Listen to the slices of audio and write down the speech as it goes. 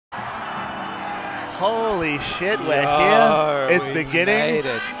Holy shit, we're here. It's beginning.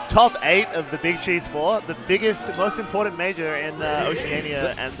 Top 8 of the Big Cheese 4, the biggest, most important major in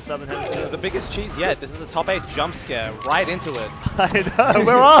Oceania and the Southern Hemisphere. The biggest cheese yet. This is a top 8 jump scare right into it. I know,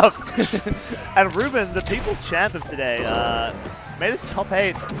 we're off. And Ruben, the people's champ of today, made it to top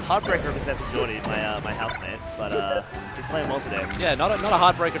 8. Heartbreaker representing Jordy, my housemate, but he's playing well today. Yeah, not a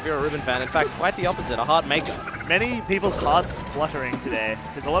heartbreaker if you're a Ruben fan. In fact, quite the opposite, a heart maker. Many people's hearts fluttering today.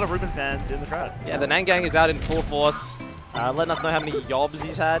 There's a lot of Ruben fans in the crowd. Yeah, the Nangang is out in full force, letting us know how many yobs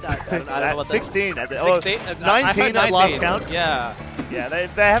he's had. I don't know what 16. 16? 19 at last count. Yeah. Yeah, they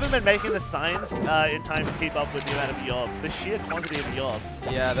haven't been making the signs in time to keep up with the amount of yobs. The sheer quantity of yobs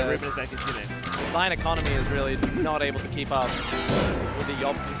that Ruben has been consuming. The sign economy is really not able to keep up with the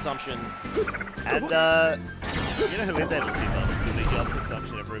yob consumption. And you know who is able to keep up with the yob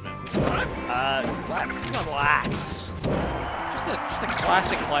consumption of Ruben? Lax. Not Lax. Just a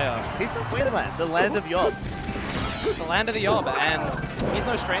classic player. He's from Queensland, the land of yob. The land of the yob, and he's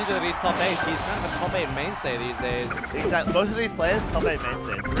no stranger to these top 8s. He's kind of a top 8 mainstay these days. Exactly. Most of these players, top 8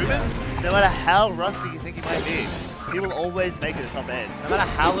 mainstays. Ruben, no matter how rusty you think he might be, he will always make it a top 8. No matter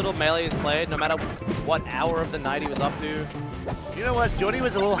how little Melee he's played, no matter what hour of the night he was up to. You know what? Jordy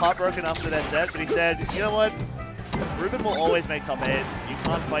was a little heartbroken after that set, but he said, you know what? Ruben will always make top 8s. You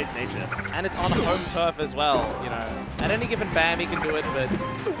can't fight nature. And it's on home turf as well, you know. At any given BAM he can do it, but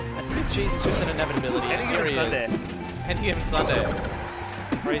at the Big Cheese it's just an inevitability. Any given Sunday. Any given Sunday.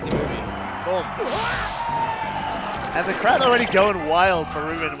 Crazy movie. Boom. And the crowd already going wild for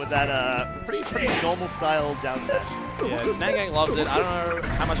Ruben with that pretty normal style down smash. Yeah, Nangang loves it. I don't know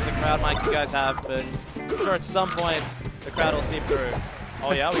how much of the crowd mic you guys have, but I'm sure at some point the crowd will seep through.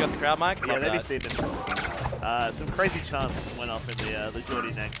 Oh yeah, we got the crowd mic? Yeah, they be seeping. Some crazy chants went off in the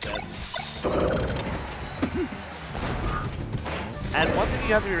Jordy Nang sets. And one thing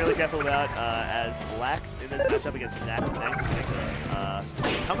you have to be really careful about as Lax in this matchup against Nang in particular,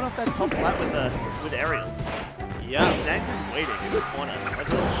 coming off that top flat with aerials. Yeah. Nang is waiting in the corner, like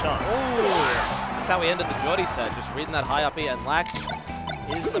a little shot. Oh, that's how we ended the Jordy set, just reading that high up E, and Lax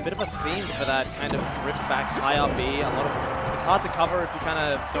is a bit of a theme for that kind of drift back high up B. It's hard to cover if you kind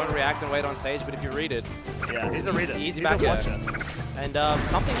of don't react and wait on stage, but if you read it, yeah, he's a reader. Easy back air. And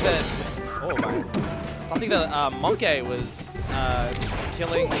something that Monkey was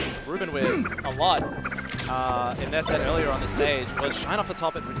killing Ruben with a lot in their set earlier on the stage was shine off the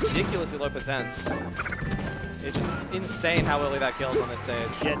top at ridiculously low percents. It's just insane how early that kills on this stage.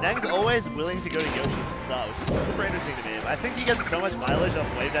 Yeah, Nang's always willing to go to Yoshi's and start, which is super interesting to me. I think he gets so much mileage off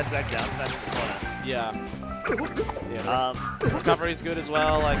wave dash back down smash in the corner. Yeah. Recovery's good as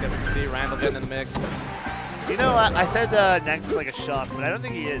well. Like, as you can see, Randall getting in the mix. You know, I said Nang was like a shark, but I don't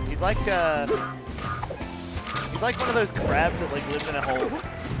think he is. He's like one of those crabs that like lives in a hole.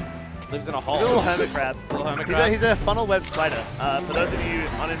 Lives in a hole. He's a little hermit crab. He's a funnel web spider. For those of you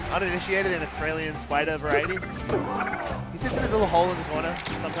uninitiated in Australian spider varieties, he sits in his little hole in the corner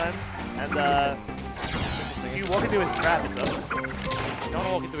sometimes, and if you walk into his trap, it's over. You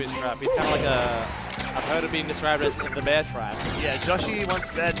don't walk into his trap. He's kind of like a... I've heard it being described as the bear trap. Yeah, Joshi once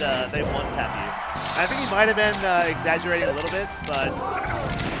said they one-tap you. I think he might have been exaggerating a little bit, but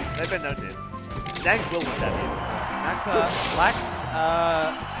they've been known to. Nangs will one-tap you. Lax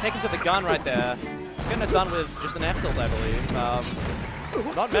taken to the gun right there. Getting it done with just an F tilt, I believe.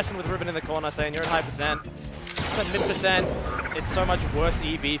 Not messing with Ruben in the corner, saying you're at high percent. But mid percent, it's so much worse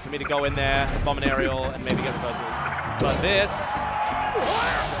EV for me to go in there, bomb an aerial, and maybe get reversals. But this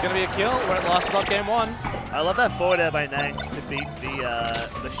is going to be a kill where it lasts up game 1. I love that forward air by Nangs to beat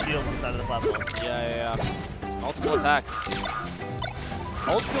the shield on the side of the platform. Yeah. Multiple attacks.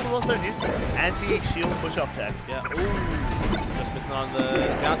 Old school, but also new school. Anti-shield push-off tech. Yeah. Ooh. Just missing on the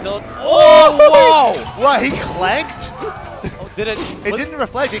down tilt. Oh, whoa! What, he clanked? Oh, did it? It didn't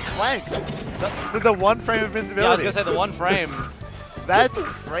reflect, it clanked. With the 1 frame of invincibility. Yeah, I was going to say the 1 frame. That's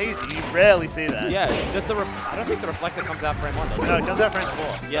crazy. You rarely see that. Yeah, just I don't think the reflector comes out frame 1, does it? No, it comes out frame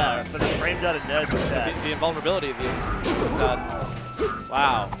 4. Yeah. So the framed out of nerds in chat. The invulnerability comes out.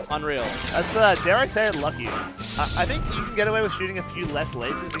 Wow, unreal. That's, dare I say it, lucky. I think you can get away with shooting a few less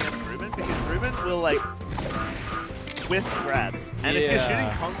lasers against Ruben, because Ruben will, like, whiff grabs. And if you're shooting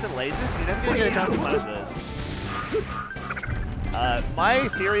constant lasers, you're never going to get a chance to punish those. My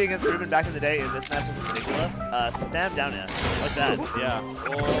theory against Ruben back in the day in this matchup in particular, spam down air, like that. Yeah.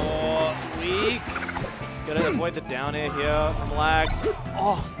 Oh, weak. Gotta avoid the down air here from Lax.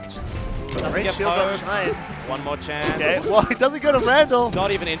 Oh, just doesn't get poked. One more chance. Okay, well, he doesn't go to Randall. Not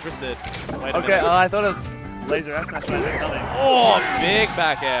even interested. Wait a okay, minute. I thought a laser F smash might be coming. Oh, big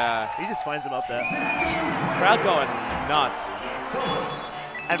back air. He just finds him up there. Crowd going nuts.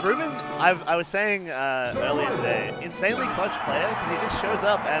 And Ruben, I was saying earlier today, insanely clutch player because he just shows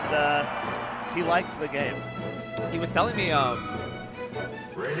up and he likes the game. He was telling me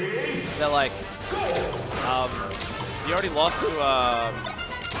that like he already lost to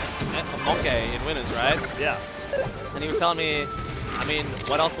Monkey in winners, right? Yeah. And he was telling me, I mean,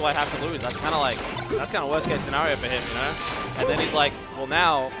 what else do I have to lose? That's kind of worst case scenario for him, you know? And then he's like, well,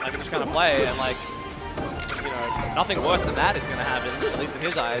 now I can just kind of play and like, you know, nothing worse than that is going to happen, at least in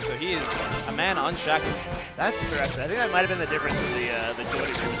his eyes. So he is a man unshackled. That's correct. I think that might have been the difference in the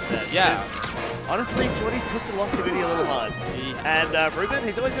Jordy Ruben set. Yeah. Honestly, Jordy took the loss to Vinny a little hard. And Ruben,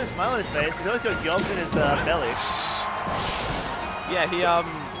 he's always got a smile on his face. He's always got yolks in his belly. Yeah,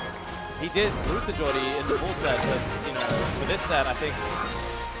 he did lose to Jordy in the full set, but, you know, for this set, I think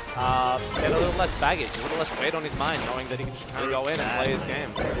he had a little less baggage, a little less weight on his mind, knowing that he can just kind of go in and play his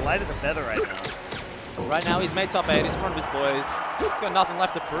game. He's light as a feather right now. Right now, he's made top 8. He's in front of his boys. He's got nothing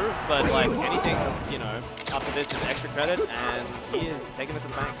left to prove, but, like, anything, you know, after this is extra credit, and he is taking it to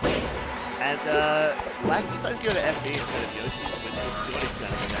the bank. And Lax decided to go to FB instead of Yoshi, which was Jordy's kind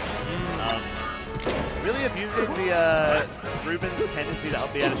of connection. Really abusing the Ruben's tendency to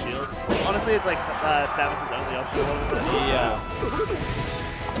up B out of shield. Honestly, it's like Samus's only option. Yeah.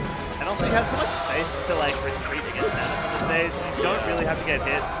 And also, you have so much space to like retreat against Samus on the stage. You don't really have to get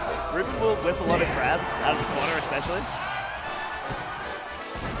hit. Ruben will whiff a lot of grabs out of the corner, especially.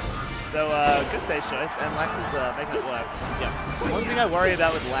 So, good stage choice, and Lax is making it work. Yeah. One thing I worry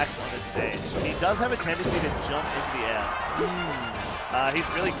about with Lax on this stage, he does have a tendency to jump into the air. He's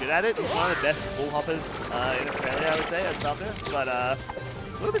really good at it. He's one of the best full hoppers in Australia, I would say, as Suffer. But a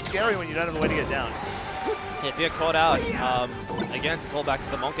little bit scary when you don't have a way to get down. If you get caught out, again, to call back to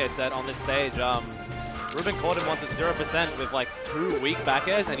the Monkey set on this stage, Ruben caught him once at 0% with like 2 weak back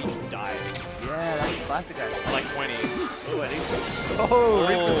airs and he just died. Yeah, that was classic, actually. Like 20. Reaps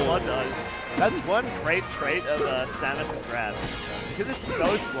the spot dodge. That's one great trait of Samus's grabs. Because it's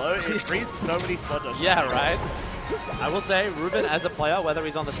so slow, it breeds so many spot dodges. Yeah, right? I will say, Ruben as a player, whether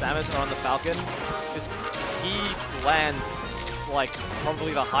he's on the Samus or on the Falcon, he lands like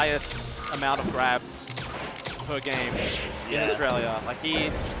probably the highest amount of grabs per game in Australia. Like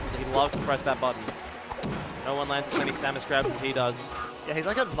he loves to press that button. No one lands as many Samus grabs as he does. Yeah, he's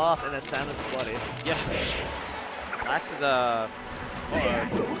like a moth in a Samus body. Yeah. Lax is a... Yeah,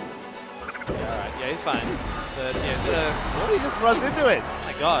 alright. Yeah, he's fine. But yeah, he's gonna... What, he just runs into it? Oh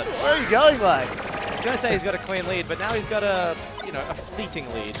my god. Where are you going, Lax? I was gonna say he's got a clean lead, but now he's got a, you know, a fleeting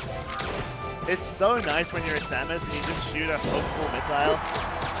lead. It's so nice when you're a Samus and you just shoot a hopeful missile.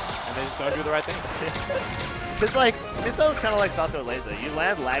 And they just don't do the right thing. Because, like, missiles kind of like start to a laser. You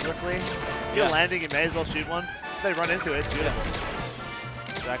land laglessly. If you're landing, you may as well shoot one. If they run into it, beautiful.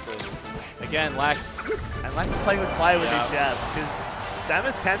 Exactly. Again, Lax. And Lax is playing with fire with these jabs. Because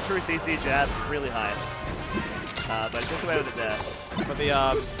Samus can true CC jab really high. But just away with it there.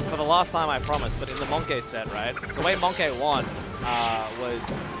 For the last time, I promise, but in the Monkey set, right? The way Monkey won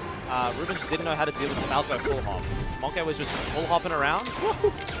was Ruben just didn't know how to deal with the Falco full hop. Monkey was just full hopping around,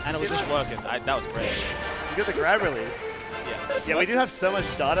 and it was just working. That was great. You got the grab release. Yeah. Yeah, we do have so much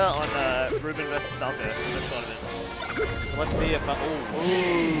data on Ruben versus Falco in this tournament. So let's see if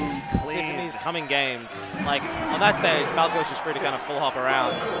clean. See if in these coming games, like on that stage, Falco's just free to kind of full hop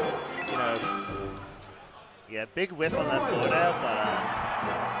around, you know. Yeah, big whiff on that forward air, but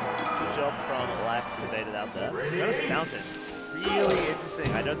good job from Lax to bait it out there. Notice Fountain. Really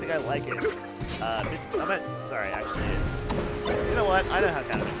interesting. I don't think I like it. Sorry, actually, you know what? I know how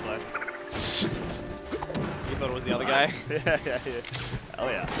cannabis work. You thought it was the other guy? yeah. Oh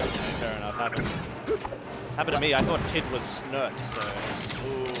yeah. Fair enough. Happened to me. I thought Tid was Snurt, so.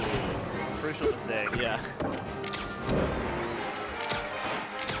 Ooh, crucial mistake. Yeah.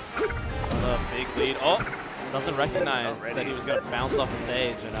 Another big lead. Oh, doesn't recognize that he was going to bounce off the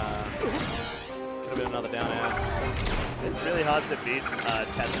stage and could have been another down air. It's really hard to beat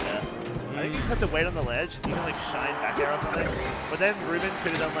Tether there. I think you just have to wait on the ledge. You can like shine back air or something. But then Ruben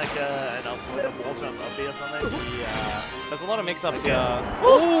could have done like a wall jump up B or something. Yeah. There's a lot of mix-ups here. Ooh!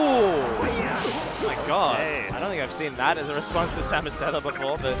 Oh my god. Hey. I don't think I've seen that as a response to Samus Tether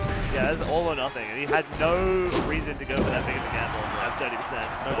before, but... Yeah, that's all or nothing. And he had no reason to go for that big of a gamble. That's 30%.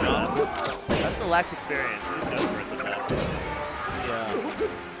 No chance. That's the Lax experience. He just goes for it sometimes. Yeah.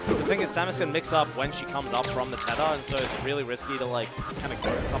 The thing is, Samus can mix up when she comes up from the tether, and so it's really risky to like kind of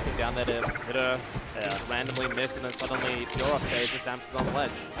go for something down there to hit her, randomly miss, and then suddenly you're off stage and Samus is on the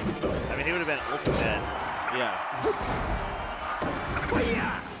ledge. I mean, he would have been ultra dead. Yeah. Okay,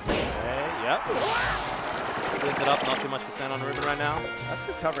 yep. Cleans it up, not too much percent on Ruben right now. That's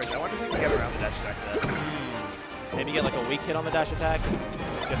good coverage. I wonder if he can get around the dash attack there. Maybe get like a weak hit on the dash attack.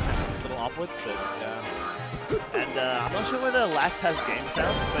 gets sent a little upwards, but yeah. And I'm not sure whether Lax has game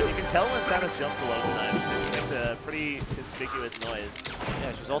sound, but you can tell when Samus jumps a lot of the time. She makes a pretty conspicuous noise.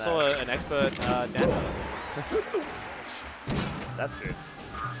 Yeah, she's also an expert dancer. That's true.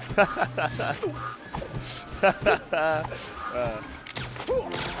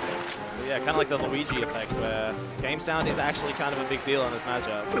 So yeah, kind of like the Luigi effect, where game sound is actually kind of a big deal in this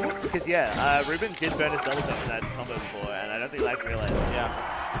matchup. Because yeah, Ruben did burn his double jump in that combo before, and I don't think Lax realized. Yeah.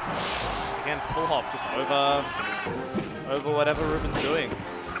 Again, full hop, just over whatever Ruben's doing.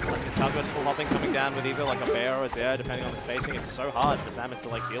 Like if Falco's full hopping coming down with either like a bear or a dare, depending on the spacing, it's so hard for Samus to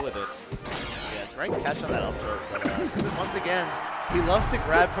like deal with it. Yeah, great catch on that up tilt, but Ruben once again, he loves to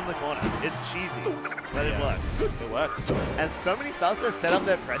grab from the corner. It's cheesy, but it works. It works. And so many Falcos set up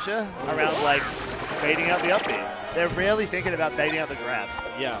their pressure around like baiting out the up B. They're rarely thinking about baiting out the grab.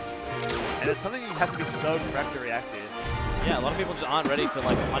 Yeah. And it's something you have to be so correct to react to. Yeah, a lot of people just aren't ready to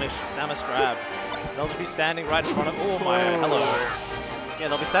like punish Samus grab. They'll just be standing right in front of, oh my, hello. Yeah,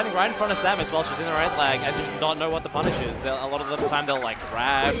 they'll be standing right in front of Samus while she's in the right leg and just not know what the punish is. A lot of the time they'll like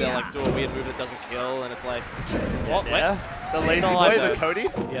grab, they'll like do a weird move that doesn't kill, and it's like, what? Yeah. The lazy boy, like the Cody?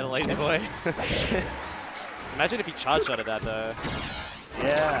 Yeah, the lazy boy. Imagine if he charge shotted that though.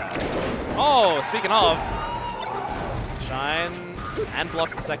 Yeah. Oh, speaking of, Shine and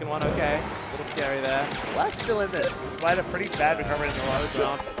blocks the second one, okay. A little scary there. Black's still in this, despite a pretty bad recovery in the low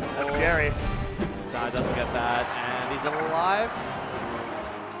jump. That's scary. No, doesn't get that, and he's alive.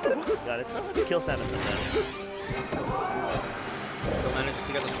 God, it's so hard to kill Samus sometimes. Still manages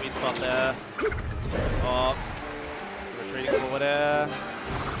to get the sweet spot there. Oh, retreating forward air.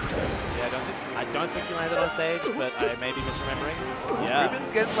 Yeah, I don't think he landed on stage, but I may be misremembering. Yeah.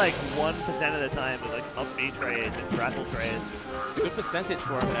 Ruben's getting like 1% of the time with like up B trades and grapple trades. It's a good percentage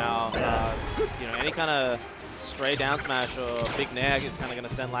for him now. Yeah. You know, any kind of stray down smash or big nag is kind of going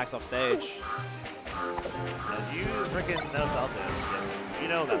to send Lax off stage. And you freaking know Falcos. You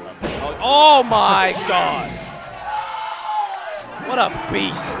know about Falcos. Oh my god! What a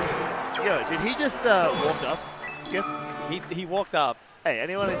beast! Yo, did he just walk up? Skip? He walked up. Hey,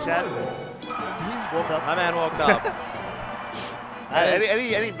 anyone in chat? Did he just walk up? My man walked up.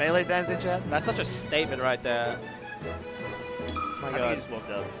 Any Melee fans in chat? That's such a statement right there. Oh my I think god. he just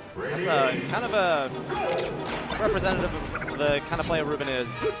walked up. That's a kind of a representative of the kind of player Ruben is.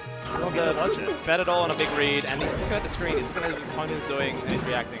 He's willing to bet it all on a big read, and he's looking at the screen, he's looking at what his opponent is doing, and he's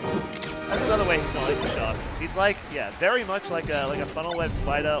reacting. That's another way he's not like a shark. He's like, yeah, very much like a funnel web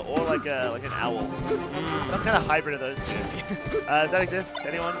spider or like an owl. Some kind of hybrid of those two. Does that exist?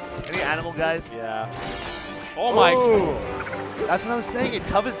 Anyone? Any animal guys? Yeah. Oh my. Ooh. That's what I was saying. It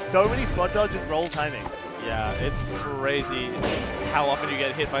covers so many spot dodge and roll timings. Yeah, it's crazy how often you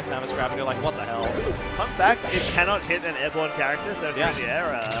get hit by Samus grab and you're like, what the hell? Fun fact, it cannot hit an airborne character, so if you're in the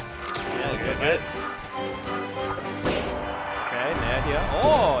air, yeah, good. Okay, Nair here.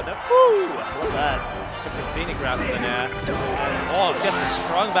 Oh, no. Woo! Love that. Took the scenic route to the Nair. And, gets the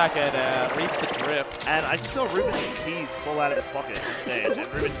strong back at reads the drift. And I just saw Ruben's keys fall out of his pocket on stage,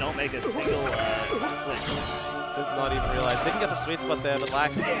 and Ruben don't make a single flinch. Does not even realize. Didn't get the sweet spot there, but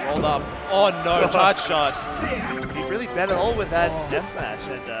Lax rolled up. Oh no, charge shot. He really bet it all with that F smash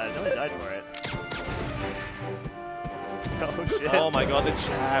and nearly died for it. Oh shit. Oh my god, the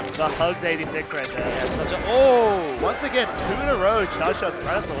jabs. The hugs 86 right there. Yeah, such a. Oh! Once again, 2 in a row, charge shots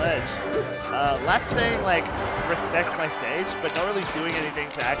right off the ledge. Lax saying, like, respect my stage, but not really doing anything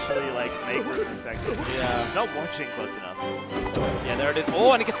to actually, like, make Ruben respect it. Yeah. Not watching close enough. Yeah, there it is.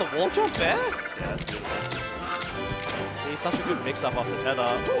 Oh, and he gets the wall jump there? Yeah, that's beautiful. See, such a good mix-up off the tether.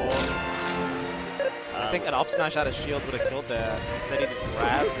 I think an up smash out of shield would have killed there. Instead he just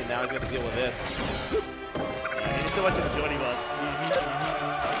grabs, and now he's got to deal with this. Yeah, he needs to watch his Jordy bots.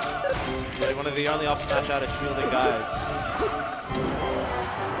 Yeah, one of the only up smash out of shielding guys.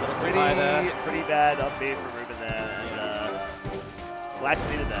 A little too high there. Pretty bad up B from Ruben there, and Lax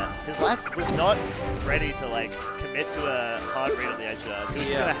needed that. Because Lax was not ready to, like, commit to a hard read on the edge guard. He was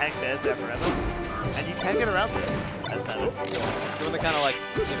just going to hang bears there forever. And you can't get around this as Samus. Doing the kind of like,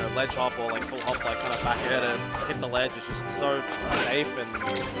 you know, ledge hop or like full hop, like kind of back air to hit the ledge is just so safe, and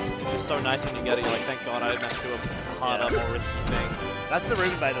it's just so nice when you get it. You're like, thank God I didn't have to do a harder, more risky thing. That's the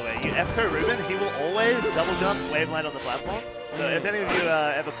Ruben, by the way. You F-throw Ruben, he will always double jump, wave land on the platform. So if any of you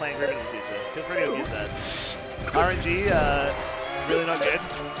ever playing Ruben in the future, feel free to use that. RNG, really not good.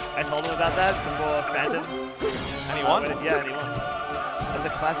 I told him about that before Phantom. And he won? Yeah, and he won. That's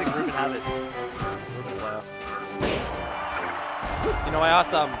a classic Ruben habit. Ruben Slayer. You know, I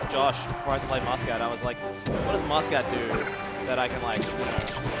asked Josh before I had to play Muscat, I was like, what does Muscat do that I can, like, you know,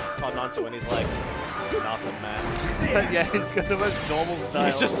 cotton onto? And he's like, nothing, man. Yeah, he's got the most normal style.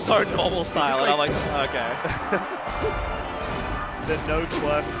 He's just so normal style, and I'm like, okay. The no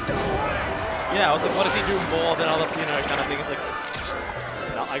quirks. Yeah, I was like, what does he do more than other, kind of thing? It's like,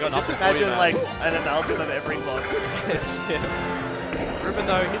 no, I got nothing. Just imagine like an amalgam of every fox. It's Ruben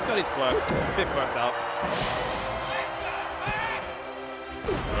though, he's got his quirks. He's a bit quirked up.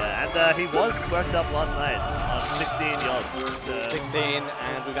 Yeah, and he was quirked up last night on 16 yards. So 16,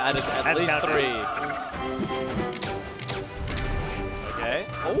 and we've added at least counting. 3. Okay.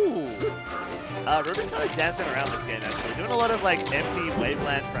 Oh. Ruben kind of dancing around this game actually, doing a lot of like empty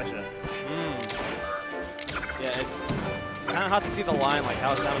waveland pressure. Yeah, it's kind of hard to see the line, like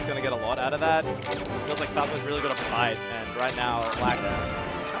how Sam is going to get a lot out of that. It feels like Falco's really good at fight, and right now Lax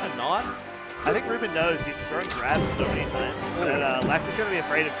is kind of not. I think Ruben knows he's thrown grabs so many times that Lax is going to be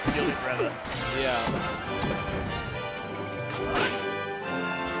afraid of shielding forever. Yeah.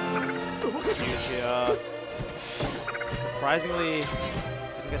 Huge here. Surprisingly,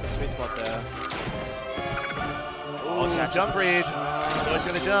 didn't get the sweet spot there. Oh, jump read. Oh, he's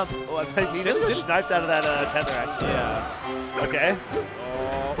going to jump. Oh, I think he really got sniped out of that tether, actually. Yeah. Okay.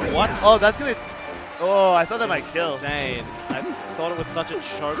 Oh, what? Oh, that's going to... Oh, I thought that might kill. Insane. I thought it was such a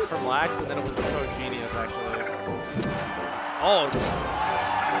choke from Lax, and then it was so genius, actually. Oh.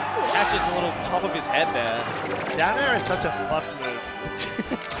 Catches a little top of his head there. Down air is such a fucked move.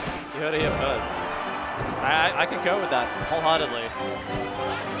 You heard it here first. I can go with that wholeheartedly.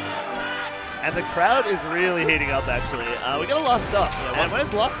 And the crowd is really heating up, actually. We got a lost stock. Yeah, and when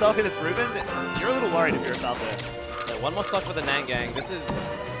it's lost stock and it's Ruben, you're a little worried if you're a Falco. Yeah, one more stock for the Nan Gang. This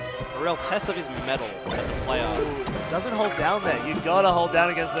is a real test of his mettle as a player. Ooh, doesn't hold down there. You gotta hold down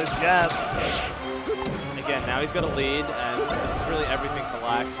against those jabs. Again, now he's got a lead, and this is really everything for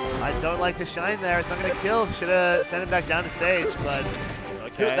Lax. I don't like the shine there. It's not gonna kill. Should have sent him back down to stage, but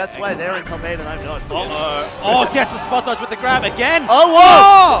okay, that's why they're in Colmade and I'm not. Uh-oh. Oh, gets a spot dodge with the grab again. Oh,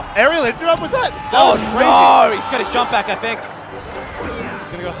 whoa! Oh! Aerial interrupt with that? Oh, no! He's got his jump back, I think. He's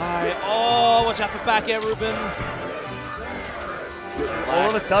going to go high. Oh, watch out for back air, Ruben. All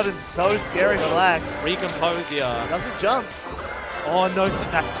of a sudden, so scary for Lax. Recompose here. Doesn't jump. Oh, no,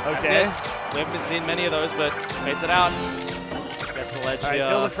 that's okay. it. We haven't been seeing many of those, but baits it out. Gets the ledge here.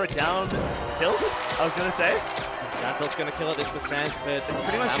 He'll look for a down tilt, I was going to say. Down tilt's going to kill at this percent, but it's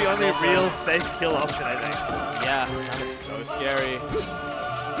pretty much the only real safe kill option, I think. Yeah, Sam is so scary.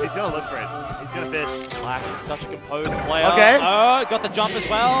 He's going to look for it. He's going to fish. Lax is such a composed player. Okay. Oh, got the jump as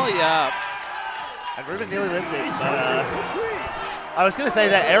well. Yeah. And Ruben nearly lives it, but I was going to say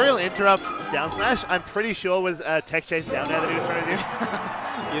that aerial interrupt down smash, I'm pretty sure was a tech chase down there that he was trying to do.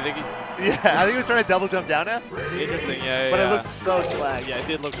 You think Yeah, I think he was trying to double jump down there. Interesting, yeah. But it looked so swag. Yeah, it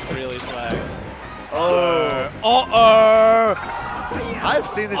did look really swag. Oh. Uh-oh. I've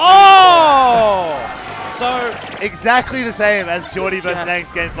seen this. Oh! So exactly the same as Geordie vs.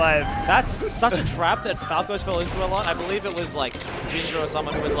 Nanks Game 5. That's such a trap that Falcos fell into a lot. I believe it was like Ginger or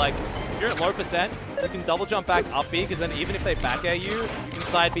someone who was like, if you're at low percent, you can double jump back up B, because then even if they back air you, you can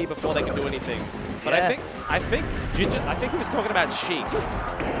side B before they can do anything. But I think Ginger, I think he was talking about Sheik.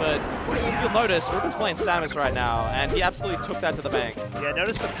 But if you'll notice, Ruben's playing Samus right now, and he absolutely took that to the bank. Yeah,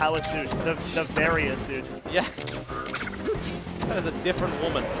 notice the power suit, the Varia suit. Yeah. That is a different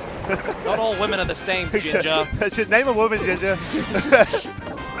woman. Not all women are the same, Ginger. Name a woman, Ginger.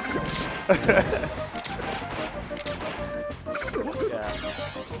 Yeah.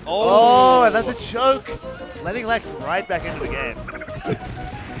 Oh, and that's a choke. Letting Lex right back into the game.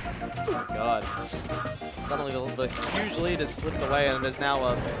 Oh God. Suddenly the huge lead has slipped away, and there's now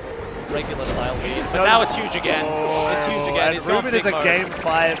a regular style lead. But now it's huge again. It's huge again. And Ruben is a Game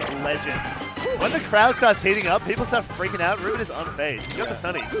 5 legend. When the crowd starts heating up, people start freaking out. Ruben is unfazed. He's got the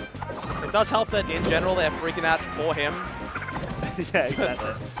sunnies. It does help that in general they're freaking out for him. Yeah,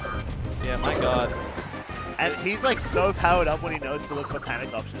 exactly. Yeah, my God. And he's like so powered up when he knows to look for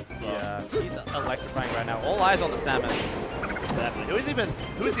panic options as well. Yeah, he's electrifying right now. All eyes on the Samus. Exactly. Who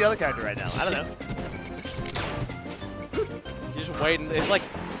is the other character right now? I don't know. He's just waiting. It's like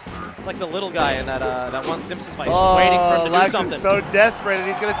the little guy in that one Simpsons fight. He's just waiting for him to do something. Is so desperate, and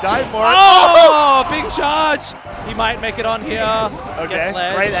he's gonna die for it. Oh, big charge! He might make it on here. Okay,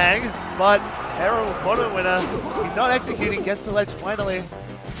 great ang, but terrible photo winner. He's not executing. Gets the ledge finally.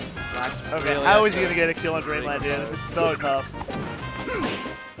 Okay, really how is he gonna get a kill on Dreamland here? This is so tough.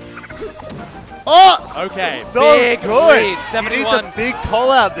 Oh! Okay, so big good. lead, 71. He needs a big call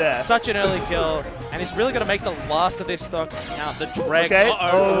out there. Such an early kill, and he's really gonna make the last of this stock count. The drag. Okay.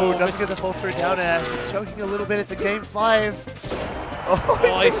 Oh, doesn't get the full through down air. He's choking a little bit. It's a Game 5.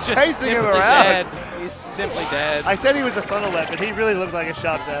 Oh, he's just chasing him around. Dead. He's simply dead. I said he was a funnel weapon. He really looked like a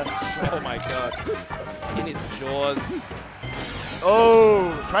shark there. Oh my God. in his jaws.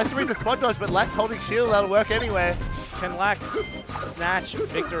 Oh, tries to read the spot dodge, but Lax holding shield. That'll work anyway. Can Lax snatch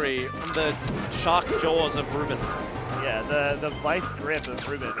victory from the shark jaws of Ruben? Yeah, the vice grip of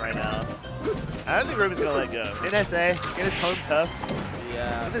Ruben right now. I don't think Ruben's gonna let go. In SA, in his home turf.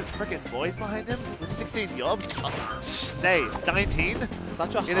 Yeah. With his freaking boys behind him with 16 yobs. Say, 19?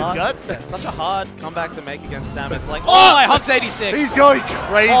 Such a in his gut? Yeah, such a hard comeback to make against Samus. Like, oh my Hugs 86! He's going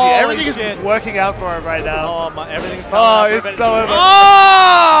crazy. Holy Everything shit. is working out for him right now. Oh, my, everything's coming out for it's Ruben. so over.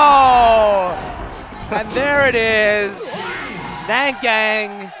 Oh! And there it is.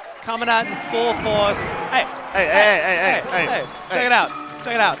 Nangang coming out in full force. Hey, Hey. Check it out.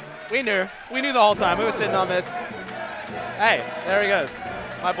 Check it out. We knew the whole time. We were sitting on this. Hey, there he goes.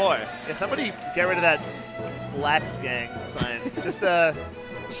 My boy. Yeah, somebody get rid of that Lax gang sign. Just, I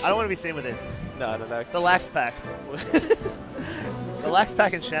don't want to be seen with it. No. The Lax pack. The Lax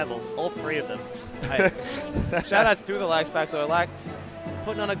pack in shambles. All three of them. Hey, shout-outs to the Lax pack, though. Lax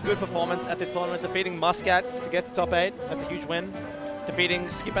putting on a good performance at this tournament, defeating Muscat to get to top 8. That's a huge win. Defeating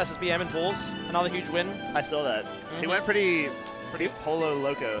Skip SSBM in pools. Another huge win. I saw that. He went pretty polo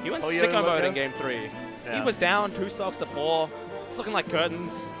loco. He went Pollo sicko loco. mode in Game 3. Yeah. He was down 2 stocks to 4. It's looking like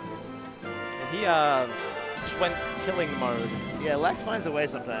curtains. And he just went killing mode. Yeah, Lax finds a way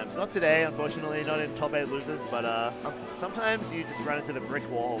sometimes. Not today, unfortunately, not in top 8 losers, but sometimes you just run into the brick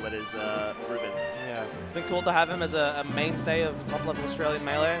wall that is Ruben. Yeah, it's been cool to have him as a mainstay of top-level Australian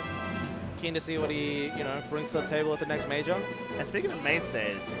Melee. Keen to see what he, brings to the table at the next major. And speaking of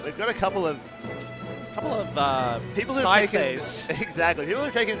mainstays, we've got a couple of people side stays. Exactly. People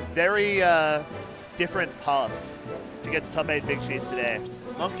have taken very different paths to get to top 8 Big Cheese today.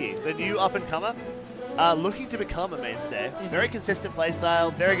 Monkey, the new up-and-comer, looking to become a mainstay. Very consistent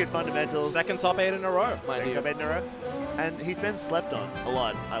playstyle, very good fundamentals. Second top 8 in a row, mind you. Top 8 in a row. And he's been slept on a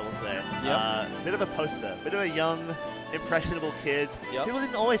lot, I will say. Yep. Bit of a poster, bit of a young, impressionable kid. Yep. People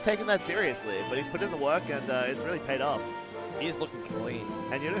didn't always take him that seriously, but he's put in the work and it's really paid off. He's looking clean.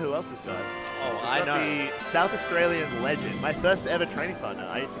 And you know who else we've got? Oh, We've I got know. the South Australian legend, my first ever training partner.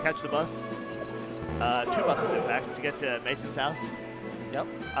 I used to catch the bus, 2 buses in fact, to get to Mason's house. Yep.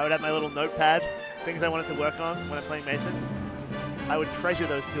 I would have my little notepad, things I wanted to work on when I'm playing Mason. I would treasure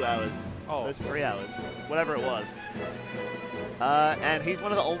those 2 hours, those 3 hours, whatever it was. And he's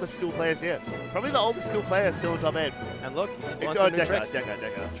one of the oldest school players here. Probably the oldest school player still in top 8. And look, he's learned some new tricks.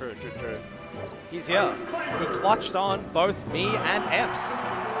 Deca. True. He's here. He clutched on both me and Ems.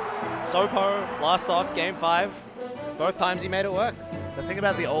 Sopo, last stock, Game 5. Both times he made it work. The thing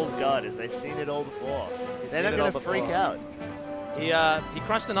about the old guard is they've seen it all before. They're not going to freak out. He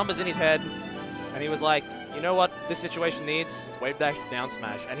crunched the numbers in his head, and he was like, you know what this situation needs? Wave dash, down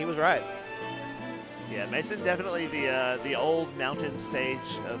smash. And he was right. Yeah, Mason definitely the old mountain stage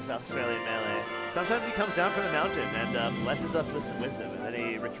of South Australian Melee. Sometimes he comes down from the mountain and blesses us with some wisdom, and then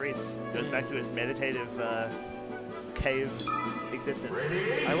he retreats, goes back to his meditative cave existence.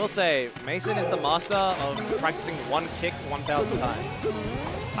 I will say, Mason is the master of practicing one kick 1,000 times.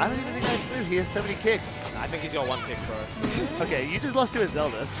 I don't even think that's true. He has so many kicks. I think he's got one kick, bro. Okay, you just lost to his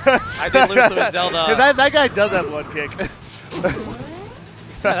Zelda. I did lose to his Zelda. Yeah, that guy does have one kick.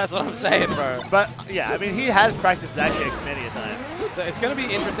 That's what I'm saying, bro. But, yeah, I mean, he has practiced that kick many a time. So it's going to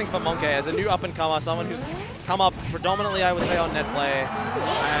be interesting for Monkey as a new up-and-comer, someone who's come up predominantly, I would say, on net play.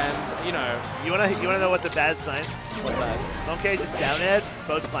 And, You wanna know what's a bad sign? What's that? Monkey just down aired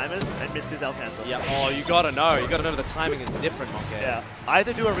both climbers and missed his L cancel. Yeah. Oh, you got to know. You got to know the timing is different, Monkey. Yeah.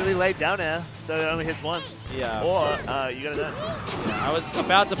 Either do a really late down air so it only hits once. Yeah. Or you got to know. Yeah, I was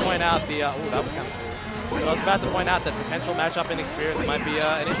about to point out the... oh, that was kind of cool. But I was about to point out that potential matchup inexperience might be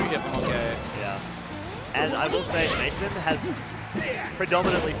an issue here for Monkey. Yeah. And I will say Mason has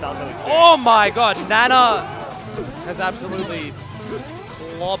predominantly Falco experience. Oh my god, Nana has absolutely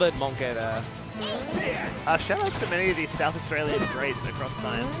clobbered Monkey there. Shout out to many of these South Australian greats across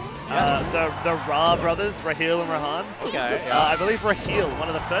time. The Ra brothers, Raheel and Rahan. Okay. Yeah. I believe Raheel, one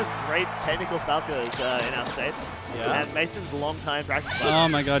of the first great technical Falcos in our state. Yeah. And Mason's longtime practice partner. Oh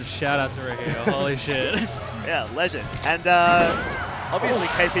my god, shout out to Raheel. Holy shit. Yeah, legend. And obviously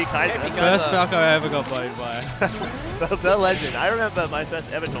KP Kaiza. First Falco I ever got played by. the legend. I remember my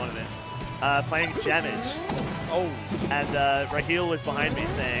first ever tournament playing Jamage. Oh. And Raheel was behind me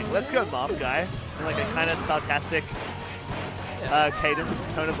saying, "Let's go, Marth guy," in like a kind of sarcastic cadence,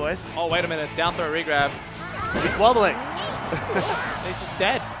 tone of voice. Oh, wait a minute. Down throw regrab. He's wobbling. He's just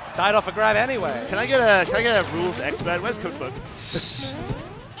dead. Died off a grab anyway. Can I get a rules expert? Where's Cookbook? So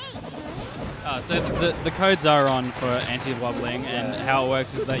the codes are on for anti-wobbling, and how it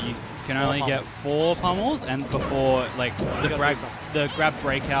works is that you can only get 4 pummels, and before like the grab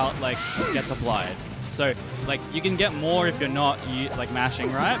breakout like gets applied. So like you can get more if you're not like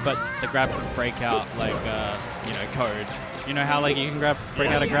mashing right, but the grab breakout like you know code. You know how like you can break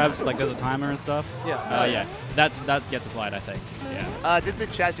out of grabs like there's a timer and stuff. Yeah. Yeah. That gets applied, I think. Yeah. Did the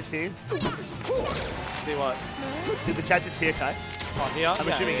chat just hear? See what? Did the chat just hear Kai? Oh, here? I'm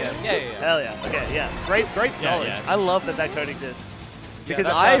assuming yes. Yeah. Hell yeah. Okay, yeah. Great knowledge. yeah. I love that code exists. Because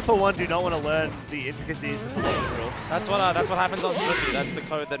that's I, for one, do not want to learn the intricacies of the local rule. That's what happens on Slippy. That's the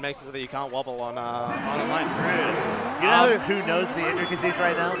code that makes it so that you can't wobble on online. You know who knows the intricacies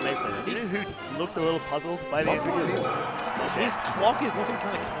right now? Mason. You know who looks a little puzzled by the intricacies? His clock is looking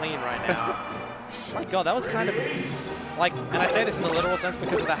kind of clean right now. My God, that was kind of like, and I say this in the literal sense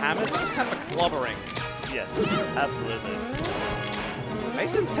because of the hammers, it was kind of a clobbering. Yes, absolutely.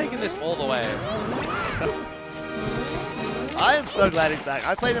 Mason's taking this all the way. I am so glad he's back.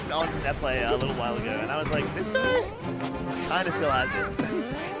 I played him on NetPlay a little while ago, and I was like, this guy kind of still has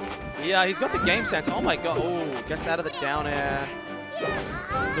it. Yeah, he's got the game sense. Oh my God. Oh, gets out of the down air.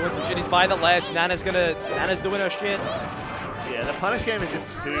 He's doing some shit. He's by the ledge. Nana's doing her shit. Yeah, the punish game is just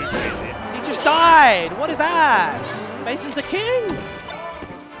too crazy. He just died. What is that? Mason's the king.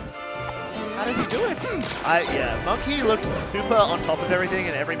 How does he do it? Yeah, Monkey looked super on top of everything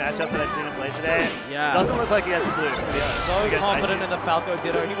in every matchup that I've seen him play today. Yeah. Doesn't look like he has a clue. He's so confident in the Falco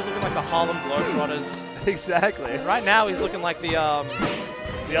Ditto. He was looking like the Harlem Globetrotters. Exactly. Right now, he's looking like the other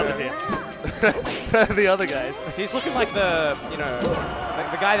team. The other guys. He's looking like the,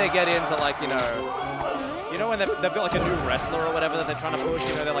 the guy they get into, like, when they've got like a new wrestler or whatever that they're trying to push,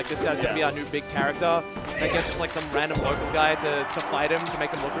 they're like, this guy's going to be our new big character. They get just like some random local guy to fight him to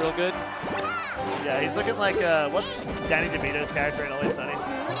make him look real good. Yeah, he's looking like, what's Danny DeVito's character in Always Sunny?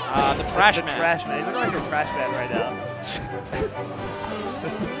 The Trash Man. The Trash Man. He's looking like a Trash Man right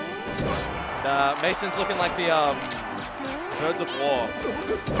now. Mason's looking like the Birds of War.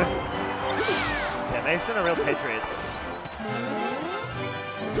 Yeah, Mason a real patriot.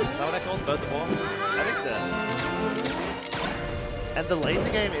 Is that what they're called? Birds of War? I think so. And the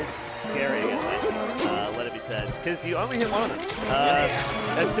laser game is scary against Mason, let it be said. Because you only hit one of them.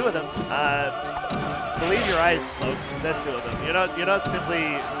 There's two of them. Believe your eyes, folks. There's two of them. You're not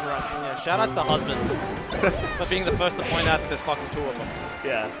simply drunk. Yeah, shout outs to husband for being the first to point out that there's fucking two of them.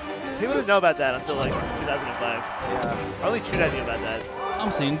 Yeah. People didn't know about that until like 2005. Yeah. Only Chudad knew about that.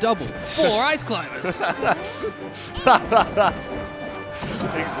 I'm seeing double. 4 ice climbers.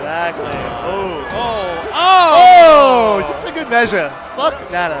 Exactly. Oh! Just a good measure.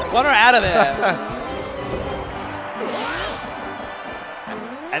 Fuck Nana. Want her out of there.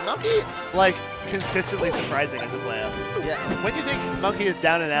 And Monkey, like, consistently surprising as a player. Yeah. When you think Monkey is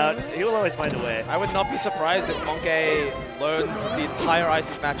down and out, he will always find a way. I would not be surprised if Monkey learns the entire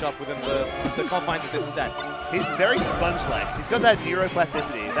Isis matchup within the confines of this set. He's very sponge-like. He's got that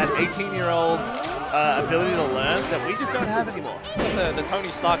neuroplasticity, that 18-year-old ability to learn that we just don't have anymore. The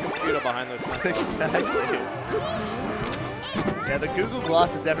Tony Stark computer behind those things. Exactly. Yeah, the Google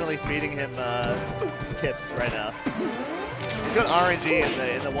Glass is definitely feeding him tips right now. He's got RNG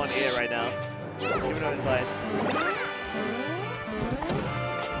in the one ear right now. Giving him advice.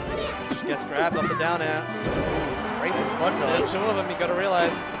 Just gets grabbed off the down air. Crazy spot dodge. There's two of them, you gotta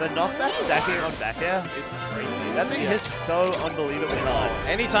realize. The knockback stacking on back air is crazy. That thing hits so unbelievably hard.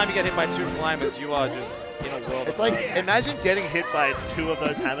 Anytime you get hit by two climbers, you are just in a world. It's like, imagine getting hit by two of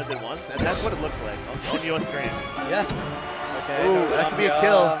those hammers at once, and that's what it looks like on your screen. Yeah. Okay. Ooh, that could be a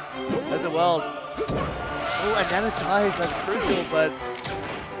kill. As well. Ooh, and Nana dies. That's crucial, but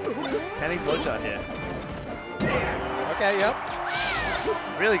can he flowchart here? Okay, yep.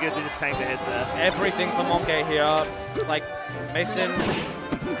 Really good to just tank the hits there. Everything for Monkey here. Like, Mason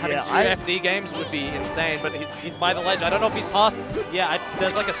having two FD games would be insane, but he's by the ledge. I don't know if he's past. Yeah,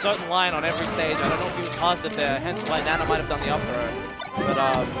 there's like a certain line on every stage. I don't know if he was past it there, hence why Nana might have done the up throw. But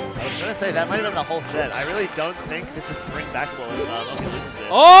I was going to say, that might have been the whole set. I really don't think this is bring-backable if Monkey loses this.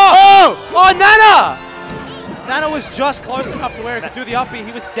 Oh, Nana! Nana was just close enough to where he could do the up B.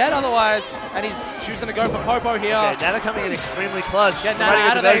 He was dead otherwise, and he's choosing to go for Popo here. Okay, Nana coming in extremely clutch. Get Nana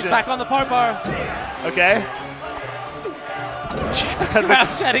out of there. He's back on the Popo. Okay.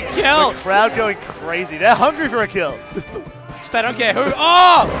 Crowd shouting kill. The crowd going crazy. They're hungry for a kill. Just they don't care who.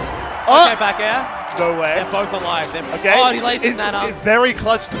 Oh! Okay, back air. No way. They're both alive. Okay. Oh, he lasers Nana. It's very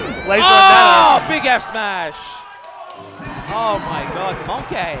clutch laser on Nana. Oh, big F smash. Oh my God,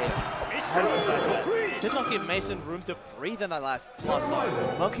 Monkey. Did not give Mason room to breathe in that last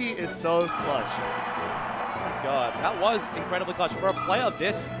line. Monkey is so clutch. Oh my God, that was incredibly clutch. For a player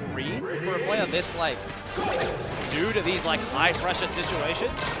this green, for a player this, like, new to these like high pressure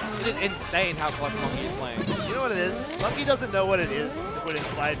situations. It is insane how clutch Monkey is playing. You know what it is? Monkey doesn't know what it is to put in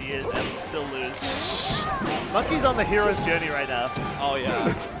 5 years and still lose. Monkey's on the hero's journey right now. Oh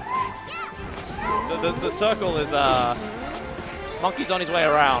yeah. The circle is Monkey's on his way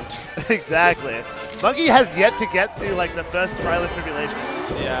around. Exactly. Monkey has yet to get to like the first trial of tribulation.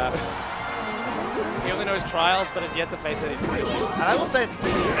 Yeah. He only knows trials, but has yet to face any tribulations. And I will say,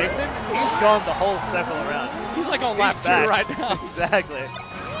 Mason, he's gone the whole circle around. He's like on lap 2 back. right now. Exactly.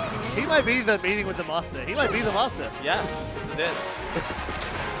 He might be the meeting with the master. He might be the master. Yeah, this is it.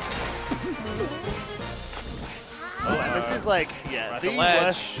 Oh, and this is like, yeah, Right the the ledge.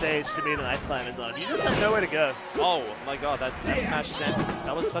 worst stage to meet an ice climbers on. You just have nowhere to go. Oh my god, that F smash sent.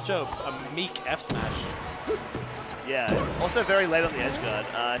 That was such a meek F smash. Yeah, also very late on the edge guard.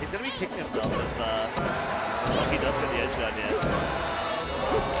 He's going to be kicking himself if he does get the edge guard yet.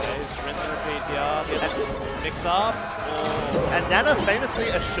 Okay, just rinse and repeat here. He has to mix up. Oh. And Nana, famously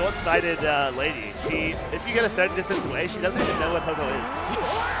a short-sighted lady. If you get a certain distance away, she doesn't even know what Popo is.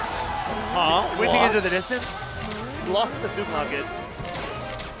 Huh? Squinting What? into the distance, lost in the supermarket.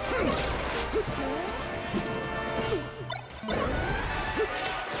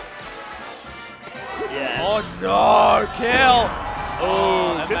 Yeah. Oh no, kill!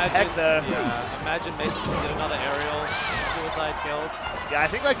 Oh, good tech though. Yeah, imagine Mason just did another aerial, suicide killed. Yeah, I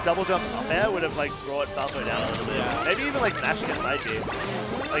think like double jump up air would have like brought Falco down a little bit. Yeah. Maybe even like mashing a side B.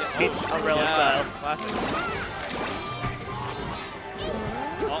 Like Peach umbrella Yeah, style. classic.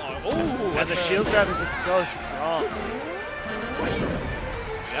 Oh, And the shield grab is just so strong.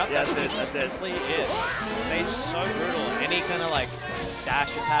 Yep, Yeah, that's that's it. simply it. Stage so brutal. Any kind of like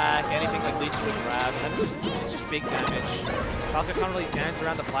dash attack, anything like leads to a grab, and then it's just big damage. Falco can't really dance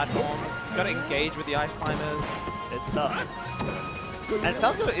around the platforms. You've got to engage with the ice climbers. It's tough. And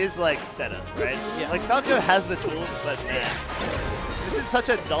Falco is like better, right? Yeah. Like Falco has the tools, but man, this is such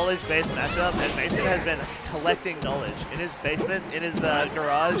a knowledge-based matchup, and Mason has been collecting knowledge in his basement, in his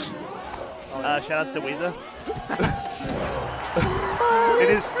garage. Shoutouts to Weezer.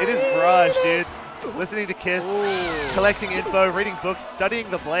 in his garage, dude. Listening to Kiss, collecting info, reading books, studying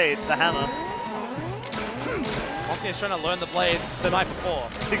the blade, the hammer. Monkey is trying to learn the blade the night before.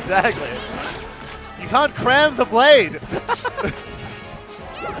 Exactly. You can't cram the blade.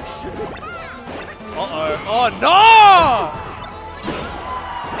 Uh-oh. Oh, no!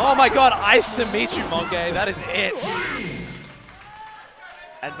 Oh my god, ice to meet you, Monkey. That is it.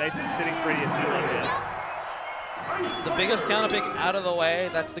 And Mason's sitting pretty at 2-1 here. The biggest counter pick out of the way.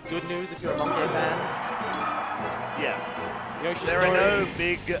 That's the good news if you're a Monkey fan. Yeah. Yoshi There are story. no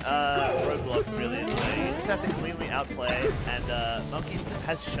big roadblocks really in the way. You just have to cleanly outplay, and Monkey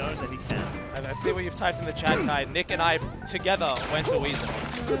has shown that he can. I see what you've typed in the chat, Kai. Nick and I together went to Weezer.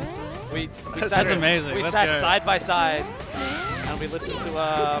 We sat, That's amazing. We Let's sat go. side by side, and we listened to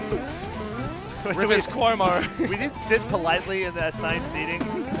Rivers Cuomo. We did sit politely in the assigned seating,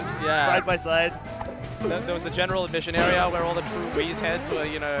 Yeah. side by side. There was the general admission area where all the true Weez heads were,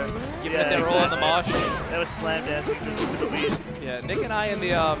 you know, giving Yeah, it their all in the marsh. That was slam dancing to the weeds. Yeah, Nick and I in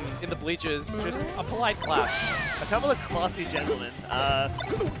the bleachers, just a polite clap. A couple of classy gentlemen.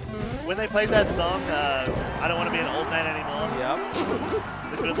 When they played that song, I Don't Want to Be an Old Man Anymore.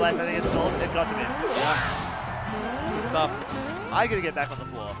 Yep. The Good Life, I think it's called. It got to me. Yeah. It's good stuff. I gotta get back on the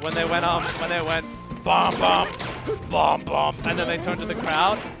floor. When they went bomb bomb bomb bomb, and then they turned to the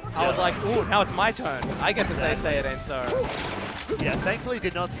crowd, I was like, ooh, now it's my turn. I get to say it ain't so. Yeah, thankfully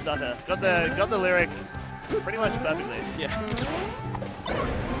did not stutter. Got the lyric pretty much perfectly. Yeah.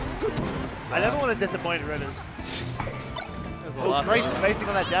 I never want to disappoint Rivers. That was the Oh, last great one. spacing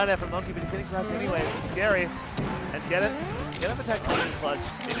on that down air from Monkey, but he's getting grabbed anyway. It's scary. And get it? Get up attack coming in clutch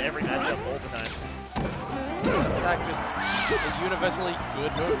in every matchup all the time. Attack just a universally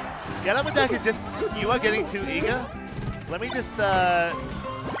good move. Get up attack is just, you are getting too eager. Let me just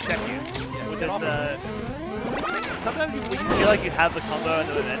check you. Yeah, we Because sometimes when you feel like you have the combo and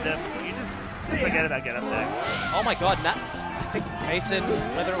the momentum, you just forget about get up attack. Oh my god, I think Mason,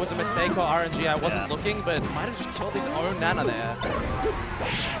 whether it was a mistake or RNG, I wasn't looking, but might have just killed his own Nana there.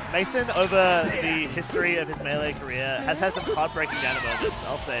 Mason, over the history of his Melee career, has had some heartbreaking Nana moments,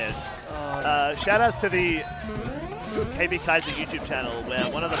 I'll say it. Shout outs to the KB Kaiza YouTube channel, where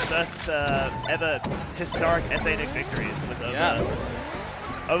one of the first ever historic SA Nick victories was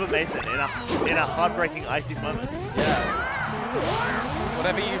over Mason in a heartbreaking Icy's moment. Yeah.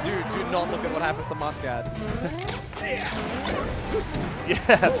 Whatever you do not look at what happens to Muscat.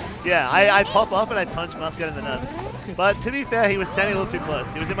 Yeah, I pop off and I punch Muscat in the nuts. But to be fair, he was standing a little too close.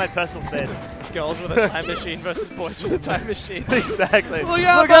 He was in my personal space. Girls with a time machine versus boys with a time machine. Exactly. Look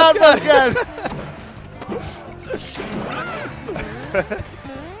out, Muscat!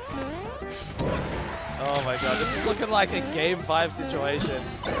 Oh my god, this is looking like a Game 5 situation.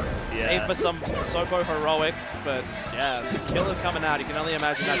 Save for some Sopo heroics, but yeah, the kill is coming out. You can only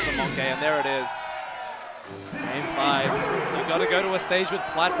imagine that's for Monkey, and there it is. Game 5. You gotta go to a stage with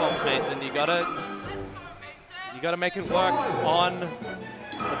platforms, Mason. You gotta make it work on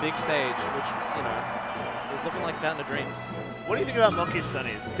the big stage, which, you know, is looking like Fountain of Dreams. What do you think about Monkey's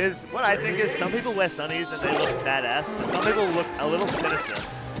sunnies? Because what I think is some people wear sunnies and they look badass, but some people look a little sinister.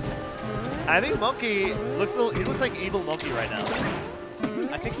 I think Monkey looks like evil Monkey right now.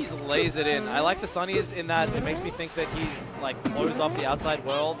 I think he's lasered in. I like the sunnies in that it makes me think that he's like closed off the outside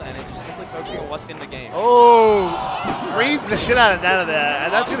world and is just simply focusing on what's in the game. Oh, reads the shit out of there,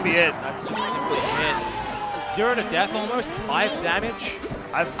 and that's gonna be it. That's just simply it. 0 to death almost, 5 damage.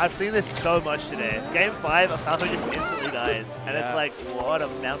 I've seen this so much today. Game 5, a Falco just instantly dies, and it's like, what a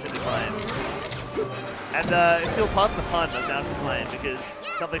mountain to climb. And if you'll pardon the pun of mountain climb, because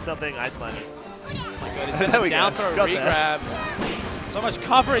something ice climbers. Oh my god, he's going to down throw, re-grab. So much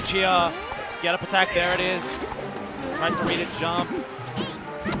coverage here. Get up attack, there it is. Tries to read a jump.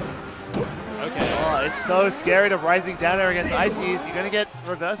 Okay. Oh, it's so scary to rising down there against Ices. You're going to get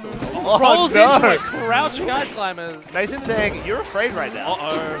reversal. Rolls into a crouching ice climbers. Mason saying, you're afraid right now.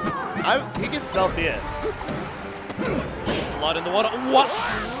 Uh-oh. He can smell fear. Blood in the water. What?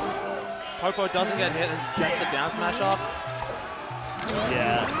 Popo doesn't get hit and gets the down smash off.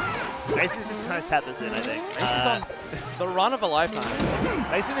 Yeah. Mason's just trying to tap this in, I think. Mason's on the run of a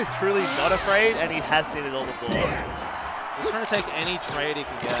lifetime. Mason is truly not afraid, and he has seen it all before. He's trying to take any trade he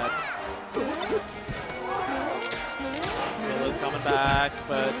can get. Miller's coming back,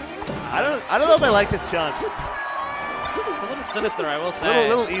 but I don't know if I like this chant. It's a little sinister, I will say.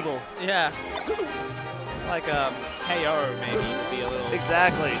 Little evil. Yeah. Like KO maybe would be a little.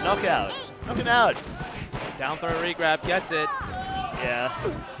 Exactly. Knockout. Knock him out. Down throw re-grab, gets it. Yeah.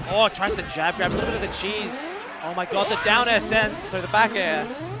 Oh, tries to jab grab, a little bit of the cheese. Oh my god, the down air sent, so the back air.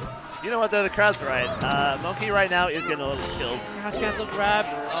 You know what though, the crowd's right. Monkey right now is getting a little killed. Crouch cancel grab.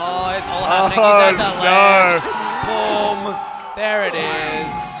 Oh, it's all happening. He's at that ledge. Boom. There it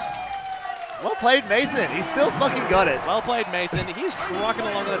is. Well played, Mason. He still fucking got it. Well played, Mason. He's trucking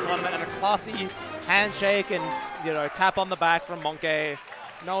along with the tournament and a classy handshake and, you know, tap on the back from Monkey.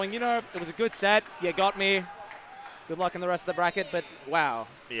 Knowing, you know, it was a good set. You got me. Good luck in the rest of the bracket, but wow.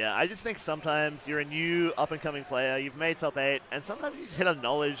 Yeah, I just think sometimes you're a new up-and-coming player, you've made top 8, and sometimes you just hit a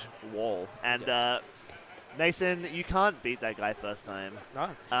knowledge wall. And Mason, you can't beat that guy first time.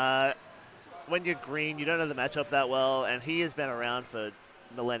 No. When you're green, you don't know the matchup that well, and he has been around for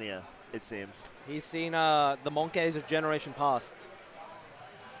millennia, it seems. He's seen the Monkeys of generation past.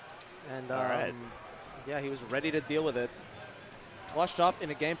 And yeah, he was ready to deal with it. Clutched up in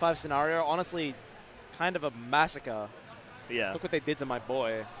a Game 5 scenario. Honestly, kind of a massacre. Yeah. Look what they did to my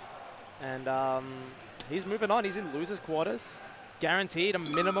boy. And he's moving on. He's in losers quarters. Guaranteed a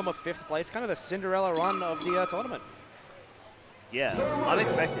minimum of 5th place. Kind of the Cinderella run of the tournament. Yeah,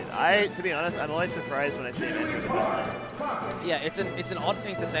 unexpected. To be honest, I'm always surprised when I see him enter the first place. Yeah, it's an odd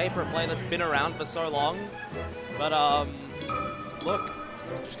thing to say for a player that's been around for so long. But look,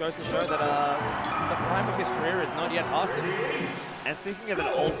 it just goes to show that the prime of his career is not yet past him. And speaking of an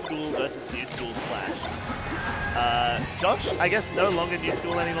old school versus new school clash, Josh, I guess no longer new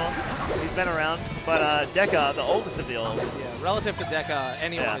school anymore. He's been around, but Deca, the oldest of the old. Yeah, relative to Deca,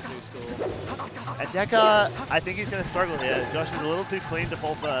 anyone is new school. And Deca, I think he's going to struggle here. Josh is a little too clean to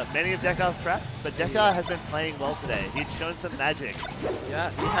fall for many of Deca's traps, but Deca has been playing well today. He's shown some magic.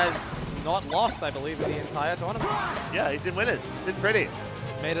 Yeah, he has not lost, I believe, in the entire tournament. Yeah, he's in winners. He's in pretty.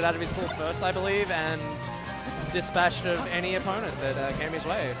 Made it out of his pool first, I believe, and dispatched of any opponent that came his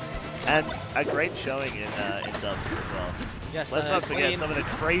way. And a great showing in dubs as well. Yes, let's not forget some of the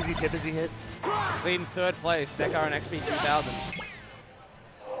crazy tippers he hit. Clean 3rd place, Deca and XP 2000.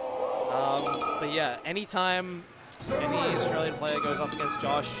 But yeah, anytime any Australian player goes up against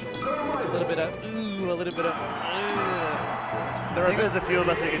Josh, it's a little bit of ooh, a little bit of ooh. I think there's a few of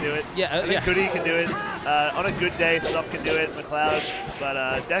us who can do it. Yeah, I think Goody can do it. On a good day, Stop can do it. McLeod, but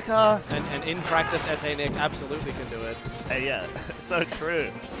Deca and in practice, SA Nick absolutely can do it. Hey, yeah, so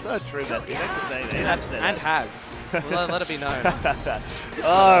true, Bessie. Thanks for saying that. And has. let it be known.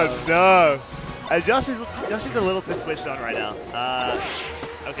 Oh no! And Josh is a little too switched on right now.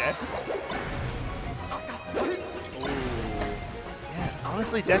 Okay.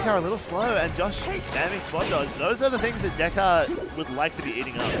 Honestly, Deca a little slow, and Josh spamming spot dodge. Those are the things that Deca would like to be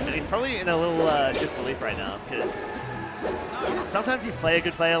eating up, and he's probably in a little disbelief right now, because sometimes you play a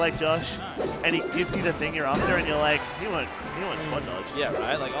good player like Josh, and he gives you the thing you're after, and you're like, he won't spot dodge. Yeah,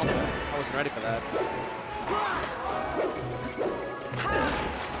 right? Like, oh, I wasn't ready for that.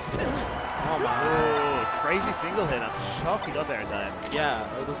 Oh my. Ooh, crazy single hit. I'm shocked he got there in time.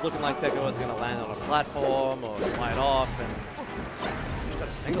 Yeah, it was looking like Deco was going to land on a platform or slide off, and just got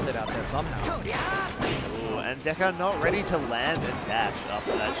a single hit out there somehow. Ooh, and Deca not ready to land and dash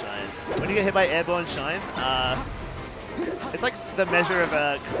after that shine. When you get hit by airborne shine, it's like the measure of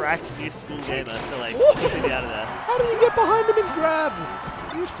a cracked new school gamer to like get out of there. How did he get behind him and grab?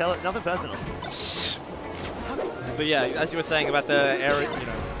 You just tell it, nothing personal. But yeah, as you were saying about the air,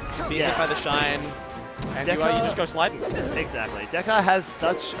 being hit by the shine, and you just go sliding. Exactly. Deca has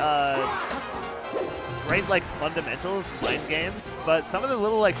such great like fundamentals, mind games, but some of the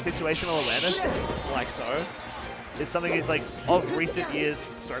little like situational awareness, Like so. is something he's like of recent years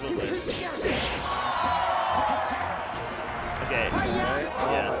struggled with. Okay.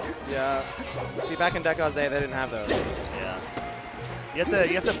 Yeah. Yeah. See, back in Deca's day, they didn't have those. Yeah. You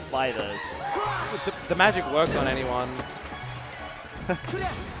have to buy those. The magic works on anyone.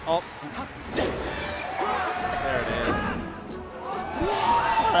 Oh. There it is.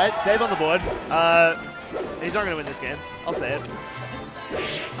 Alright, Dave on the board. He's not going to win this game. I'll say it.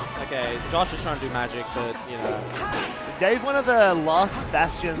 Okay, Josh is trying to do magic, but, Dave, one of the last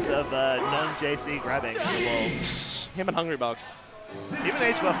bastions of non-JC grabbing in the world. him and Hungry Bucks. Even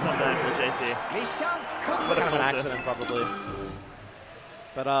H-Buff sometimes for JC. But kind of an accident, probably.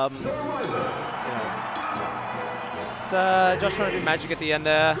 But, it's Josh trying to do magic at the end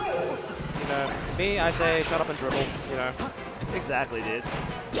there. Me, I say shut up and dribble, Exactly, dude.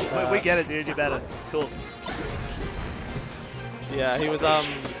 We get it, dude. You better. Cool. Yeah, he was, I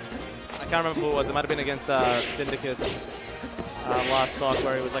can't remember who it was. It might have been against Syndicus last stock,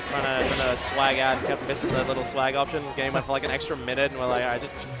 where he was like trying to swag out and kept missing the little swag option. Game went for like an extra minute, and we're like, alright,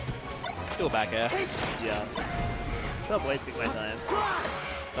 just do a back air. Yeah. Stop wasting my time.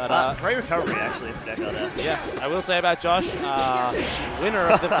 But great recovery actually from Deca there. yeah, I will say about Josh, winner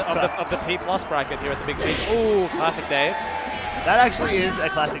of the P+ bracket here at the Big Cheese. Ooh, classic Dave. That actually is a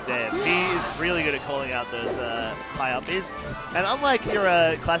classic Dave. He is really good at calling out those high uppies. And unlike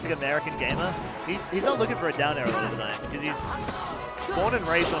your classic American gamer, he's not looking for a down air a lot of the time, because he's born and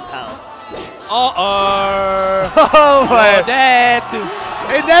raised on PAL. Uh-oh! Oh my! You're dead!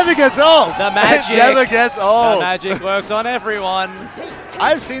 It never gets old! The magic! It never gets old! The magic works on everyone.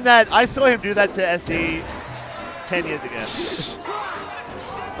 I've seen that. I saw him do that to SD 10 years ago.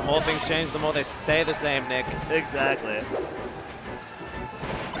 The more things change, the more they stay the same, Nick. Exactly.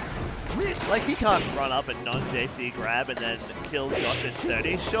 Like, he can't run up and non-JC grab and then kill Josh in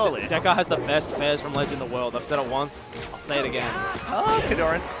 30, surely. Deca has the best fairs from Ledge in the world. I've said it once, I'll say it again. Oh,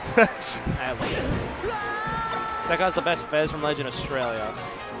 Kadoran. I love it. Deca has the best fairs from Ledge in Australia.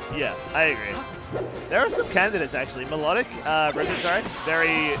 Yeah, I agree. There are some candidates, actually. Melodic, sorry,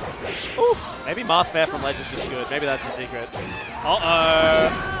 very... Ooh. Maybe Marth Fair from Ledge is just good. Maybe that's the secret. Uh-oh.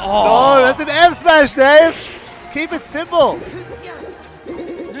 Oh, that's an F smash, Dave! Keep it simple!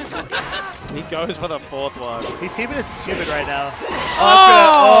 He goes for the fourth one. He's keeping it stupid right now.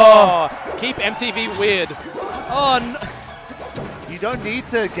 Oh! Keep MTV weird. Oh, no. You don't need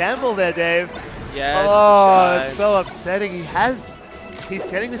to gamble there, Dave. Yeah. Oh, it's so upsetting. He's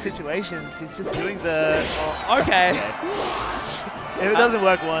getting the situations. He's just doing the... Oh, okay. If it doesn't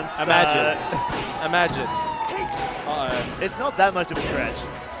work once... Imagine. Imagine. Uh-oh. It's not that much of a stretch.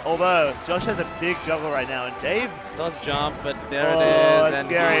 Although, Josh has a big juggle right now, and Dave... Still has jump, but there it Oh, is. it's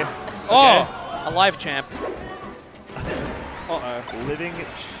scary. Oh! A live champ. Uh-oh. Living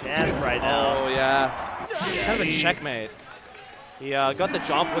champ right now. Oh, yeah. Kind of a checkmate. He got the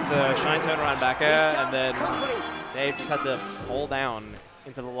jump with the shine turnaround back air, and then Dave just had to fall down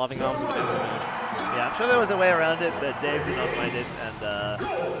into the loving arms of an F smash. Yeah, I'm sure there was a way around it, but Dave did not find it,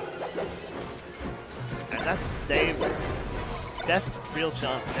 and that's Dave's best real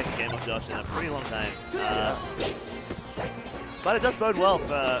chance to take a game off Josh in a pretty long time. But it does bode well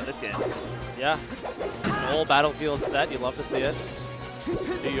for this game. Yeah. An all Battlefield set, you'd love to see it.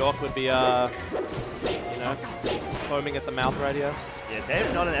 New York would be, foaming at the mouth right here. Yeah,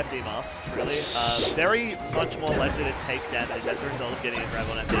 Dave's not an FD mask, really. Very much more likely to take damage as a result of getting a grab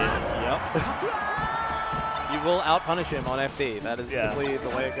on FD. Yep. You will out-punish him on FD. That is simply the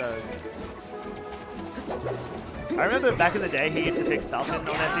way it goes. I remember back in the day he used to pick Falcon on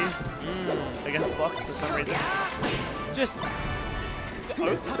FD against Fox for some reason. Just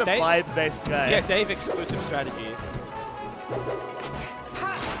a vibe-based guy. Yeah, Dave exclusive strategy.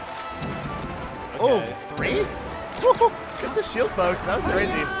 Oh, 3? Just the shield poke. That was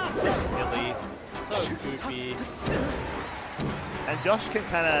crazy. So silly. So goofy. And Josh can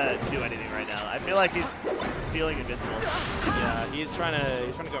kind of do anything right now. I feel like he's feeling invincible. Yeah, he's trying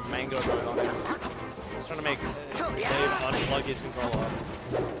to go mango mode on him. He's trying to make Dave unplug his controller.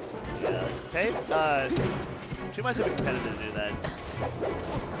 Yeah, Dave, too much of a competitor to do that.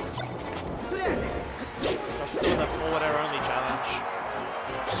 Josh is doing the forward air only challenge.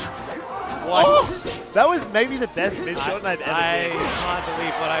 What? Oh, that was maybe the best mid-shot I've ever I seen. can't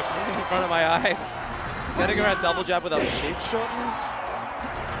believe what I've seen in front of my eyes. Getting around double jab with a mid-shot.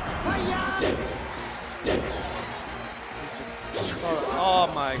 Oh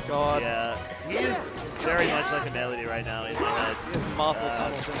my god. Yeah, he is very much like a melody right now in my head. He has muffled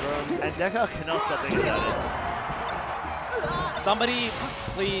tunnel syndrome. And Decker cannot stop thinking about Somebody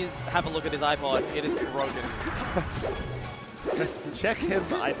please have a look at his iPod. It is broken. it. Check him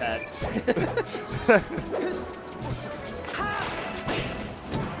iPad.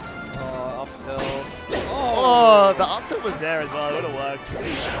 Oh, up tilt. Oh, the up tilt was there as well. It would have worked.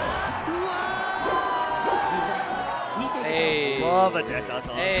 Hey. Love a Decker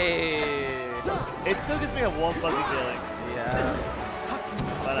song. Hey. It still gives me a warm, fuzzy feeling. Yeah.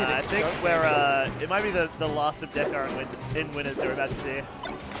 But I think it might be the last of Decker in winners that we're about to see.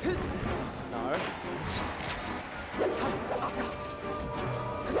 No.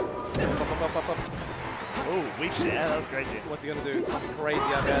 Oh, weak shit. Yeah, that was crazy. What's he gonna do? Something crazy,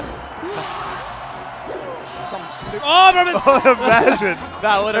 I bet. Some stupid. Oh, remember? Imagine.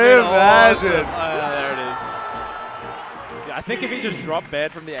 That would have been Imagine. awesome. There it is. Dude, I think if he just dropped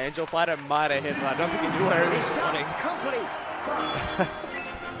bad from the angel fight, it might have hit, but I don't think he knew where he was spawning.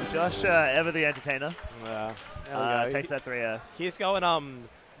 Josh, ever the entertainer. Yeah. Takes that 3-0. He's going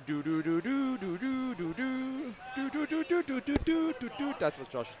do do do do do do do do do do do do do do do do. That's what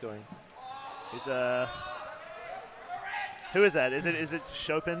Josh is doing. He's who is that? Is it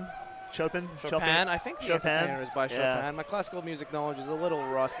Chopin? Chopin? Chopin. I think the Chopin? entertainer is by Chopin. Yeah. My classical music knowledge is a little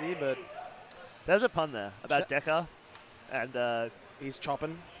rusty, but There's a pun there about Decker, and he's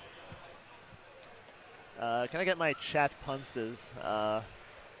chopping. can I get my chat punsters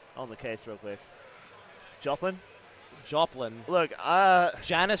on the case real quick? Joplin? Joplin. Look,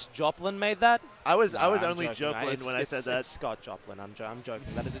 Janis Joplin made that? I was No, only I'm joking. Joplin when I said that. It's Scott Joplin. I'm joking.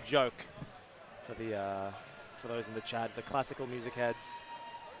 That is a joke for for those in the chat, the classical music heads.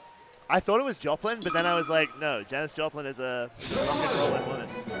 I thought it was Joplin, but then I was like, no, Janis Joplin is a rock and roll woman.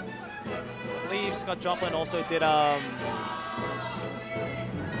 I believe Scott Joplin also did I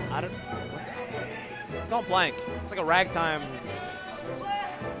don't what's it? Gone blank. It's like a ragtime.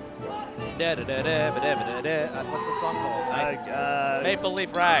 What's the song called? Maple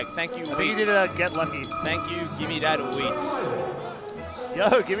Leaf Rag. Thank you. I think he did Get Lucky. Thank you. Give me that wheat.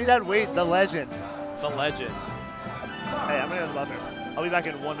 Yo, give me that wheat, the legend. The legend. Hey, I'm gonna go to the bathroom. I'll be back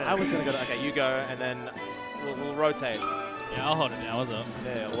in 1 minute. I was gonna go. Okay, you go, and then we'll rotate. Yeah, I'll hold it down. What's up?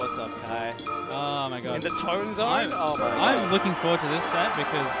 Yeah, what's up, Kai? Oh my god. In the tone zone? Oh my god. I'm looking forward to this set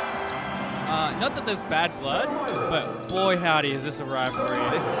because not that there's bad blood, but boy howdy is this a rivalry.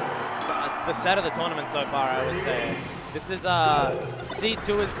 This is the set of the tournament so far, I would say. This is Seed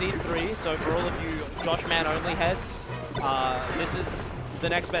 2 and Seed 3, so for all of you Josh Man only heads, this is the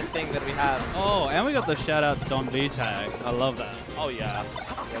next best thing that we have. Oh, and we got the shout out Don B tag. I love that. Oh yeah.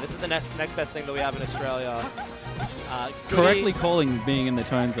 Yeah, this is the next best thing that we have in Australia. Correctly calling being in the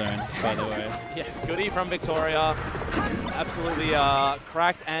tone zone, by the way. Yeah, Goody from Victoria. Absolutely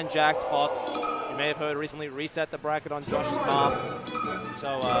cracked and jacked Fox. You may have heard recently reset the bracket on Josh's mouth.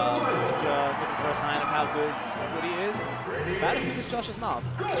 So if you're looking for a sign of how good Goody is, about as good as Josh's mouth.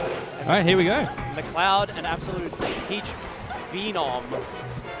 Alright, here we go. McLeod, an absolute peach phenom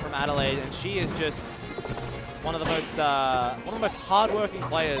from Adelaide, and she is just one of the most hard-working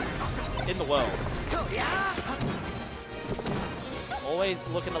players in the world. Always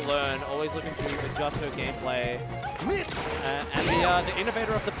looking to learn, always looking to adjust her gameplay, and the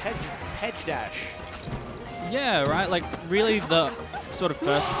innovator of the Pedge Dash. Yeah, right. Like really, the sort of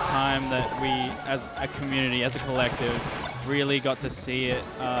first time that we, as a community, as a collective, really got to see it,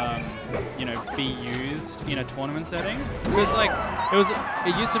 be used in a tournament setting. Because like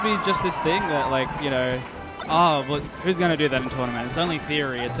it used to be just this thing that oh, well, who's going to do that in tournament? It's only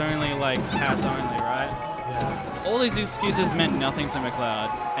theory. It's only like TAS only, right? Yeah. All these excuses meant nothing to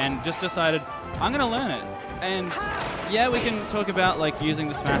McLeod, and just decided, I'm going to learn it. And yeah, we can talk about like using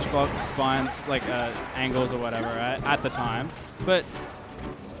the Smashbox spines, like angles or whatever, right, at the time. But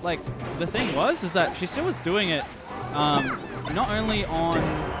like the thing is that she still was doing it not only on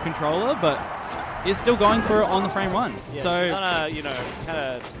controller, but is still going for it on the frame 1. Yeah, so she's on a kind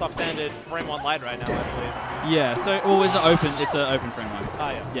of stock standard frame 1 light right now, I believe. Yeah, so it's an open frame 1. Oh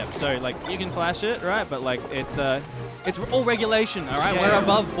yeah. Yep. So like you can flash it, right? But like it's all regulation, all right? Yeah, We're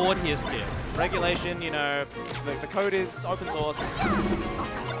above board here, Skip. Regulation, the code is open source.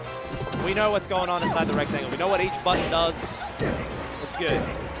 We know what's going on inside the rectangle. We know what each button does. It's good.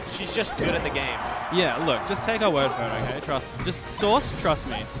 She's just good at the game. Yeah, look, just take our word for it, okay? Trust. Just Source, trust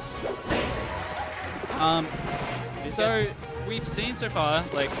me. So we've seen so far,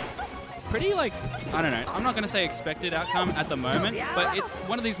 like, pretty, like, I don't know, I'm not going to say expected outcome at the moment, but it's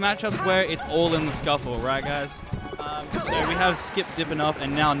one of these matchups where it's all in the scuffle, right, guys? So we have Skip dipping off,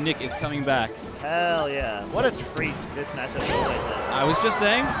 and now Nick is coming back. Hell yeah. What a treat this matchup feels like this. I was just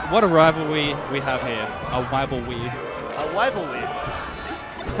saying, what a rivalry we have here. A rivalry. A rivalry.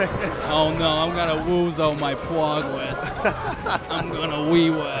 Oh no, I'm gonna woos on my progress. I'm gonna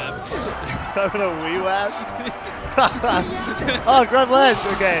wee-wabs. I'm gonna wee-wab? Oh, grab ledge.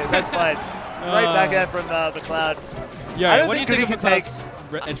 Okay, that's fine. Right back at from McLeod. Yeah, what do you think of McLeod's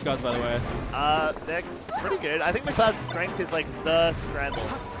edge guards, by the way? They're pretty good. I think McLeod's strength is like the scramble.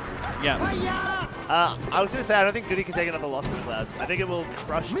 Yeah. I was going to say, I don't think Goody can take another loss from McLeod. I think it will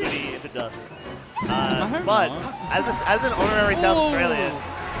crush Goody into dust. But as an honorary South Australian,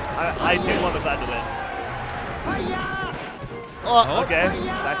 I do want McLeod to win. Oh, okay.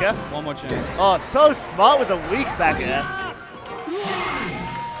 Back air. One more chance. Oh, so smart with a weak back air.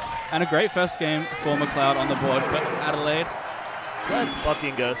 And a great first game for McLeod on the board for Adelaide. Let's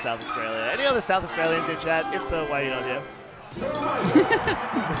fucking go South Australia. Any other South Australians in chat? If so, why are you not here?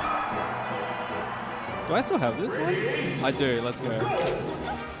 Do I still have this one? I do. Let's go.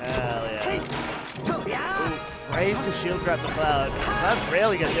 Hell yeah. Ooh, brave to shield grab McLeod. McLeod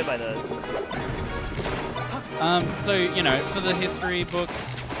rarely gets hit by those. So, you know, for the history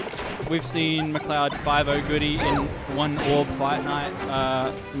books, we've seen McLeod 5-0 Goody in one orb fight night.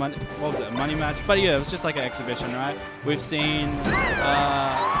 What was it? A money match? But yeah, it was just like an exhibition, right? We've seen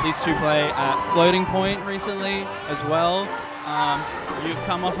these two play at Floating Point recently as well. You've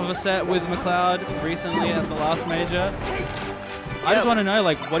come off of a set with McLeod recently at the last major. I just want to know,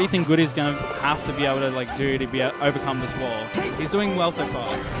 like, what do you think Goody's going to have to be able to, like, do to overcome this wall? He's doing well so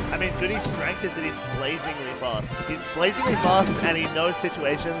far. I mean, Goody's strength is that he's blazingly fast. He's blazingly fast, and he knows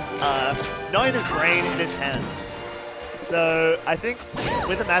situations, knowing his brain in his hands. So I think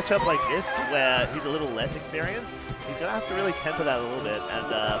with a matchup like this, where he's a little less experienced, he's going to have to really temper that a little bit and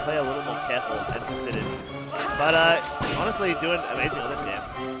play a little more careful and considered. But honestly, doing amazing on this game.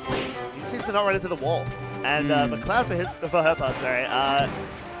 He just needs to not run into the wall. And McLeod for her part, sorry.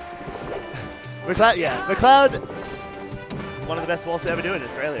 McLeod, one of the best walls to ever do in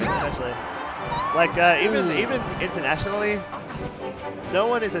Australia, especially. Like even internationally, no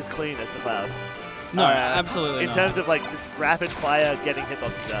one is as clean as McLeod. No, absolutely in terms of like just rapid fire getting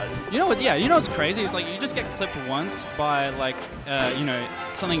hitboxes out. You know what? Yeah, you know what's crazy? It's like you just get clipped once by like you know,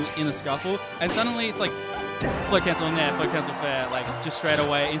 something in the scuffle, and suddenly it's like float cancel net, float cancel fair, like just straight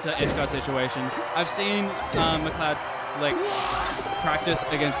away into edge guard situation. I've seen McLeod like practice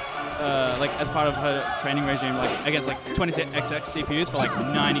against like as part of her training regime, like against like 20XX CPUs for like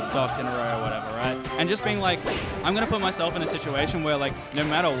 90 stocks in a row or whatever, right? And just being like, I'm gonna put myself in a situation where like no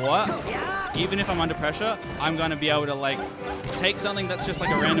matter what, even if I'm under pressure, I'm gonna be able to like take something that's just like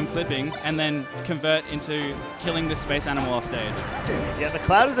a random clipping and then convert into killing this space animal off stage. Yeah,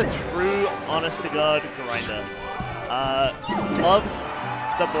 McLeod is a true, honest-to-God grinder. Loves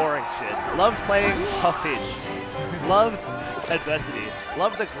the boring shit. Loves playing puff pitch. Loves adversity.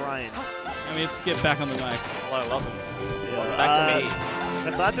 Loves the grind. And we have Skip back on the mic. Hello, welcome. Yeah. Welcome back to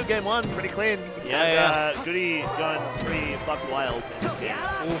me. McLeod took game one pretty clean. Yeah, Goody going pretty buck wild in this game.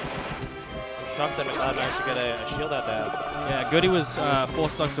 Oof. I'm shocked that McLeod managed to get a shield out there. Yeah, Goody was 4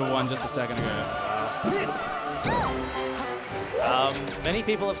 stocks to 1 just a second ago. Many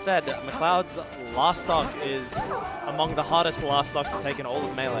people have said that McLeod's last stock is among the hardest last stocks to take in all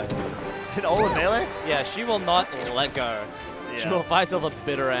of Melee. In all of Melee? Yeah, she will not let go. Yeah. She will fight till the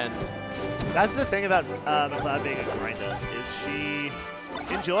bitter end. That's the thing about McLeod being a grinder, is she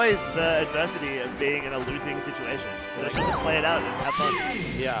enjoys the adversity of being in a losing situation. So she'll just play it out and have fun.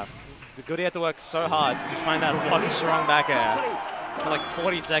 Yeah. Goody had to work so hard to just find that one strong back air for like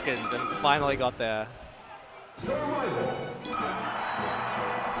 40 seconds and finally got there.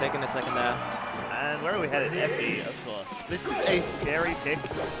 Taking a second there. And where are we headed? FE, of course. This is a scary pick.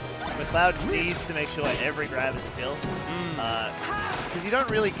 McLeod needs to make sure every grab is a kill. Because you don't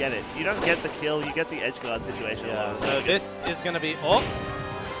really get it. You don't get the kill, you get the edge guard situation. Yeah, so this is going to be... Oh!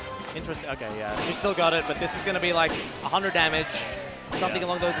 Interesting. Okay, yeah. She still got it, but this is going to be like 100 damage, something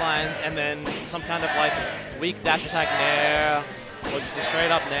along those lines, and then some kind of like weak dash attack nair, or just a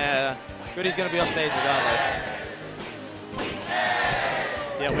straight up nair. Goody's going to be off stage regardless.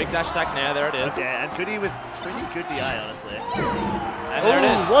 Yeah, weak dash attack nair, there it is. Okay, and Goody with pretty good DI, honestly. And there it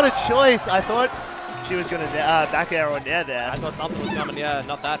is. What a choice! I thought she was going to back air or nair there. I thought something was coming. Yeah,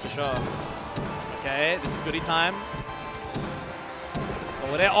 not that for sure. Okay, this is goodie time.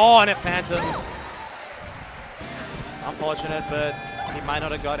 Forward air. Oh, and it phantoms. Unfortunate, but he might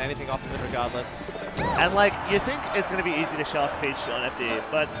not have got anything off of it regardless. And like, you think it's going to be easy to show off Peach on FD,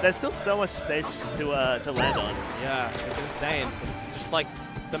 but there's still so much stage to land on. Yeah, it's insane. Just like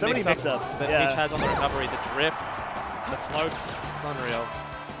the so mix-ups that yeah. Peach has on the recovery, the drift, the floats, it's unreal.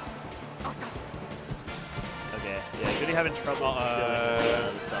 Okay, yeah, Goody having trouble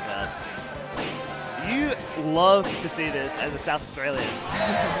filling this stuff out. You love to see this as a South Australian.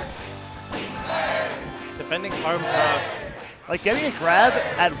 Defending home turf. Like getting a grab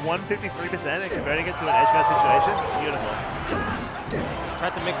at 153% and converting it to an edge guard situation, beautiful.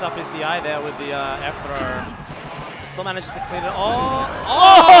 Tried to mix up his DI there with the F throw. Still manages to clean it. Oh!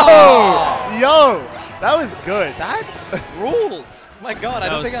 Yo! That was good. That ruled. My God, I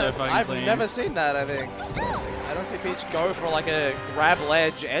don't think I've clean. never seen that, I think. I don't see Peach go for like a grab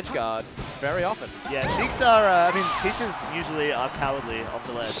ledge edge guard very often. Yeah, Sheiks are, I mean, Peaches usually are cowardly off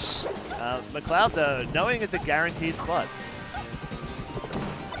the ledge. McLeod, though, knowing it's a guaranteed spot.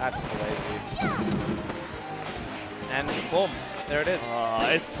 That's crazy. And boom, there it is. Oh,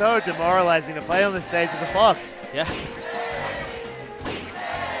 it's so demoralizing to play on the stage as a Fox. Yeah.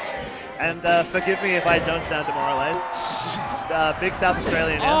 And forgive me if I don't sound demoralized. Big South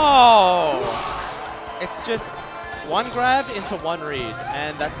Australian. Oh! It's just one grab into one read,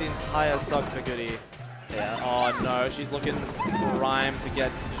 and that's the entire stock for Goody. Yeah. Oh no, she's looking prime to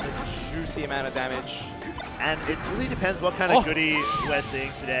get a juicy amount of damage. And it really depends what kind of Goody we're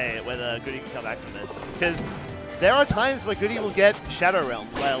seeing today, whether Goody can come back from this. Because there are times where Goody will get Shadow Realm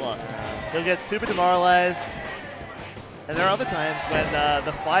by a loss. He'll get super demoralized. And there are other times when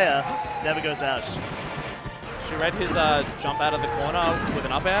the fire never goes out. She read his jump out of the corner with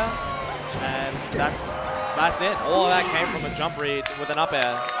an up air, and that's it. All of that came from a jump read with an up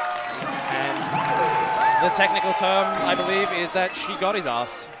air. And the technical term, I believe, is that she got his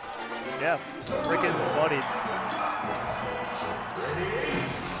ass. Yeah, freaking bodied.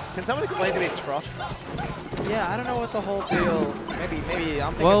 Can someone explain to me trot? Yeah, I don't know what the whole deal. Maybe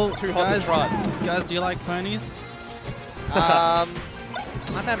I'm thinking too hot to trot. Guys, do you like ponies? I'm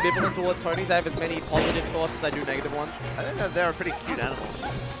ambivalent towards ponies. I have as many positive thoughts as I do negative ones. I think that they're a pretty cute animal.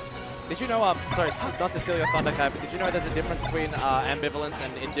 Did you know, sorry, not to steal your thunder, Kai, but did you know there's a difference between ambivalence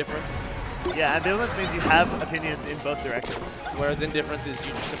and indifference? Yeah, ambivalence means you have opinions in both directions. Whereas indifference is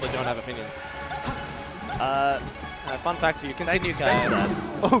you just simply don't have opinions. Fun fact for you. Continue, Kai.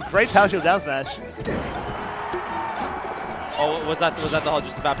 Oh, great power shield down smash. Oh, was that the whole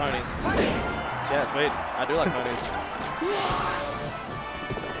just about ponies? Yeah, sweet. I do like ponies.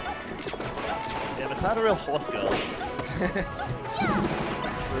 Yeah, but not a real horse girl.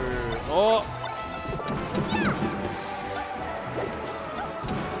 True. Oh!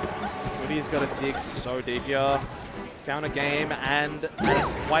 Goody's got to dig so deep here. Down a game and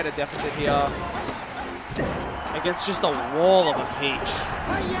quite a deficit here. Against just a wall of a Peach.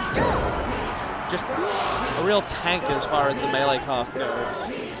 Just a real tank as far as the melee cast goes.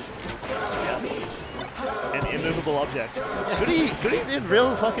 Yeah. An immovable object. Goody's in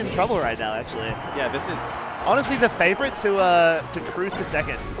real fucking trouble right now, actually. Yeah, this is honestly the favorite to cruise to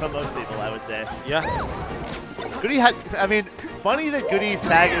second for most people, I would say. Yeah. Goody had, I mean, funny that Goody's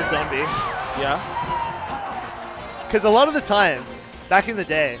tag is Don B. Yeah. Because a lot of the time, back in the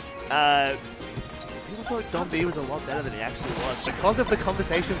day, people thought Don B was a lot better than he actually was because of the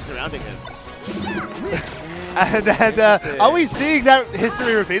conversations surrounding him. and are we seeing that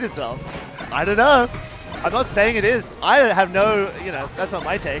history repeat itself? I don't know. I'm not saying it is. I have no, that's not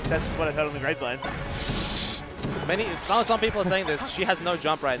my take. That's just what I've heard on the grapevine. Some people are saying this. She has no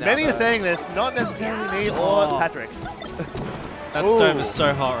jump right now. Many are saying this, not necessarily me or Patrick. That stove is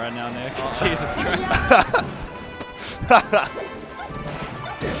so hot right now, Nick. Jesus Christ.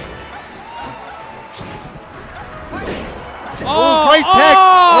 Great tech!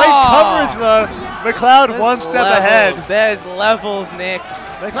 Great coverage, though. McLeod one step ahead. There's levels, Nick.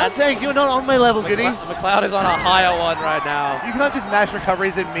 McLeod saying you're not on my level, Goody. McLeod is on a higher one right now. You can't just mash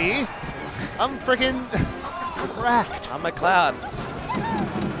recoveries at me. I'm freaking cracked. I'm McLeod.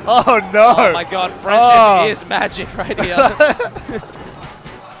 Oh no! Oh my God, friendship is magic right here.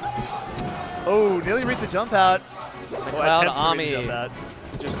 Oh, nearly reached the jump out. McLeod army.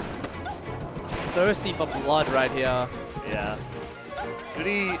 Just thirsty for blood right here. Yeah.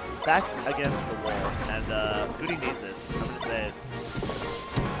 Goody back against the wall, and Goody needs this. I'm gonna say it.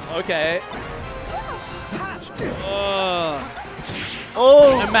 Okay.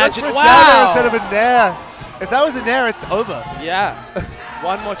 Oh! Imagine! Wow! Wow! Instead of a nair. If that was a nair, it's over. Yeah.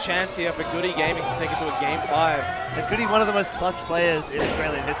 One more chance here for Goody Gaming to take it to a Game 5. And Goody, one of the most clutch players in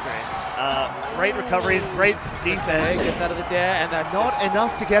Australian history. Great recoveries, great defense. Okay, gets out of the dare, and that's not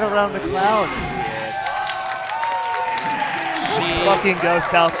enough to get around McLeod. Fucking go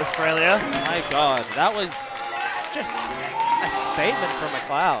South Australia. My God, that was just a statement from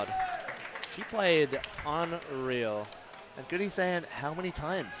McLeod. She played unreal. And Goody's saying, how many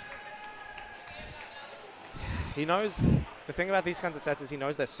times? He knows, the thing about these kinds of sets is he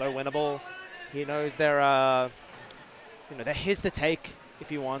knows they're so winnable. He knows they're, they're his to take if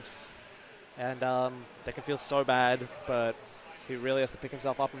he wants. And they can feel so bad, but he really has to pick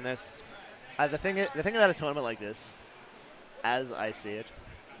himself up from this. The thing about a tournament like this, as I see it,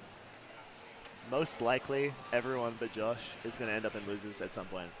 most likely everyone but Josh is going to end up in losers at some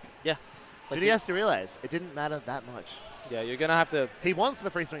point. Yeah. But he has to realize it didn't matter that much. Yeah, you're going to have to... He wants the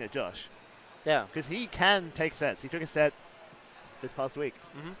free swing at Josh. Yeah. Because he can take sets. He took a set this past week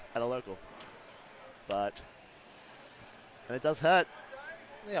at a local. And it does hurt.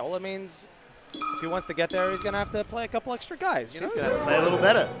 Yeah, well, it means if he wants to get there, he's going to have to play a couple extra guys. You know? He's going to have to play a little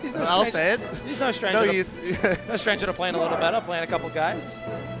better. He's no I'll say it. He's no stranger, no stranger to playing a little better, playing a couple guys.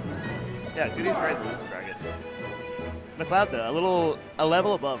 Yeah, Goody's right in the losers bracket. McLeod, though, a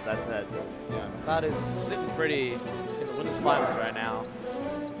level above that set. Yeah, McLeod is sitting pretty in the winners' finals right now.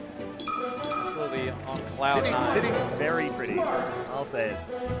 Absolutely on cloud nine. Sitting very pretty, I'll say it.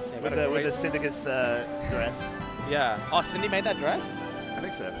 Yeah, with the Syndicate's dress. Yeah. Oh, Cindy made that dress? I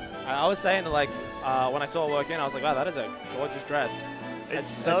think so. I was saying, like, when I saw her work in, I was like, wow, that is a gorgeous dress.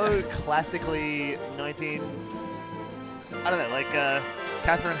 It's so classically 19... I don't know, like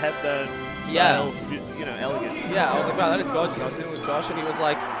Catherine Hepburn style, elegant. Yeah, I was like, wow, that is gorgeous. I was sitting with Josh, and he was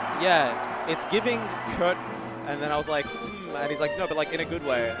like, yeah, it's giving curtain. And then I was like, and he's like, no, but like in a good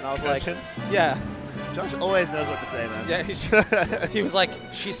way. And I was curtain? like, yeah. Josh always knows what to say, man. Yeah, he was like,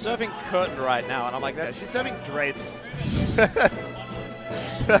 she's serving curtain right now. And I'm like, that's... Yeah, she's serving drapes.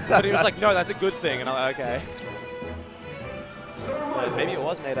 But he was like, no, that's a good thing. And I'm like, okay. But maybe it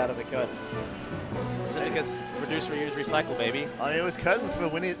was made out of a curtain. Syndicus, reduce, reuse, recycle, baby. Oh, it was curtains for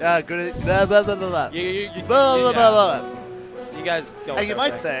winning. Good. Blah blah blah blah blah. You guys go. And you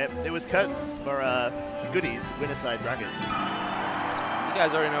might say it was curtains for Goody's winner side bracket. You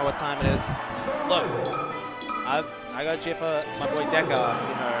guys already know what time it is. Look, I got to cheer for my boy Decker.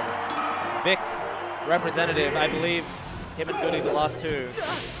 Vic, representative. I believe him and Goody the last two.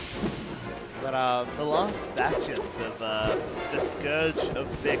 But the last bastions of the scourge of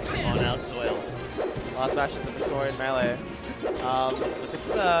Vic on our soil. Last bastions of Victorian Melee. But this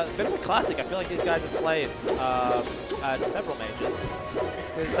is a bit of a classic. I feel like these guys have played at several majors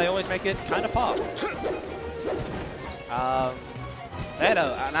because they always make it kind of far. They had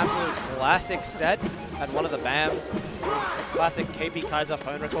an absolute classic set at one of the BAMs. It was a classic KP Kaiza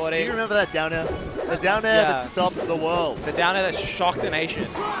phone recording. Do you remember that down air? The down air that stopped the world. The down air that shocked the nation.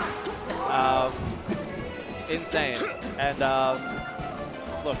 Insane. And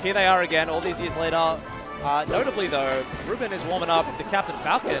look, here they are again, all these years later. Notably, though, Ruben is warming up the Captain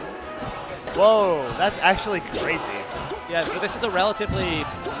Falcon. Whoa, that's actually crazy. Yeah, so this is a relatively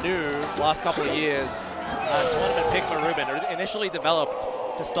new, last couple of years, tournament pick for Ruben. Initially developed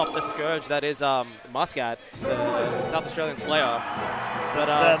to stop the scourge that is Muscat, the South Australian Slayer. But,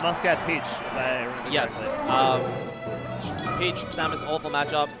 the Muscat Peach, if I remember yes. Peach, Samus, awful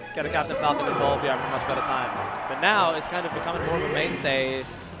matchup. Get a Captain Falcon involved, you have a much better time. But now it's kind of becoming more of a mainstay.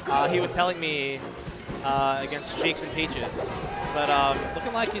 He was telling me against Cheeks and Peaches. But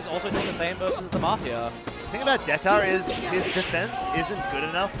looking like he's also doing the same versus the Mafia. The thing about Dekar is his defense isn't good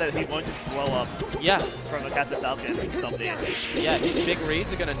enough that he won't just blow up from a Captain Falcon and stop the engine. Yeah, his big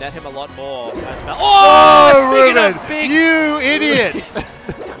reads are going to net him a lot more as Falcon. Oh, Ruben, of big... you idiot!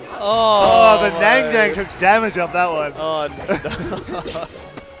 Oh, the Nang Nang took damage off that one. Oh,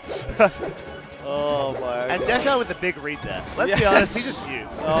 no. Oh, my. And Dekar with the big read there. Let's be honest, he just knew.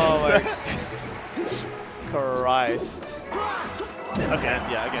 Oh, my Christ. Okay.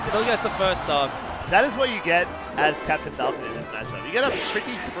 Yeah, okay. Still gets the first stock. That is what you get as Captain Falcon in this matchup. You get a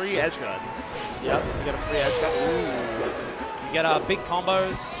pretty free edge guard. Yep, you get a free edge guard. Ooh. You get big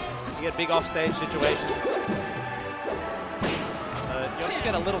combos. You get big offstage situations. You also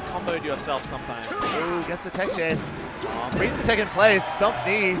get a little combo to yourself sometimes. Ooh, gets the tech chase. Reads the tech in place. Stomp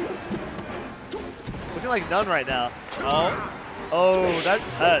knee. Looking like none right now. Oh, that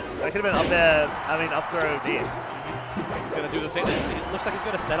hurts. That could have been up there. Up throw knee. He's going to do the thing. It looks like he's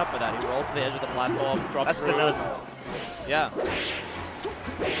going to set up for that. He rolls to the edge of the platform, drops through. Yeah.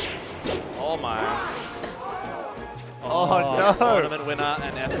 Oh, my. Oh, no. Tournament winner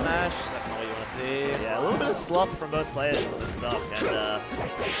and F smash. That's not what you want to see. Yeah, a little bit of slop from both players on the stock, and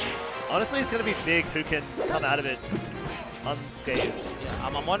honestly, it's going to be big who can come out of it unscathed. Yeah,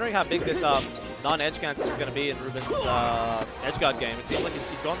 I'm wondering how big this non-edge cancel is going to be in Ruben's edge guard game. It seems like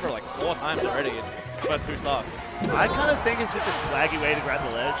he's gone for it like 4 times already in the first 2 stocks. I kind of think it's just a swaggy way to grab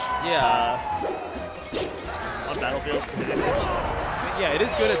the ledge. Yeah. On battlefields. Yeah, it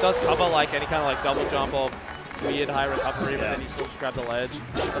is good. It does cover like any kind of like double jump or weird high recovery, but then you still just grab the ledge.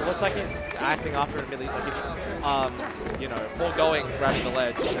 But it looks like he's acting after it, really, like he's, you know, foregoing grabbing the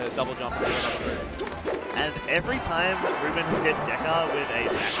ledge to double jump and do another move. And every time Ruben has hit Deca with a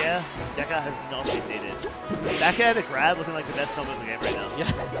back air, Deca has not succeeded. Back air to grab looking like the best combo in the game right now.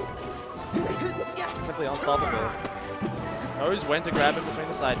 Yeah. Yes. Simply unstoppable. Knows when to grab it between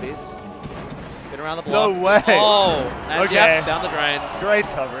the side piece. Get around the block. No way. Oh, and okay. Yep, down the drain. Great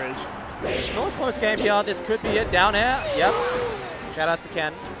coverage. It's still a close game here. This could be it. Down air. Yep. Shout outs to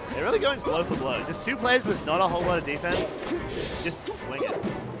Ken. They're really going blow for blow. Just 2 players with not a whole lot of defense. Just swing it.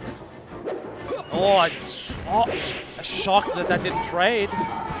 Oh, I'm shocked that didn't trade.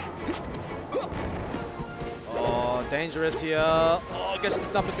 Oh, dangerous here. Oh, gets the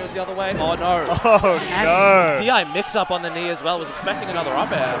dump and goes the other way. Oh, no. Oh, and no. DI mix up on the knee as well. Was expecting another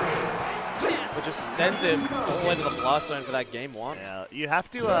up air, but just sends him all the way to the blast zone for that game 1. Yeah, you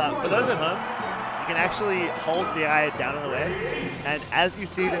have to, for those at home, you can actually hold DI down in the way, and as you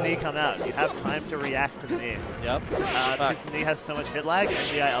see the knee come out, you have time to react to the knee. Yep. Because the knee has so much hit lag and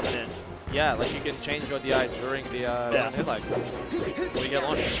DI up and in. Yeah, like you can change your DI during the hit lag. When you get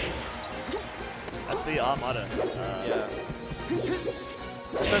launched. That's the Armada. Yeah.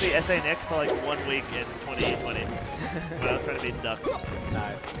 Also the SA Nick for like 1 week in 2020 when I was trying to beat Duck.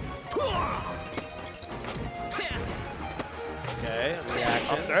 Nice. Okay, reactions.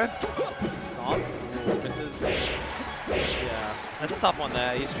 Up throw. Stomp. Ooh, misses. Yeah, that's a tough one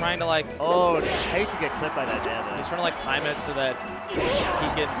there. He's trying to like... Oh, I hate to get clipped by that damage. He's trying to like time it so that he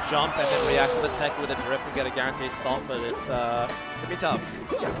can jump and then react to the tech with a drift and get a guaranteed stomp, but it's could be tough.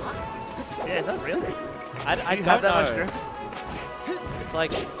 Yeah, is that real? I Do you don't have that know. much drift? It's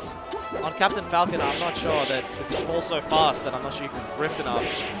like, on Captain Falcon, I'm not sure that, because he falls so fast that I'm not sure you can drift enough.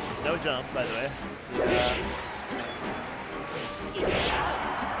 No jump, by the way. Yeah.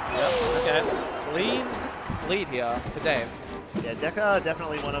 Yep, okay. Clean lead here for Dave. Yeah, Deca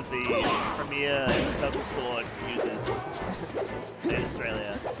definitely one of the premier Purple Sword users in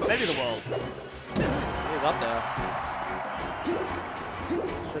Australia. Maybe the world. He's up there.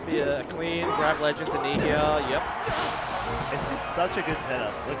 Should be a clean grab ledge into knee here. Yep. It's just such a good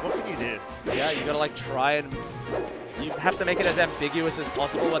setup. Like, what can you do? Yeah, you gotta like try and you have to make it as ambiguous as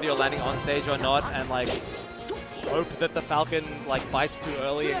possible whether you're landing on stage or not, and like hope that the Falcon like bites too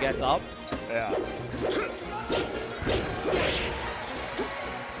early and gets up. Yeah.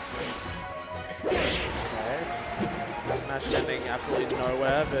 Okay. Smash sending absolutely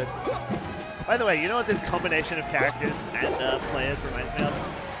nowhere, but By the way, you know what this combination of characters and players reminds me of?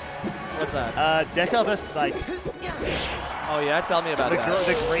 what's that? Deca versus Psyche. Oh yeah, tell me about that.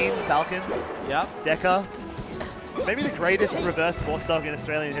 The green Falcon, Yep. Deca. Maybe the greatest reverse 4-stock in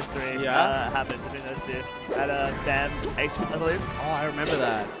Australian history happened between those two at BAM 8, I believe. Oh, I remember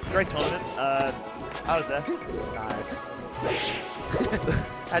that. Great tournament. I was there. Nice.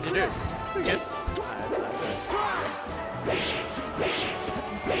 How'd you do? Pretty good. Nice, nice, nice.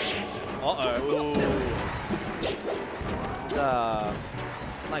 Uh-oh. This is,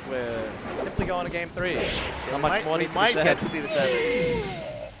 like we're simply going to game 3. Not much more needs to be might said. get to see the service.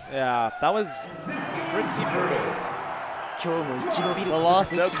 Yeah, that was pretty brutal. The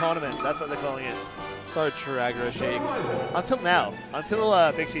last no tournament, that's what they're calling it. So true, Aggro Sheik. Until now.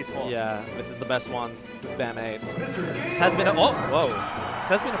 Until Big Cheese 4. Yeah, this is the best one since BAM 8. This has been a... Oh, whoa. This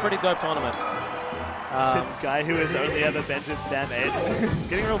has been a pretty dope tournament. The guy who has only ever been to BAM 8.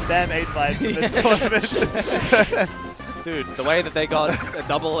 Getting real BAM 8 vibes from this tournament. Dude, the way that they got a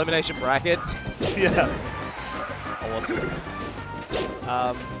double elimination bracket. Yeah. Awesome.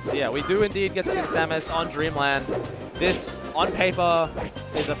 Yeah, we do indeed get to see the Samus on Dreamland. This, on paper,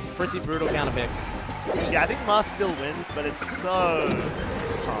 is a pretty brutal counter pick. Yeah, I think Mask still wins, but it's so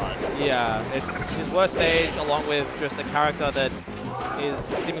hard. Yeah, it's his worst stage, along with just a character that is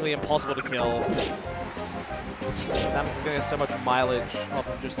seemingly impossible to kill. Samus is going to get so much mileage off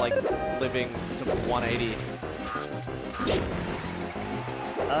of just like living to 180.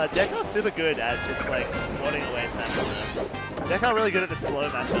 Deca's super good at just like swatting away Samus. Deca really good at the slow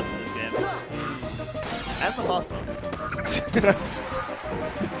matchups in this game. And the fast ones.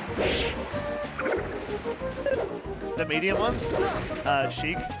 The medium ones,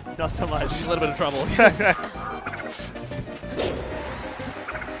 Sheik, not so much. A little bit of trouble.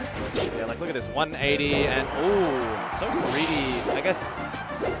 Yeah, like look at this, 180 and ooh, so greedy. I guess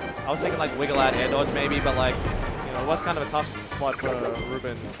I was thinking like wiggle out air dodge maybe, but like, you know, it was kind of a tough spot for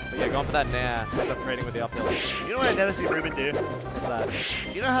Ruben. But yeah, going for that nair, ends up trading with the up tilt. You know what I never see Ruben do? What's that?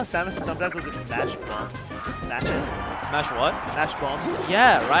 You know how Samus sometimes will just mash bomb? Just mash it. Mash what? Mash bomb.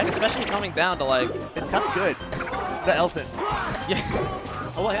 Yeah, right? Especially coming down to like... It's kind of good. The Elton. Yeah.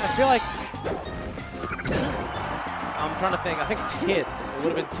 Oh, well, I feel like... I'm trying to think. I think Tid. It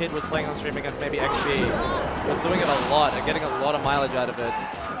would have been Tid was playing on stream against maybe XB. Was doing it a lot and getting a lot of mileage out of it.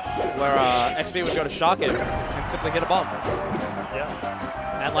 Where XB would go to shock him and simply hit a bomb.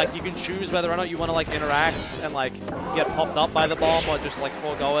 Yeah. And like you can choose whether or not you want to like interact and like get popped up by the bomb or just like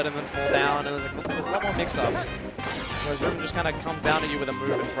forego it and then fall down. And there's a lot more mix-ups. Whereas Ruben just kind of comes down at you with a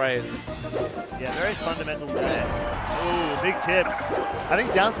move and praise. Yeah, very fundamental there. Ooh, big tips. I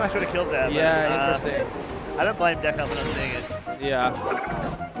think down smash would have killed that. Yeah, but, interesting. I don't blame Deca for not seeing it. Yeah.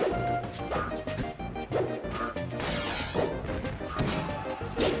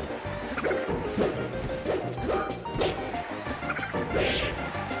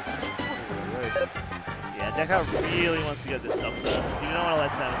 Yeah, Deca really wants to get this stuff first. You don't want to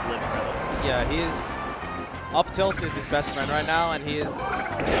let Samus live forever. Yeah, he's... Up tilt is his best friend right now, and he is...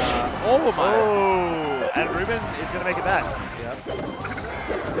 oh my! Oh, and Ruben is going to make it back. Yep.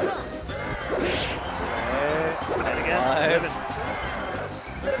 And again, Ruben.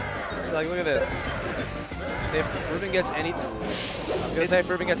 So like, look at this. If Ruben gets anything... I was going to say if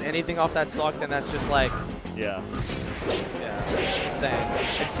Ruben gets anything off that stock, then that's just like... Yeah. Yeah, insane.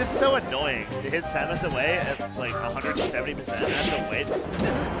 It's just so annoying to hit Samus away at like 170% and have to wait.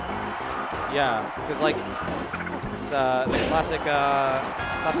 Yeah, because like it's the classic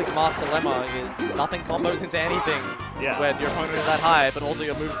Marth dilemma is nothing combos into anything when your opponent is that high, but also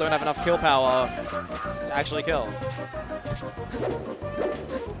your moves don't have enough kill power to actually kill.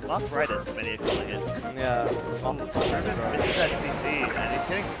 Arthritis, many are calling it. Yeah, awful tunnel syndrome. Misses that CC and he's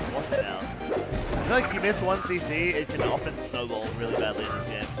getting swatted now. I feel like you miss one CC, it can often snowball really badly in this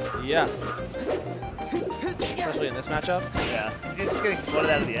game. Yeah. Especially in this matchup. Yeah, you're just getting swatted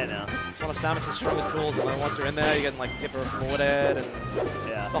out of the air now. It's one of Samus' strongest tools, and then once you're in there, you're getting like tipper forwarded, and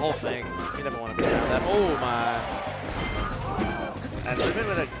yeah, it's a whole thing. You never want to be around that. Oh my! And Ruben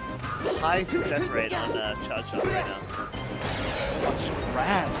with a high success rate on charge shots right now. Much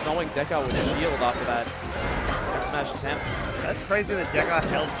grabs, knowing Deca would shield after that F smash attempt. That's crazy that Deca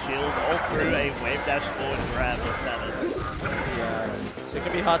held shield all through a wave dash forward grab with Samus. Yeah, it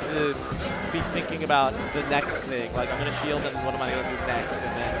can be hard to be thinking about the next thing. Like, I'm going to shield and what am I going to do next?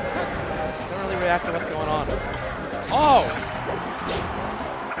 And then don't really react to what's going on. Oh!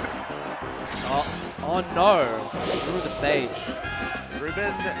 Oh no! Through the stage.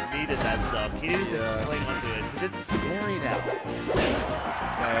 Ruben needed that sub. He needed to cling onto it because it's scary now.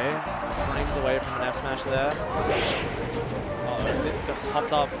 Okay, frames away from an F smash there. Oh, it gets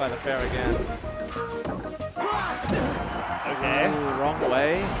popped up by the fair again. Okay. Ooh, wrong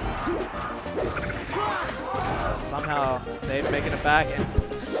way. Somehow Dave making it back and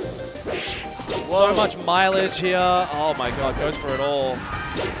so much mileage here. Oh my god, goes for it all.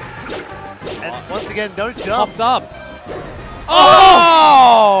 And once again, don't jump. Popped up.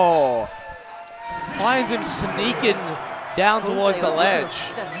 Oh! Finds him sneaking down towards the ledge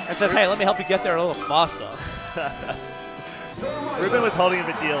and says, hey, let me help you get there a little faster. Ruben was holding him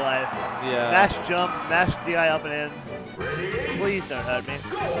for dear life. Yeah. Mash jump, mash DI up and in. Please don't hurt me.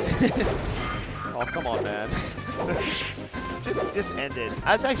 Oh, come on, man. just end it.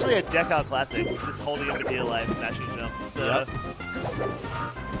 That's actually a Deca classic, just holding him for dear life, mashing jump. So,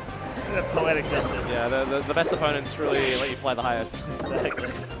 poetic justice. Yeah, the best opponents truly let you fly the highest. Exactly.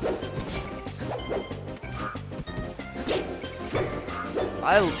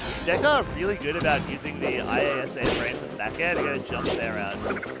 Deca are really good about using the IASA frame from back air to get a jump there out.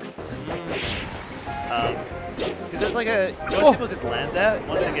 Because there's like most people just land there,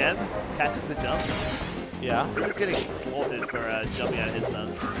 once again, catches the jump. Yeah. Ruben's getting slaughtered for jumping out of his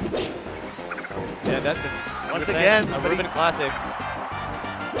son. Yeah, that's once again a Ruben classic.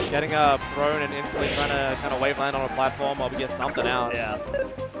 Getting thrown and instantly trying to kind of wave land on a platform while we get something out. Yeah.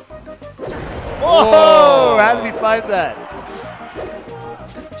 Whoa! How did he find that?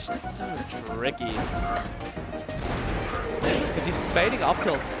 Just so tricky. Because he's baiting up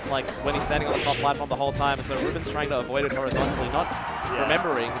tilt like when he's standing on the top platform the whole time, and so Ruben's trying to avoid it horizontally, not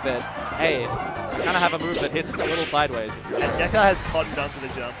remembering that, hey, you kind of have a move that hits a little sideways. And Deca has cottoned onto the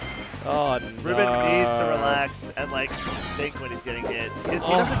jumps. Oh, no. Ruben needs to relax and like think when he's getting hit. Because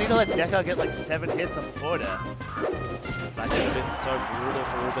he doesn't need to let Deca get like 7 hits on the forward air. That could have been so brutal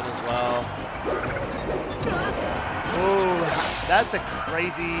for Ruben as well. Ooh, that's a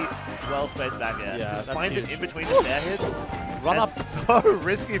crazy well-spaced back air. Yeah, Just that's finds huge. it in between the fair hits. Run up, So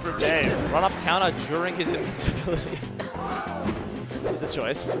risky from Dave. run up counter during his invincibility. It's a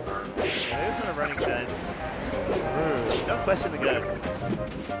choice. Yeah, he was on a running chain. True. Don't question the go.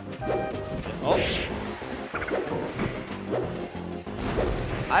 Oh.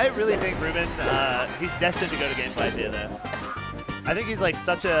 I really think Ruben, he's destined to go to Game 5 here, though. I think he's like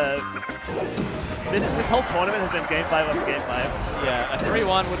such a... This whole tournament has been Game 5 after Game 5. Yeah, a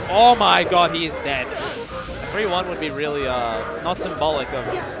 3-1 would... Oh my god, he is dead. A 3-1 would be really not symbolic of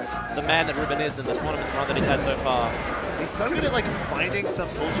the man that Ruben is in the tournament run that he's had so far. He's so good at like finding some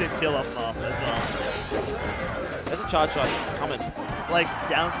bullshit kill off off as well. There's a charge shot coming. Like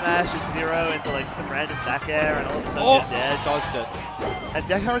down smash at 0 into like some random back air and all of a sudden Oh, you're dead. dodged it. And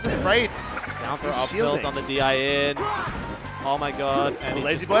Deca is afraid. Down throw He's up shielding. tilt on the DI in. Oh my god. And he's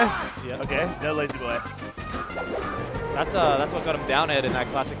Lazy just- boy? Yeah. Okay, no lazy boy. That's what got him down air in that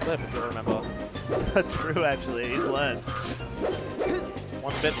classic clip, if you'll remember. True, actually. He's learned.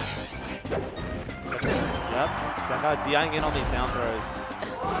 Once bitten. That's it. Yep. Deca DIing in on these down throws.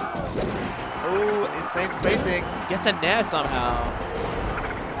 Oh, insane spacing. Gets a nair somehow.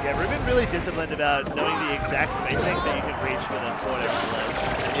 Yeah, Ruben really disciplined about knowing the exact spacing that you can reach with a forward air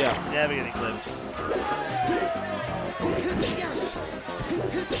clip. Yeah. Never getting clipped.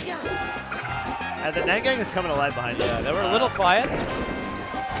 And the Nangang is coming alive behind us. Yeah, they were a little quiet.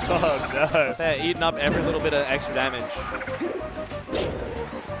 Oh no. They're eating up every little bit of extra damage.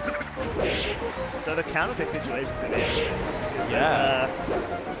 So the counter pick situation is going to be interesting.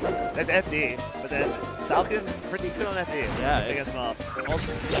 Yeah. There's FD, but then Falcon's pretty good on FD. Yeah, Against Moth. Well,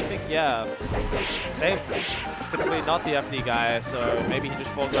 I think, yeah. Dave, typically not the FD guy, so maybe he just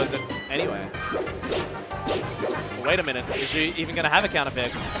foregoes it anyway. Well, wait a minute. Is he even going to have a counter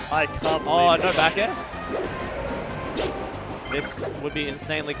pick? I can't Oh, believe no it. back air? This would be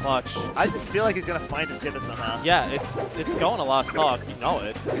insanely clutch. I just feel like he's going to find a tipper somehow. Yeah, it's going to last stock. You know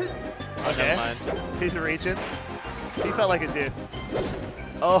it. Oh, Okay. never mind. He's reaching. He felt like it too.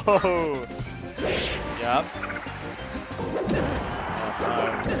 Oh. Yep.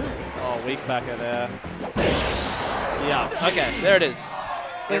 Oh, no. Oh, weak backer there. Yeah, okay, there it is. He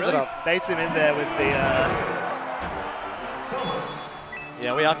Cleans it really up. baits him in there with the...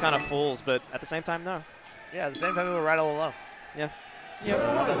 Yeah, we are kind of fools, but at the same time, no. Yeah, at the same time we were right all along. Yeah. How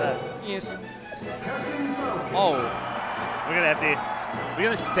about that? Yes. Oh. We're going to FD. We're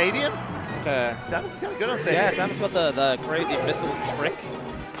going to Stadium? Okay. Samus is kind of good on Stadium. Yeah, Sam's got the crazy missile trick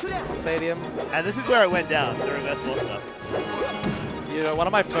on Stadium. And this is where it went down, the reverse floor stuff. You know, one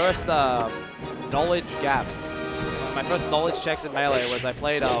of my first knowledge gaps, my first knowledge checks in Melee was I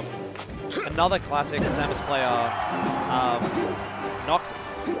played another classic Samus player,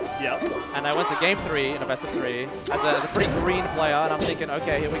 Noxus. Yep. And I went to Game 3 in a best of 3 as a pretty green player, and I'm thinking,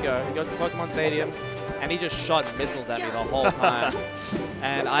 okay, here we go. He goes to Pokemon Stadium, and he just shot missiles at me the whole time.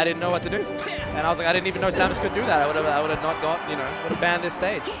 And I didn't know what to do. And I was like, I didn't even know Samus could do that. I would have not got, would have banned this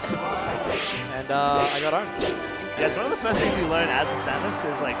stage. And I got owned. Yeah, it's one of the first things you learn as a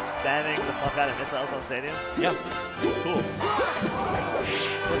Samus is like spamming the fuck out of missiles on Stadium. Yeah. It's cool.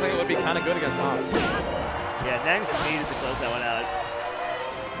 Feels like it would be kind of good against Marth. Yeah, Nang's needed to close that one out.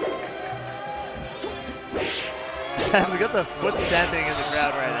 We got the foot stamping in the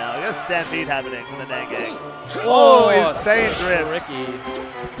crowd right now. We got a stampede happening from the Nang gang. Oh, insane drift. Tricky.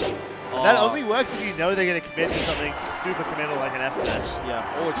 That only works if you know they're going to commit to something super committal like an F smash.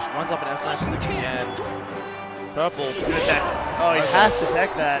 Yeah. Oh, it just runs up and F smashes again. Purple. Good attack. Oh, he has to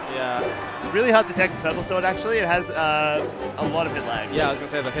tech that. Yeah. Really hard to tech the purple sword, actually. It has a lot of hit lag. Yeah, I was going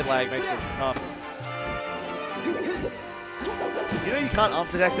to say the hit lag makes it tough. You know you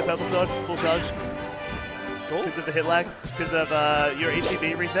can't detect the purple sword full charge? Cool. Because of the hit lag. Because of your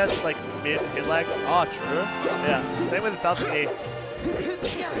ECB resets, like mid hit lag. Oh, true. Yeah. Same with the Falcon E.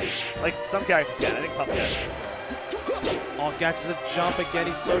 Like some characters can. I think Puff can. Oh, catches the jump again.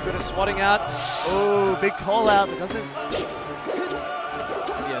 He's so good at swatting out. Oh, big call out, but doesn't.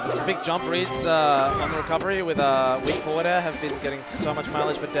 Yeah, the big jump reads on the recovery with weak forward air have been getting so much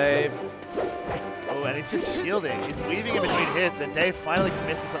mileage for Dave. Oh, and he's just shielding. He's weaving in between hits, and Dave finally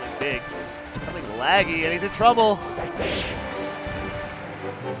commits to something big. Something laggy, and he's in trouble.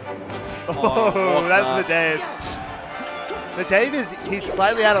 Oh, that's the Dave. The Dave he's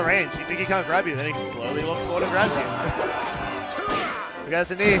slightly out of range. You think he can't grab you, then he slowly walks forward and grabs you.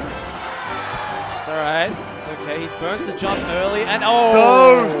 That's a knee. It's alright. It's okay. He burns the jump early and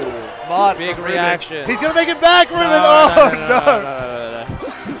oh! So smart. Big reaction. He's going to make it back, Ruben. No.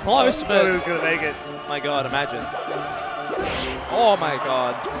 Close, I but... thought he was going to make it. My God, imagine. Oh my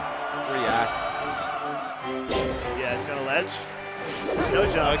God. Reacts. Yeah, he's going to ledge. No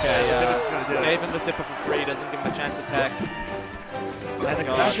jump. Okay, yeah. Just gonna do it. Gave him the tipper for free. Doesn't give him a chance to tech. And the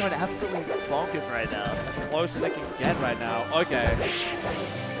crowd's going absolutely bonkers right now. As close as it can get right now. Okay.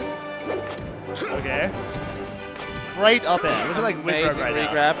 Okay. Great up air. Looking like Amazing right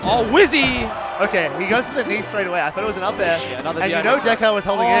re-grab. now. Oh, Wizzy! Okay, he goes for the knee straight away. I thought it was an up air. Yeah, another and you know Deco was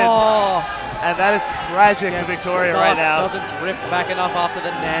holding in. And that is tragic for Victoria right now. Doesn't drift back enough after the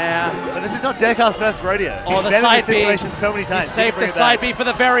nair. But this is not Deca's first rodeo. Oh, He's the been side in this B. situation so many times. He saved the side B for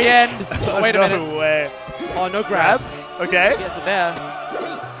the very end. Oh, wait a minute. No way. Oh, no grab. Okay. He gets it there.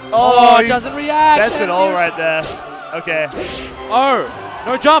 Oh, it doesn't react. That's it all right there. Okay. Oh,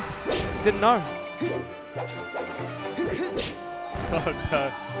 no jump. Didn't know. Oh,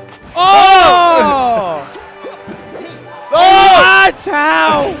 no. Oh! Oh! That's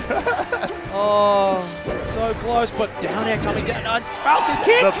how! Oh, so close, but down air coming down. Falcon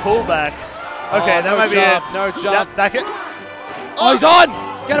kick! The pullback. Okay, that no might jump, be it. No jump. Yep, back it. Oh, he's on!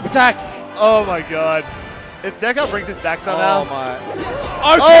 Get up attack. Oh my God. If Deco brings this back somehow. Oh my. Okay.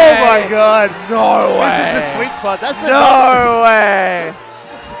 Okay. Oh my God. No way. This is the sweet spot. That's the No way.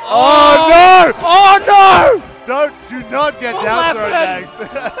 Oh no! Oh no! Do not get What down throw happened?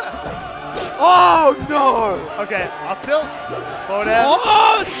 next. Oh no! Okay, up tilt. Forward air.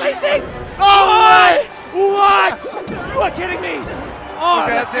 Oh, spacing! Oh, What? You are kidding me! Oh,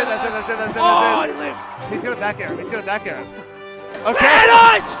 Okay, that's it. Oh, he lives. He's gonna back air him. Okay.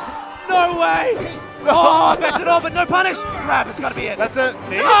 Manage! No way! Oh, best it all, but no punish. Grab, it's gotta be it. That's a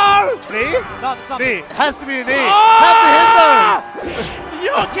knee. No! Knee. Not something. Knee. Has to be a knee. Oh! Have to hit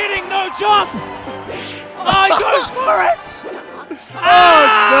You're kidding! No jump! Oh, he goes for it! those. Oh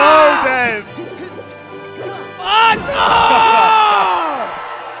no, Dave. Oh no!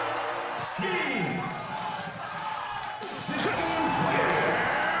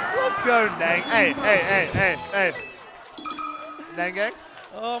 Let's go, Nang. Hey. Nang gang.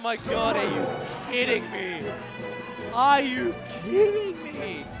 Oh my God, are you kidding me? Are you kidding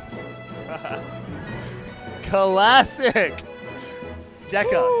me? Classic.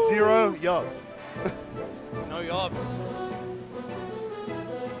 Deca, 0 yobs. No yobs.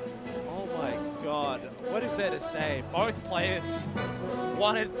 Oh my God. What is there to say? Both players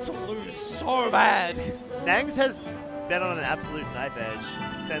wanted to lose so bad. Nangs has been on an absolute knife edge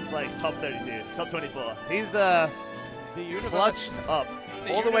since like top 32, top 24. He's The universe, clutched up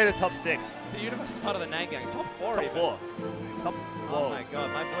all the way to top 6. The universe is part of the Nang Gang. Top 4 Top even. 4. Top. Oh Whoa. my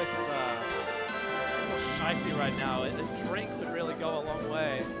God, my voice is a little shicey right now. A drink would really go a long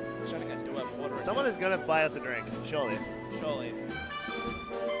way. I think I do have water. in Someone here. is gonna buy us a drink, surely. Surely.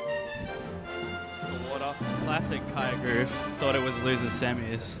 Water. Classic Kaya Groove. Thought it was losers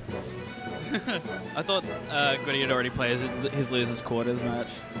semis. I thought Goody had already played his losers quarters match.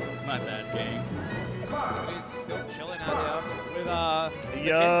 My bad, gang. He's still chilling out here with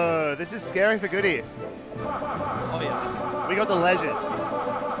Yo, this is scary for Goody. Oh yeah. We got the legend.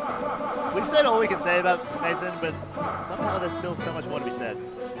 We've said all we can say about Mason, but somehow there's still so much more to be said.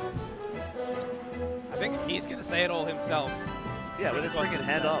 I think he's gonna say it all himself. Yeah, with his freaking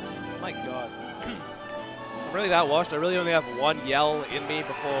handoffs. My God. I'm really that washed. I really only have one yell in me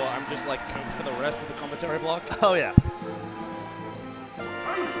before I'm just like cooked for the rest of the commentary block. Oh yeah.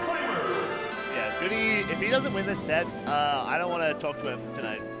 Yeah, Goody, if he doesn't win this set, I don't want to talk to him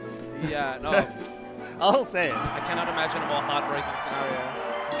tonight. Yeah, no. I'll say it. I cannot imagine a more heartbreaking scenario.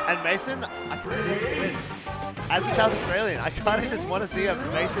 And Mason, I kind of want to win. As a South Australian, I kind of just want to see a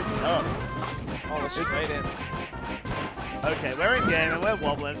Mason up. Oh, we're straight in. Okay, we're in game and we're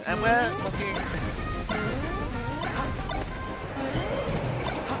wobbling and we're looking.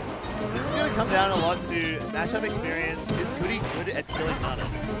 This is going to come down a lot to matchup experience. Is Goody good at killing Nana?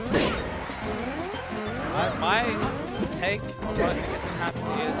 My take on what I think is going to happen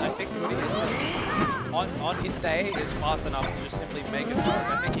is I think Goody is just, on his day, is fast enough to just simply make it work.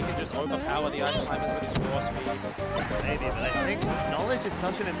 I think he can just overpower the ice climbers with his raw speed. Maybe, but I think knowledge is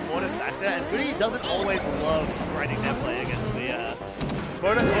such an important factor, and Goody doesn't always love grinding their play against the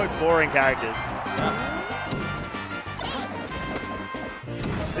quote-unquote boring characters.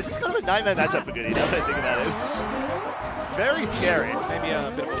 This is kind of a nightmare matchup for Goody, now that I think about it. Very scary. Maybe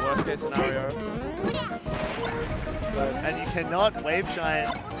a bit of a worst case scenario. And you cannot wave shine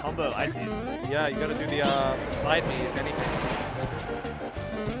combo ices. Yeah, you gotta do the side B if anything.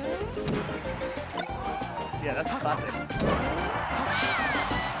 Yeah, that's classic.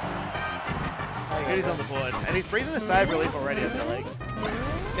 Goodie's on the board. And he's breathing a sigh of relief already, I feel like.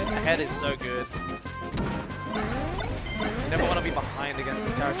 Getting ahead is so good. You never want to be behind against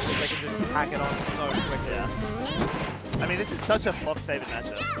this character because they can just tack it on so quickly. Yeah. I mean, this is such a Fox favorite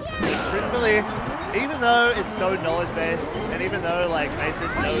matchup. Truthfully, even though it's so knowledge-based, and even though, like, Mason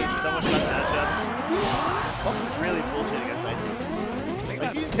knows so much about the matchup, Fox is really bullshit against Mason.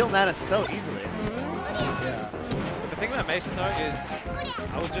 Like, you can kill Nana so easily. Yeah. The thing about Mason, though, is,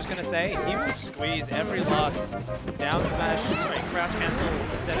 I was just going to say, he will squeeze every last down smash, straight crouch cancel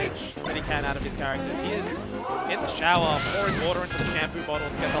percentage that he can out of his characters. He is in the shower, pouring water into the shampoo bottle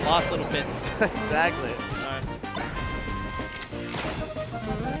to get the last little bits. Exactly.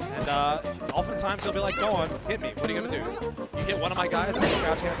 And oftentimes he'll be like, go on, hit me. What are you going to do? You hit one of my guys, I'm going to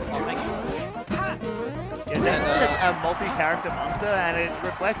crouch cancel. Oh, thank you. Yeah, definitely a multi-character monster, and it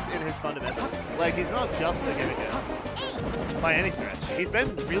reflects in his fundamentals. Like, he's not just a gimmick by any stretch. He's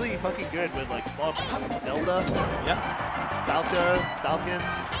been really fucking good with, like, Fox, Zelda, Falcon,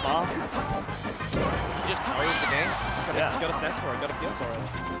 Marth. He just knows the game. Got a sense for it, got a feel for it.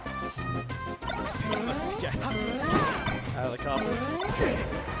 Out of the carpet.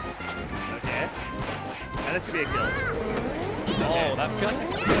 Okay. And this could be a kill. Oh, that feels like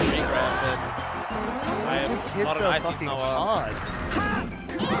a re-grab, but I am not an icy snower.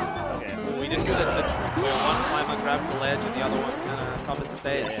 Okay. Well, we didn't do the trick where one climber grabs the ledge and the other one kind of covers the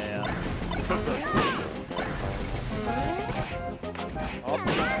stage. Yeah.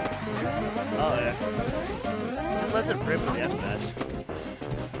 Oh, yeah. Just let it rip with the F smash.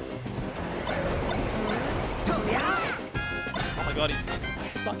 Oh my god,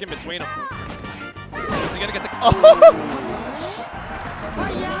 he's stuck in between them. Is he gonna get the...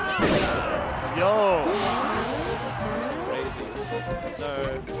 Yo! Crazy. So,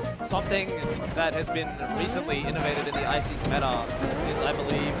 something that has been recently innovated in the Icy's meta is, I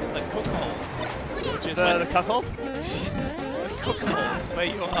believe, the cook hold. Which is the cuckold? The cook holds, where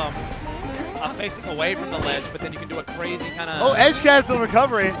you are facing away from the ledge, but then you can do a crazy kind of... Oh, edge cancel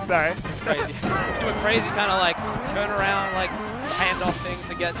recovery! Sorry. Crazy. Do a crazy kind of like turn around, like handoff thing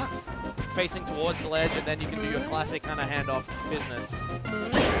to get facing towards the ledge, and then you can do your classic kind of handoff business.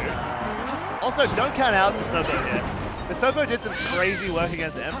 Also, don't count out the Sobo here. The Sobo did some crazy work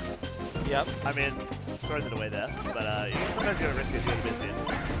against Ems. Yep. I mean, throws it away there, but you sometimes you gotta risk it to the biscuit.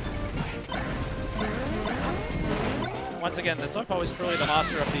 Once again, the Sopo is truly the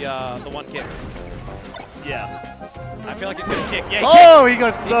master of the one kick. Yeah. I feel like he's gonna kick. Yeah, he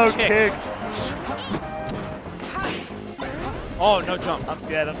got so kicked. Oh, no jump. I'm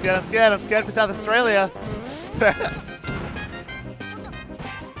scared for South Australia.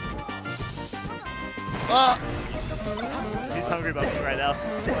 He's hungry busting right now.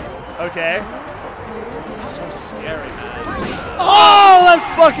 Okay. This is so scary, man. Oh, let's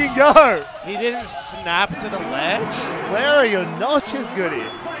fucking go! He didn't snap to the ledge. Where are your notches, Goody?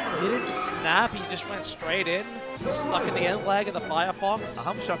 He didn't snap, he just went straight in. Stuck in the end lag of the Firefox.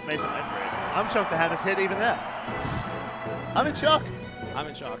 I'm shocked Mason went for it. I'm shocked the hammer's hit even there. I'm in shock. I'm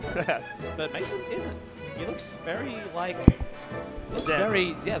in shock. But Mason isn't. He looks very, like... Zen.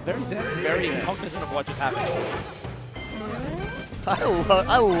 very zen. Very cognizant of what just happened.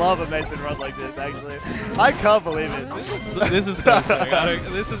 I love a Mason run like this, actually. I can't believe it. This is so sick.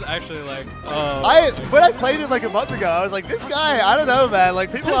 This is actually like, when I played him like a month ago, I was like, this guy, I don't know, man.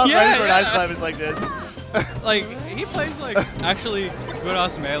 Like, people aren't ready for an ice climbers like this. Like, he plays like actually good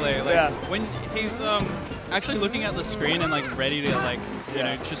ass melee. Like when he's actually looking at the screen and like ready to like you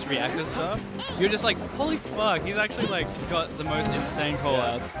know just react to stuff, you're just like, holy fuck, he's actually like got the most insane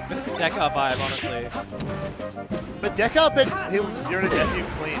callouts. Deca vibe, honestly. But Deca, he'll 0 to death you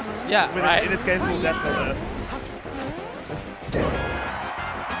clean. Yeah, with right. an inescapable death combo.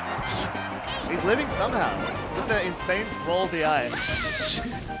 He's living somehow with the insane roll DI.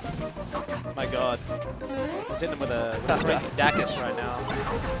 My god. He's hitting him with a crazy Dacus right now.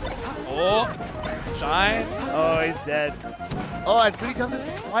 Oh, shine. Oh, he's dead. Oh, and Goody doesn't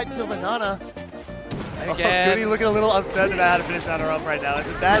quite kill Banana. Again. Goody looking a little uncertain about how to finish Nana off right now. It's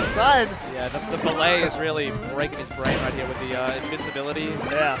a bad sign. Yeah, the belay is really breaking his brain right here with the invincibility.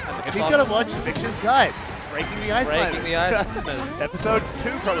 Yeah. And the He's got to watch Fiction's Guide. Breaking the Ice Breaking the Ice Climbers. Episode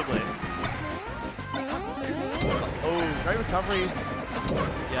 2, probably. Oh, great recovery.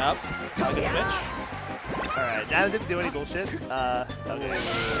 Yep. Target switch. Alright, Nana didn't do any bullshit. Okay.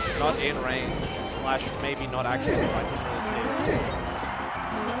 Not in range, / maybe not actually. I couldn't really see it.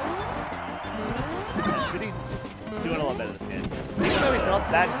 Goody doing a lot better this game. Even though he's not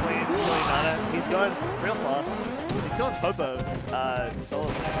that clean killing Nana, he's going real fast. He's killing Popo solo.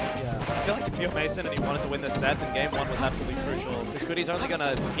 Yeah. I feel like if you're Mason and you wanted to win this set, then game 1 was absolutely crucial. Because Goody's only going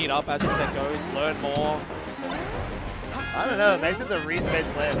to heat up as the set goes, learn more. I don't know. Mason's a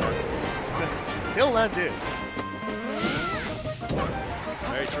read-based player. He'll learn too.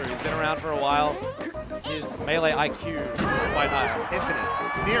 Very true. He's been around for a while. His melee IQ is quite high. Infinite.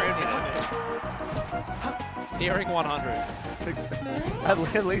 Near infinite. Nearing 100. At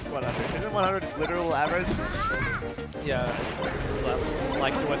least 100. Isn't 100 literal average? Yeah.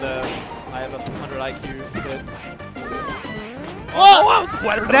 Like when I have a 100 IQ bit. Oh!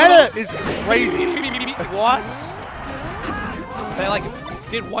 Nana is crazy. What? They like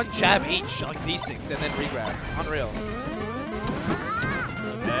did one jab each, like desynced, and then regrabbed. Unreal.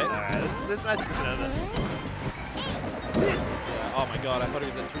 Okay. Alright, this match is over. Yeah, oh my god, I thought he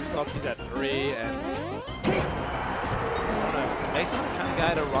was at 2 stocks, he's at 3, and I don't know. Mason's the kind of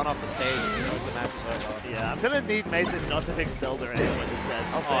guy to run off the stage if he knows the match is over. Yeah, I'm gonna need Mason not to pick Zelda or anything like you said.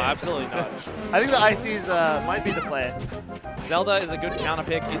 Oh, absolutely not. I think the ICs might be the play. Zelda is a good counter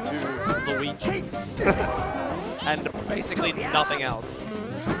pick into Luigi. And basically nothing else.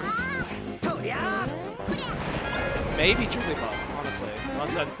 Maybe Jigglypuff, honestly, on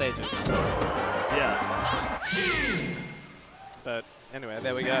certain stages. Yeah. But anyway,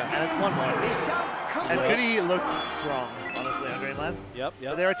 there we go. And it's 1-1. And Goody looked strong, honestly, on Greenland. Yep.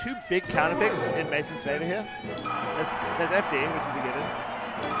 But there are 2 big counter picks in Mason's favor here. There's FD, which is a given.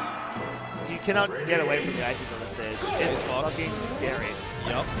 You cannot get away from the ICs on the stage. It's fucking scary.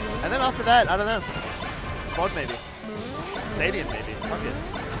 Yep. And then after that, I don't know. VOD maybe. Stadium maybe. Fuck it.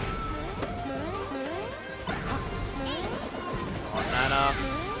 Oh, Nana.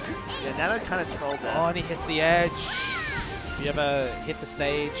 Yeah, Nana kind of trolled that. Oh, and he hits the edge. If you ever hit the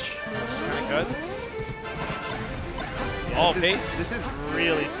stage, that's just kind of curtains. Yeah, Oh, this peace. This is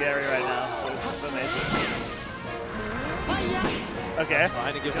really scary right now for Mason. Okay. That's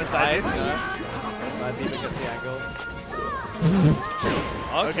fine, it gives him side height. beat. Side beat against the angle.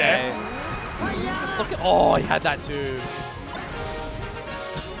 Okay. Look at, oh, he had that too.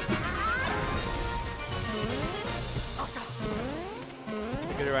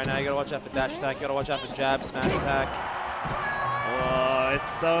 Right now, you gotta watch out for dash attack, you gotta watch out for jab, smash attack. Oh,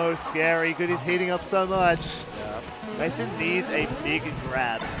 it's so scary. Goody's heating up so much. Yeah. Mason needs a big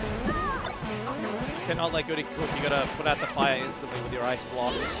grab. You cannot let Goody cook, you gotta put out the fire instantly with your ice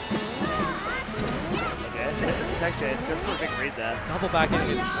blocks. Okay, this is the tech chase. That's a big read there. Double backing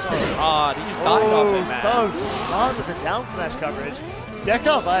is so hard. He just died off it, man. So smart with the down smash coverage.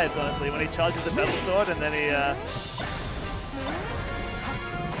 Deckar vibes, honestly, when he charges the metal sword and then he,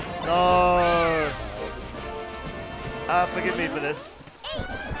 No. Forgive me for this.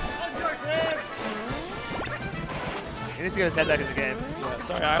 He needs to get his head back in the game. Yeah,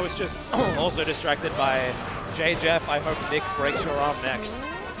 sorry, I was just also distracted by J. Jeff. I hope Nick breaks your arm next.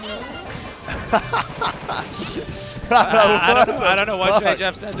 I don't know what J.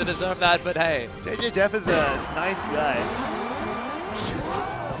 Jeff said to deserve that, but hey. JJ Jeff is a nice guy.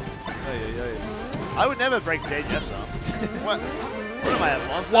 I would never break J. Jeff's arm. What am I, a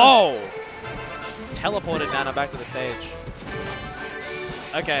monster? Whoa! Teleported Nana back to the stage.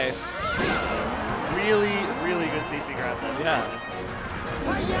 Okay. Really, really good CC grab there. Yeah.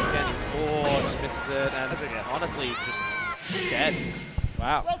 Again, he's just misses it, and okay. honestly, just dead.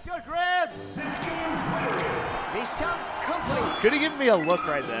 Wow. Let's go, grab! Goody giving me a look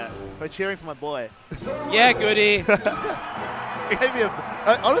right there for cheering for my boy. Yeah, Goody. He gave me a.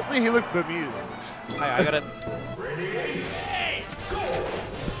 Honestly, he looked bemused. I got it.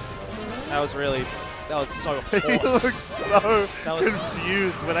 That was so He looked horse. so That was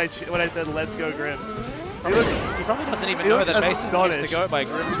confused when I said let's go Grim. He probably doesn't even know that Mason used to astonished. go by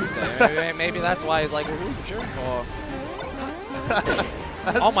Grim Tuesday. Maybe that's why he's like, well, who are you cheering for?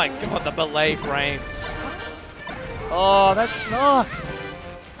 Oh my god, the belay frames. Oh, that sucks.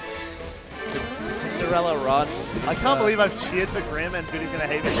 Cinderella run. I can't believe I've cheered for Grim and Goody's going to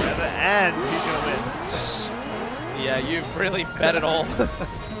hate me forever and he's going to win. Yeah, you've really bet it all.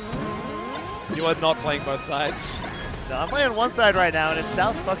 You are not playing both sides. No, I'm playing one side right now and it's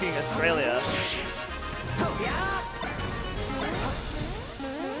South fucking Australia.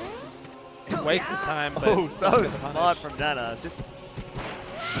 It waits this time, but Oh, so doesn't get the smart punish. from Nana.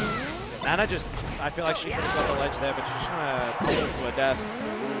 Nana just, I feel like she could have got the ledge there, but she's just trying to tumble to her death.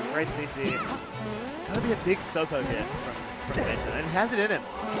 Great CC. Gotta be a big Sopo here from Mason, and he has it in him.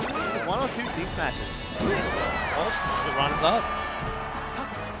 Just 1 or 2 deep smashes. Oh, it runs up.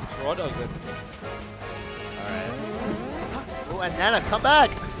 Sure does it. Alright. Oh, and Nana, come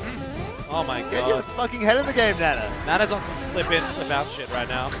back! Oh my Get your god. fucking head in the game, Nana. Nana's on some flip in, flip out shit right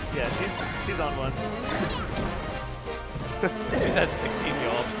now. Yeah, she's on one. She's had 16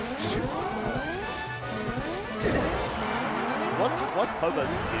 yobs. What's Popo's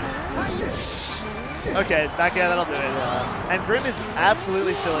excuse? Okay, back air, that'll do it. And Grim is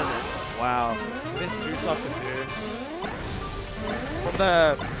absolutely still in this. Wow. It is 2 stocks to 2. From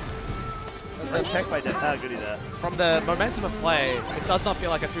the Tech by Goody there. From the momentum of play, it does not feel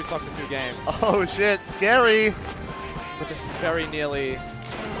like a 2 stock to 2 game. Oh shit, scary. But this is very nearly.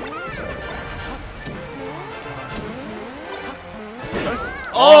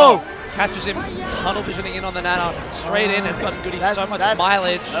 Oh! Catches him tunnel visioning in on the Nana. Straight in, has gotten Goody so much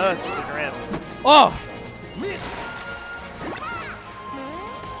mileage. Oh, it's the Grim. Oh!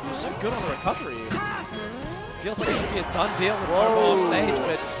 He's so good on the recovery. Feels like it should be a done deal with Popo off stage, but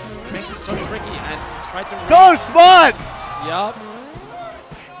it makes it so tricky and tried to. So smart! Yup.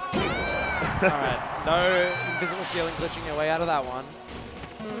 Alright, no invisible ceiling glitching your way out of that one.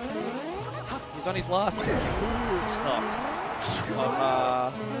 He's on his last 2 stocks of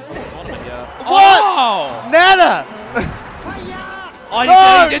the tournament here. What? Oh! Nana! Oh,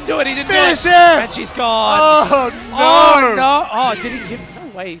 No! he didn't do it, he didn't do Finish it! him! And she's gone! Oh no! Oh no! Oh, did he give? No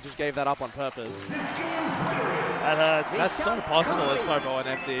way, he just gave that up on purpose. That hurts. That's so possible as Popo and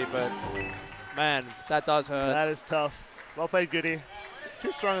FD, but man, that does hurt. That is tough. Well played, Goody.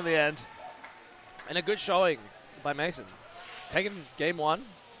 Too strong in the end. And a good showing by Mason. Taking game 1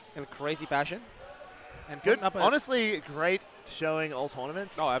 in a crazy fashion. And Good. putting up a Honestly, great showing all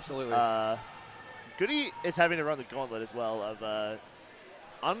tournament. Oh, absolutely. Goody is having to run the gauntlet as well of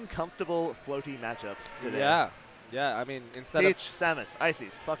uncomfortable floaty matchups today. Yeah. Yeah, I mean, instead Peach, of Samus,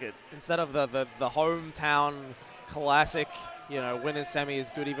 Ices, fuck it. instead of the hometown classic, winners semis,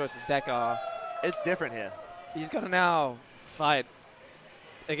 Goody versus Decker, It's different here. he's got to now fight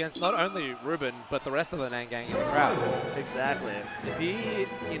against not only Ruben, but the rest of the Nan gang in the crowd. Exactly. If he,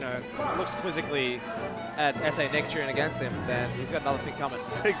 looks quizzically at SA Nick cheering against him, then he's got another thing coming.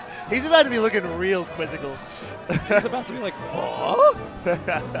 He's about to be looking real quizzical. He's about to be like, oh?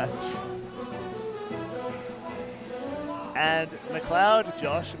 And McLeod,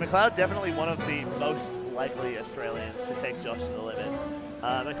 Josh. McLeod definitely one of the most likely Australians to take Josh to the limit.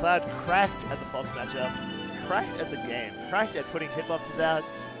 McLeod cracked at the Fox matchup, cracked at the game, cracked at putting hitboxes out.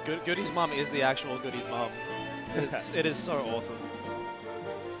 Goody's mum is the actual Goody's mum. It is so awesome.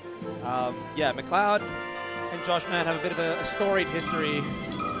 Yeah, McLeod and Josh, man, have a bit of a storied history.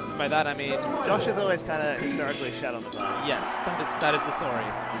 By that I mean, Josh is always kind of historically shat on the bar. yes, that is the story,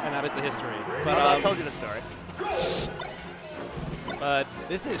 and that is the history. But I told you the story. But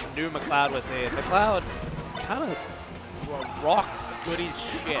this is new McLeod we're seeing. McLeod kind of rocked Goody's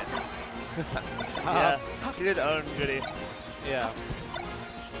shit. Yeah, she did own Goody. Yeah.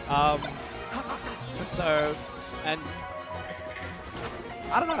 And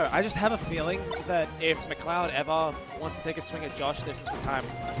I don't know, I just have a feeling that if McLeod ever wants to take a swing at Josh, this is the time.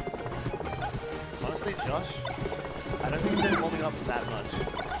 Honestly, Josh, I don't think he's been warming up that much.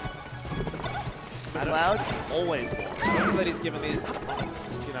 McLeod, always warm. I don't know that he's given these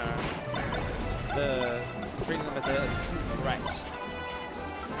opponents, treating them as a true threat.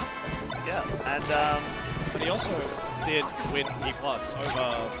 Yeah, and But he also did win P+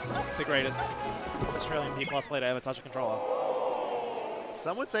 over the greatest Australian P+ player to ever touch a controller.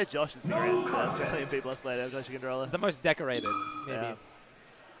 some would say Josh is the greatest Australian P+ player to ever touch a controller. The most decorated, maybe. Yeah.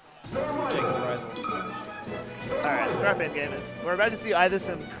 Jacob Horizon. Alright, strap in, gamers. We're about to see either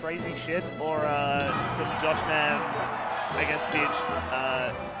some crazy shit or some Josh Man against Peach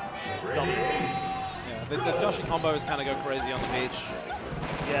dominance. Yeah, the Joshy combos kind of go crazy on the beach.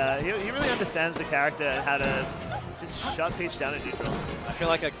 Yeah, he really understands the character and how to just shut Peach down in neutral. I feel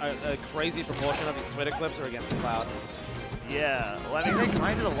like a crazy proportion of his Twitter clips are against McLeod. Yeah, well, I mean, they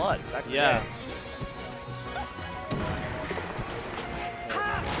grinded a lot back in the Yeah. day.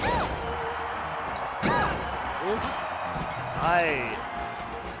 Oof.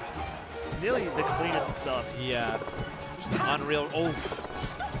 Nearly the cleanest stuff. Yeah. Just an unreal,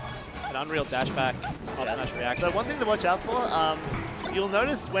 an unreal dashback off smash reaction. So one thing to watch out for, you'll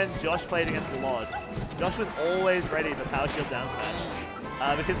notice when Josh played against Lod, Josh was always ready for power shield down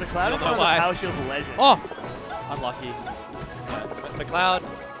smash. Because McLeod is one of the power shield legends. Oh! Unlucky. Yeah. McLeod,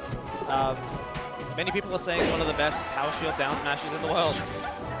 many people are saying one of the best power shield down smashes in the world.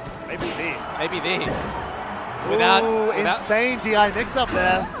 Maybe the. Maybe the. Without insane DI mix-up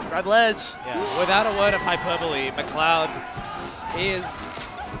there. Grab ledge. Yeah, without a word of hyperbole, McLeod is,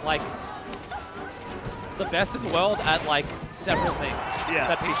 like, the best in the world at, like, several things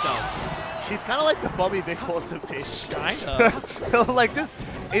that Peach does. She's kind of like the Bobby Big Horse of Peach. Kinda. Like, just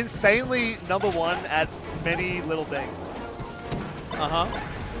insanely #1 at many little things. Uh-huh.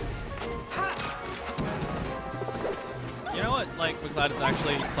 You know what, like, McLeod is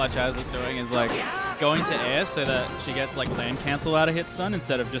actually clutch as it doing is, like, going to air so that she gets like land cancel out of hit stun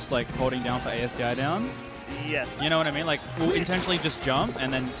instead of just like holding down for ASDI down. Yes. You know what I mean? Like, we'll intentionally just jump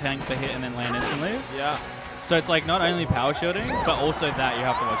and then tank the hit and then land instantly. Yeah. So it's like not only power shielding, but also that you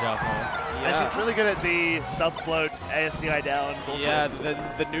have to watch out for. Yeah. And she's really good at the sub-float ASDI down. Bullshit. Yeah,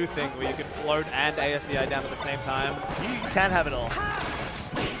 the new thing where you can float and ASDI down at the same time. You can have it all.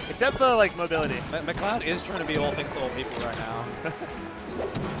 Except for, like, mobility. McLeod is trying to be all things to all people right now.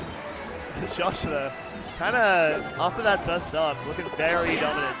 Josh, though, kind of, after that first start, looking very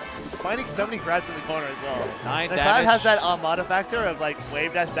dominant. Finding so many grabs in the corner as well. 9 McLeod damage. has that Armada factor of, like,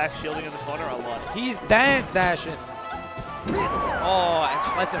 wave dash back shielding in the corner a lot. He's dance dashing. Oh, and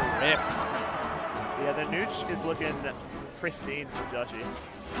just lets it rip. Yeah, the nooch is looking pristine from Joshy.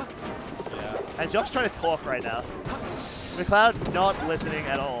 Yeah. And Josh trying to talk right now. McLeod not listening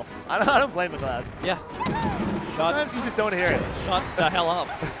at all. I don't blame McLeod. Yeah. Sometimes you just don't hear it. Shut the hell up.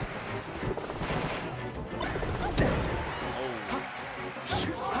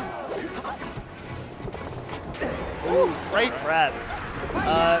 Ooh, great grab.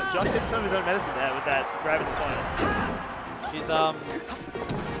 Josh did some of his own medicine there with that grab in the corner. She's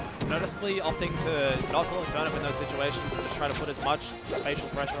noticeably opting to not call a turnip in those situations and just try to put as much spatial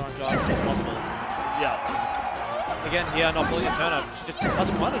pressure on Josh as possible. Yeah. Again, here, not pulling a turnip. She just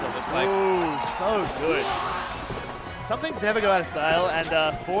doesn't want it, it looks like. Ooh, so good. Some things never go out of style, and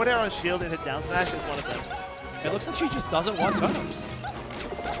forward air on shield into down smash is one of them. It looks like she just doesn't want turnips.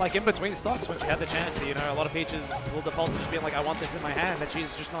 Like in between stocks when she had the chance to, you know, a lot of Peaches will default to just being like, I want this in my hand, and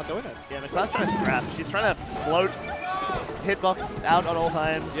she's just not doing it. Yeah, McLeod's trying to scrap. She's trying to float hitbox out at all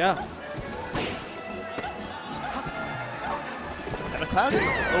times. Yeah. And McLeod is,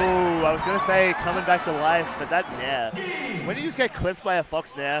 oh, I was going to say coming back to life, but that nair. When you just get clipped by a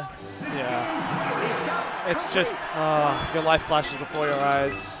Fox nair. Yeah. It's just, your life flashes before your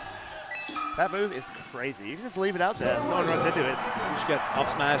eyes. That move is crazy. You can just leave it out there. Someone runs into it. You just get up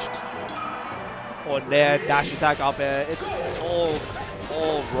smashed. Or nair, dash attack, up air. It's all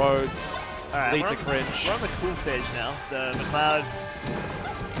roads lead to cringe. We're on the cool stage now, so McLeod.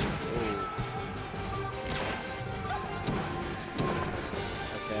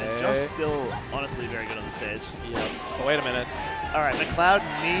 Okay. And Josh's still honestly very good on the stage. Yeah. But wait a minute. Alright, McLeod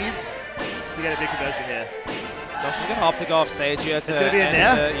needs to get a big conversion here. Josh is going to opt to go off stage here to It's going to be a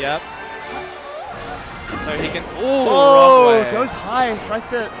nair? Yep. So he can. Oh, goes high. Tries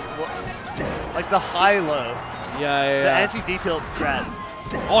to. Like the high-low. Yeah. The anti-detailed strat.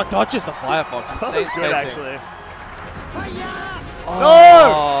 Oh, it dodges the Firefox. That Insane was good, spacing. actually. Oh.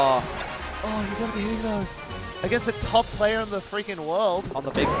 No! Oh, you gotta be hitting those. Against the top player in the freaking world. On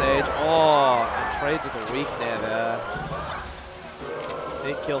the big stage. Oh, and trades of the week there.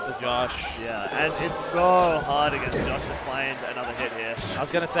 Big kill for Josh. Yeah, and it's so hard against Josh to find another hit here. I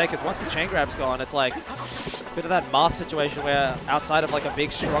was going to say, because once the chain grab's gone, it's like a bit of that Marth situation where outside of like a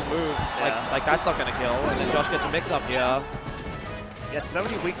big, strong move, like that's not going to kill. And then Josh gets a mix-up here. Yeah, so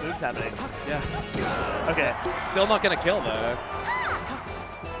many weak moves happening. Yeah. Okay. Still not going to kill, though.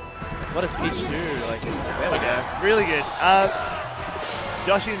 What does Peach do? Like, there we go. Really good.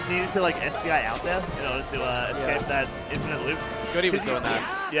 Josh needed to like SDI out there in order to escape that infinite loop. Good he was doing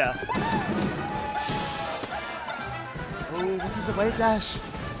that. Yeah. Ooh, this is a wave dash.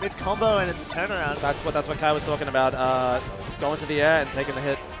 Mid combo and it's a turnaround. That's what Kai was talking about. Going to the air and taking the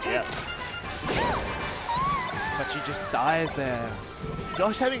hit. Yeah. But she just dies there.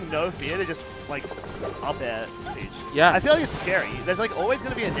 Josh having no fear to just like up air Peach. Yeah. I feel like it's scary. There's like always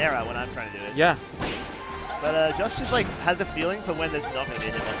going to be a nair out when I'm trying to do it. Yeah. But Josh just like has a feeling for when there's not going to be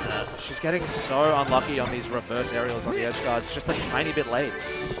a hitbox out. She's getting so unlucky on these reverse aerials on the edge guards. Just a tiny bit late.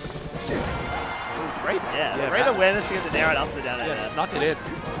 Ooh, great nair. Yeah, Great awareness to get the nair out up and down. Yeah, snuck it in.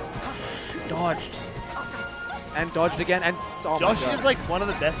 Dodged. And dodged again. And oh Josh my God. is like one of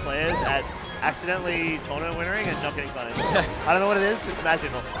the best players at accidentally tournament winnering and not getting punished. I don't know what it is. It's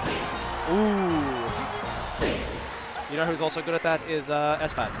magical. Ooh. You know who's also good at that is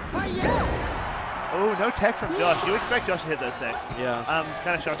SFAT. Oh, no tech from Josh. You expect Josh to hit those techs. Yeah. I'm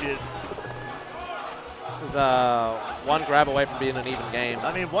kind of shocked you did. This is one grab away from being an even game.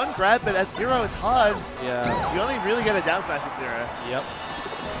 I mean, one grab, but at 0, it's hard. Yeah. You only really get a down smash at 0. Yep.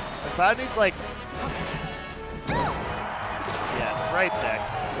 McLeod needs like... Yeah, great tech.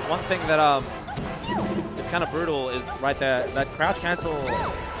 There's one thing that is kind of brutal is right there. That crouch cancel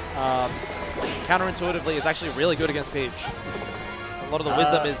counterintuitively is actually really good against Peach. A lot of the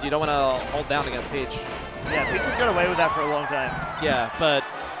wisdom is you don't want to hold down against Peach. Yeah, Peach has got away with that for a long time. Yeah, but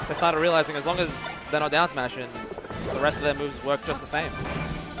they started realizing as long as they're not down smashing, the rest of their moves work just the same.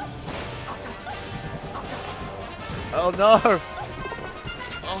 Oh no!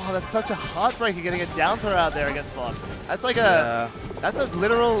 Oh, Oh, that's such a heartbreaker getting a down throw out there against Fox. That's like that's a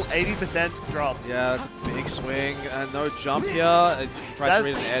literal 80% drop. Yeah, that's a big swing. And no jump here. He tries to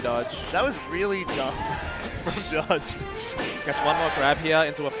read an air dodge. That was really dumb from Josh. Gets one more grab here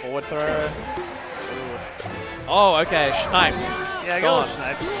into a forward throw. Ooh. Oh, okay. Snipe. Yeah, go on.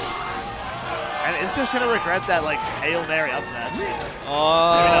 Snipe. And it's just going to regret that, like, Hail Mary up smash.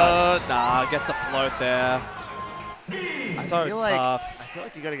 Oh, nah. Gets the float there. So tough. I feel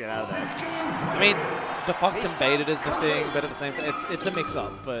like you got to get out of that. I mean, the fucked and baited is the thing, but at the same time, it's a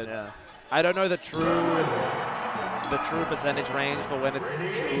mix-up. But yeah. I don't know the true percentage range for when it's true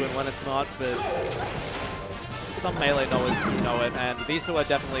and when it's not. But some melee knowers do know it, and these two are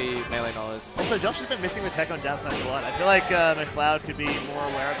definitely melee knowers. Also, Josh has been missing the tech on down smash a lot. I feel like McLeod could be more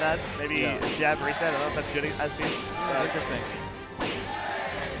aware of that. Maybe jab reset. I don't know if that's good as been. Interesting.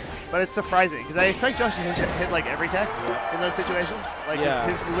 But it's surprising, because I expect Josh to hit like every tech in those situations. Like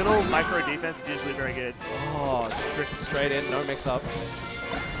his little micro defense is usually very good. Oh, just drift straight in, no mix up.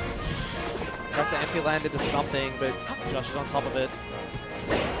 Tries to empty land into something, but Josh is on top of it.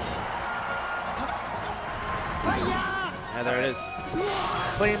 Yeah, there it is.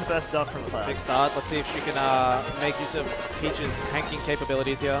 Clean first stock from Clair. Big start. Let's see if she can make use of Peach's tanking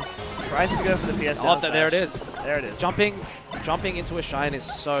capabilities here. Tries to go for the PS. Oh, there it is. There it is. Jumping into a shine is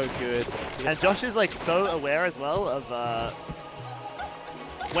so good. And Josh is like so aware as well of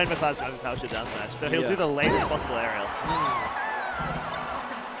when McLeod's going to power shift down smash, so he'll do the latest possible aerial.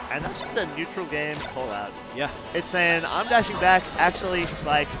 And that's just a neutral game call out. Yeah. It's saying, I'm dashing back, actually,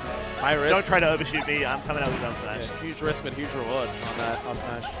 psych. High risk. Don't try to overshoot me, I'm coming out with down smash. Yeah, huge risk, but huge reward on that up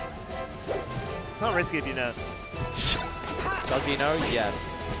smash. It's not risky if you know. Does he know?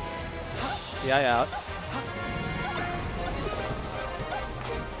 Yes. The eye out.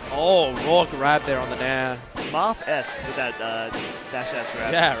 Oh, raw grab there on the nair. Marth-esque with that dash-ass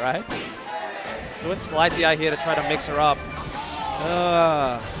grab. Yeah, right? Doing slide DI here to try to mix her up.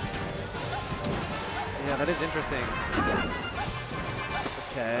 Yeah, that is interesting.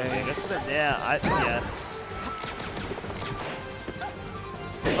 Okay. That's the nair. Yeah.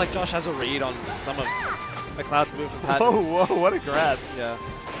 Seems like Josh has a read on some of McLeod's movement patterns. Whoa, what a grab. Yeah.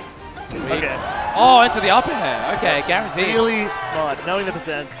 Okay. Oh, into the upper air. Okay, guaranteed. Really smart, knowing the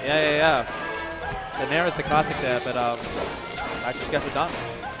percent. Yeah. The nair is the classic there, but I just guess it done.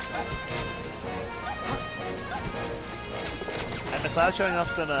 And McLeod showing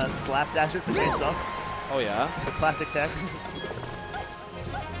off some slap dashes between stocks. Oh yeah. The classic tech.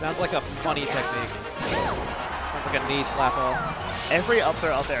 Sounds like a funny technique. Sounds like a knee slapper. Every up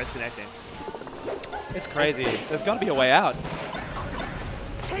there is connecting. It's crazy. There's got to be a way out.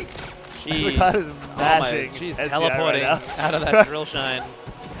 McLeod is mashing. She's SDI teleporting right out of that drill shine.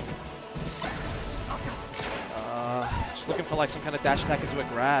 Just looking for like some kind of dash attack into a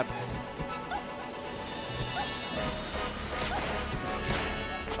grab.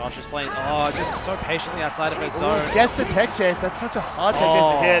 Josh is playing, just so patiently outside of his zone. Gets the tech chase. That's such a hard tech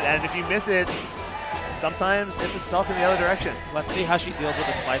chase to hit, and if you miss it, sometimes it's a stock in the other direction. Let's see how she deals with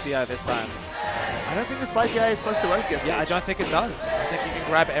the slight DI this time. I don't think the slight DI is supposed to work against I don't think it does. I think you can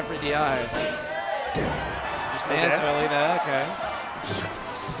grab every DI. Just nails early there, okay.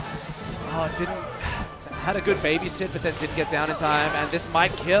 Oh, it didn't... Had a good babysit, but then didn't get down in time, and this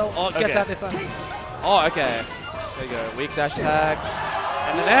might kill. Oh, it gets out this time. Oh, okay. There you go. Weak dash attack.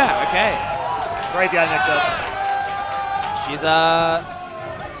 And then there, okay. Great DI next up.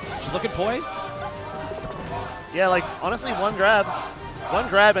 She's looking poised. Yeah, like, honestly, one grab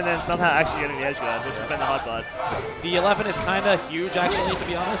and then somehow actually getting the edge guard, which has been the hard part. The 11 is kind of huge, actually, to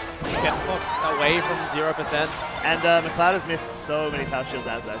be honest. Getting Fox away from 0%. And McLeod has missed so many power shield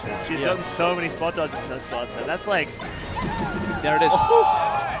down smashes. She's gotten so many spot dodges in those spots, and that's like... There it is.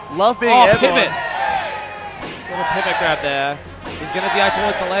 Love being airborne. Pivot. Little pivot grab there. He's going to DI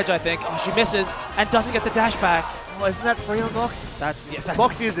towards the ledge, I think. Oh, she misses and doesn't get the dash back. Oh, isn't that free on box? That's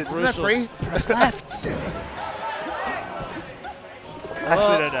box uses. Isn't that free? Press left.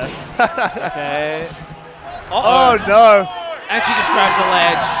 Actually, don't know. Okay. Oh, no. And she just grabs the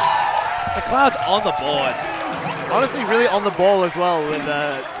ledge. McLeod's on the board. Honestly, really on the ball as well with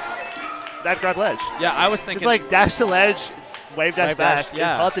that grab ledge. Yeah, I was thinking... Just like dash to ledge, wave dash back.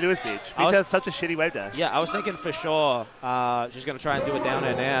 Yeah. It's hard to do with Peach. Peach has such a shitty wave dash. Yeah, I was thinking for sure she's going to try and do it down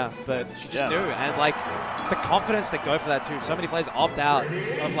air now, but she just knew. And like the confidence that go for that too. So many players opt out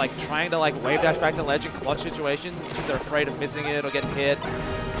of like trying to like wave dash back to ledge in clutch situations because they're afraid of missing it or getting hit.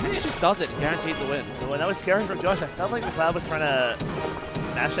 And she just does it and guarantees the win. When that was scary from Josh, I felt like McLeod was trying to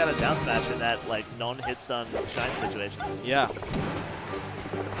mash out a down smash in that like non-hit stun shine situation. Yeah.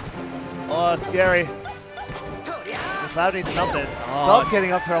 Oh, scary. McLeod needs something. Oh, Stop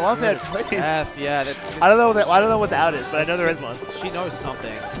getting up her up air, please. F, yeah. I don't know what the out is, but I know there is one. She knows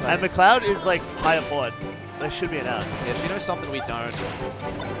something. And McLeod is like higher forward. There should be an out. Yeah, she knows something we don't.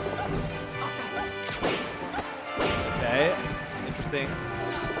 Okay, interesting.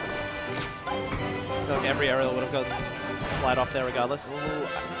 I feel like every aerial would have got slide off there regardless. Ooh,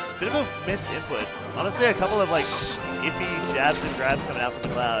 bit of a missed input. Honestly, a couple of like iffy jabs and grabs coming out from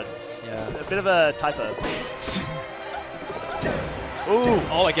McLeod. Yeah. It's a bit of a typo. Ooh.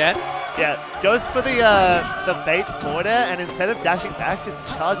 Oh, again? Yeah, goes for the bait forward air, and instead of dashing back, just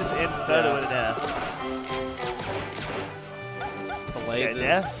charges in further with an air. The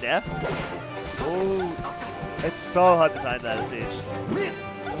lasers. Yeah, there. Ooh. It's so hard to time that stage.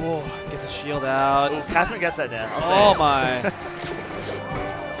 Oh, gets a shield out. Ooh, Catherine gets that now. Oh my.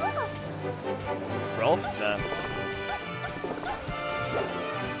 Roll? No.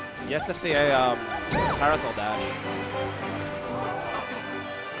 Yet to see a parasol dash.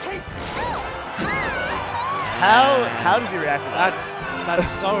 How does he react to that? That's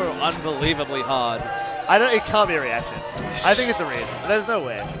so unbelievably hard. It can't be a reaction. I think it's a read. There's no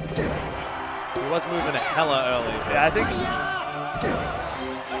way. He was moving hella early. Yeah,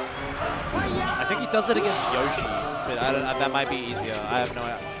 I think he does it against Yoshi, but that might be easier. I have no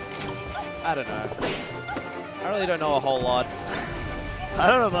idea. I don't know. I really don't know a whole lot. I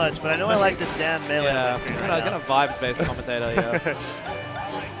don't know much, but I know I like this damn melee on my screen right kind now. of vibes-based commentator, yeah. Okay.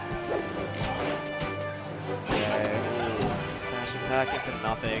 Dash attack into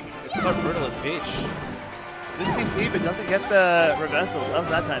nothing. It's so brutal as Peach. Good CC, but doesn't get the reversal. That was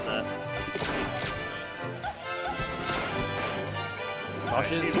that time, though.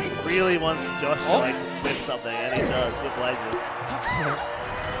 Josh is... He really wants Josh to like whip something, and he does. He obliges.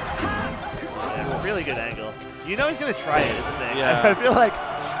 Yeah, really good angle. You know he's going to try it, isn't he? Yeah. I feel like...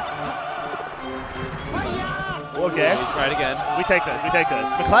 Okay. We try it again. We take those.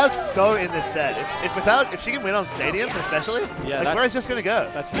 McLeod's so in this set. If she can win on Stadium, especially, like, where is just going to go?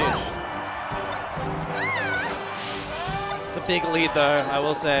 That's huge. It's a big lead, though, I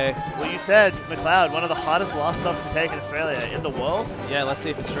will say. Well, you said McLeod, one of the hardest last stops to take in Australia, in the world. Yeah, let's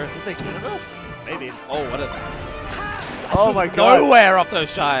see if it's true. I think universe? Maybe. Oh, what a... Oh my god. Nowhere off those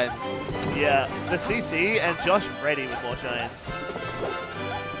shines. Yeah, the CC and Josh ready with more shines.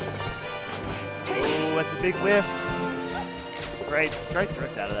 Ooh, that's a big whiff. Great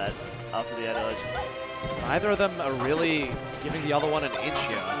drift out of that after the Adelaide. Neither of them are really giving the other one an inch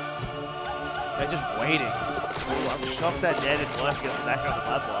here. They're just waiting. Ooh, I'm shocked that Ned didn't work against the background of the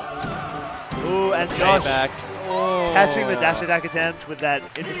platform. Ooh, and Josh catching the dash attack attempt with that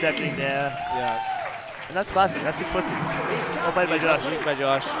intercepting there. Yeah. And that's classic. That's just footsies. Well played by Josh. Played by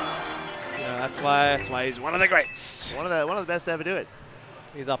Josh. You know, that's why he's one of the greats. One of the best to ever do it.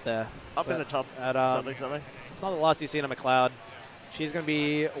 He's up there. Up in the top. At, something. It's not the last you've seen of McLeod. She's going to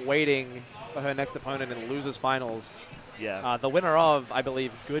be waiting for her next opponent in losers finals. Yeah. The winner of, I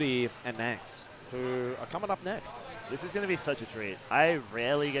believe, Goody and Nax, who are coming up next. This is going to be such a treat. I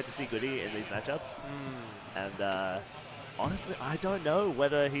rarely get to see Goody in these matchups. And honestly, I don't know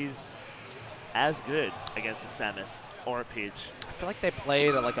whether he's as good against a Samus or a Peach. I feel like they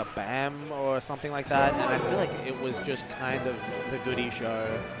played like a BAM or something like that, and I feel like it was just kind of the Goody show.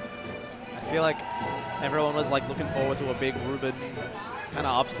 I feel like everyone was like looking forward to a big Ruben kind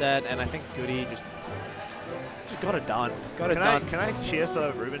of upset, and I think Goody just got it done. Can I cheer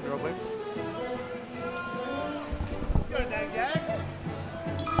for Ruben real quick? Let's go, Nangag.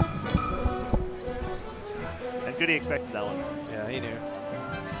 And Goody expected that one. Yeah, he knew.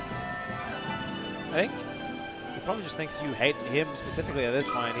 I think he probably just thinks you hate him specifically at this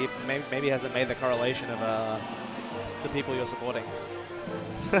point. He maybe hasn't made the correlation of the people you're supporting.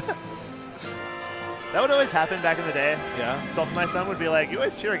 That would always happen back in the day. Yeah. Soft, my son would be like, "You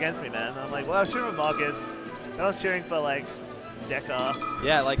always cheer against me, man." I'm like, "Well, I was cheering for Marcus, and I was cheering for like Deca."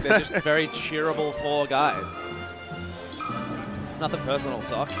 Yeah, like they're just very cheerable four guys. Nothing personal,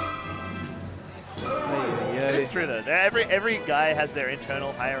 Sock. It's true though. Every guy has their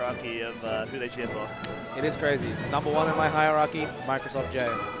internal hierarchy of who they cheer for. It is crazy. Number one in my hierarchy, Microsoft J.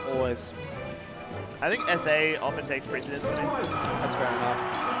 Always. I think SA often takes precedence for me. That's fair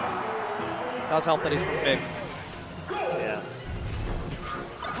enough. Does help that he's from Big. Yeah.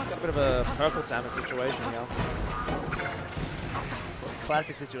 Got a bit of a purple Samus situation here.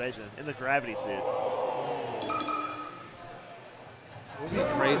 Classic situation in the gravity suit. It would be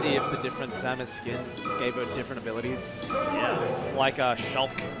crazy if the different Samus skins gave her different abilities. Yeah. Like a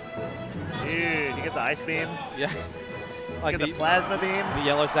Shulk. Dude, you get the ice beam. Yeah. Like the plasma beam. The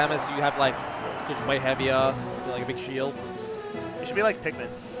yellow Samus, you have like, just way heavier, like a big shield. You should be like Pikmin.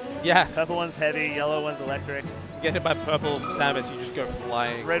 Yeah. Purple one's heavy, yellow one's electric. You get hit by purple Samus, you just go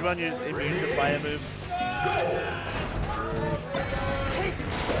flying. Red one uses immune to fire moves.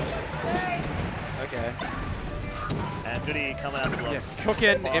 Okay. And Goody coming out the blocks. Yeah,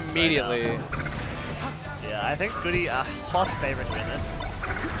 cooking Fast immediately. right now. Yeah, I think Goody a hot favorite to win this.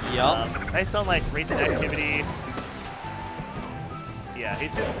 Yup. Based on like recent activity, yeah,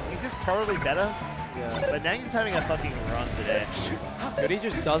 he's just probably better. Yeah. But Nang's having a fucking run today. Goody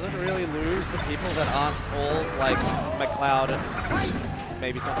just doesn't really lose to people that aren't called like McLeod and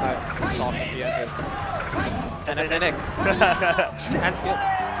maybe sometimes Soft if he enters. And Asenik. And Skip.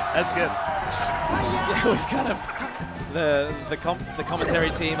 That's good. Yeah, we've kind of the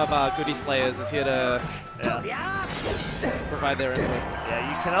commentary team of our Goody Slayers is here to provide their input. Yeah,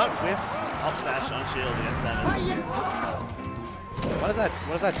 you cannot whiff up smash on shield against Samus. What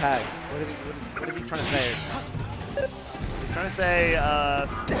is that tag? What is he trying to say? He's trying to say,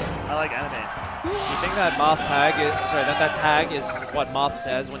 I like anime. You think that Marth tag is, sorry, that tag is what Marth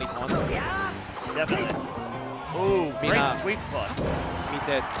says when he taunts? Definitely. Ooh, great sweet spot. He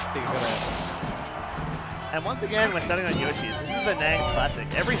did think about it. And once again, we're starting on Yoshi's. This is the Nang's classic.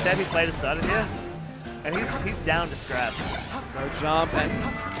 Every set he's played has started here, and he's down to scrap. No jump, and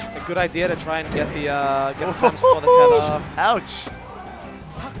a good idea to try and get the Samus before the tether. Ouch.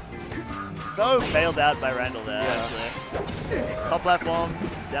 So bailed out by Randall there, actually. Top platform,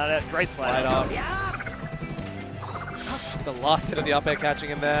 down it, great slide off. The last hit of the up air catching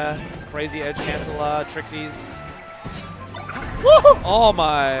him there. Crazy edge canceller, Trixies. Oh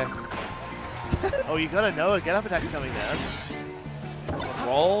my. Oh, you gotta know a get up attack's coming down.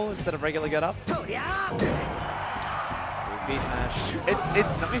 Roll instead of regular get up. B smash. It's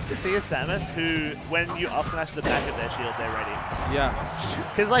nice to see a Samus who, when you up smash the back of their shield, they're ready. Yeah.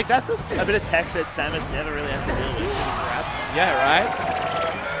 Because like that's a bit of tech that Samus never really has to deal with. Yeah, right?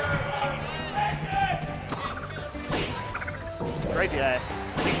 Great guy.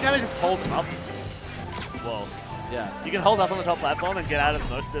 You can kind of just hold up. Whoa. Yeah. You can hold up on the top platform and get out of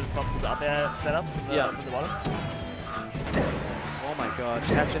most of Fox's up air setups from the bottom. Oh my god,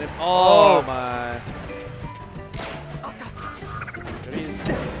 catching him. Oh my. He's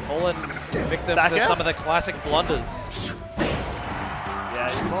fallen victim to some of the classic blunders. Yeah,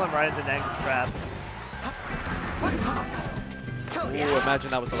 he's falling right into Nang's trap. Ooh,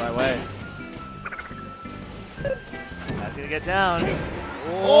 imagine that was the right way. That's gonna get down.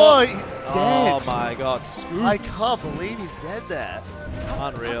 Oh, he's dead. Oh my god, Scoops. I can't believe he's dead there.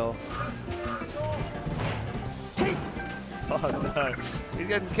 Unreal. Oh no, he's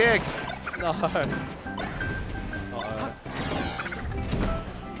getting kicked. No.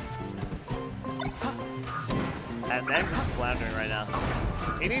 And Nang's just floundering right now.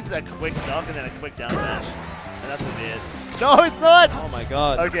 He needs a quick stock and then a quick down smash. And that's what it is. No, it's not! Oh my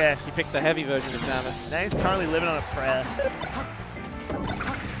god. Okay. He picked the heavy version of Samus. Nang's currently living on a prayer.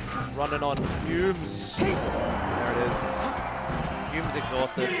 He's running on fumes. There it is. Fumes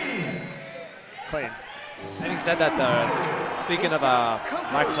exhausted. Clean. Having said that though, speaking of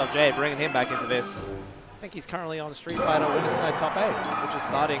Microsoft J, bringing him back into this, I think he's currently on Street Fighter Winners Side Top 8, which is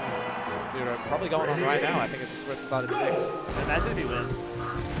starting, probably going on right now. I think it's supposed to start at 6. Imagine if he wins.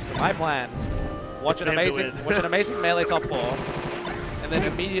 So my plan, watch an amazing Melee Top 4, and then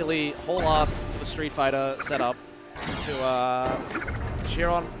immediately haul ass to the Street Fighter setup to cheer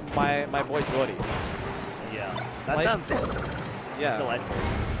on my boy Jordy. Yeah, that sounds delightful.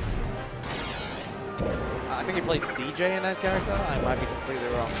 I think he plays DJ in that character. I might be completely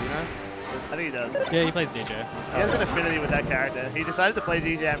wrong. Do you know? I think he does. Yeah, he plays DJ. He has an affinity with that character. He decided to play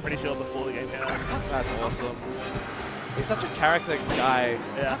DJ, I'm pretty sure, before the game came out. That's awesome. He's such a character guy.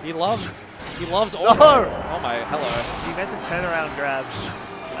 Yeah. He loves all. No! Oh my, hello. He meant to turn around grab.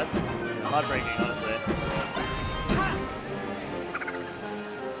 That's heartbreaking, honestly.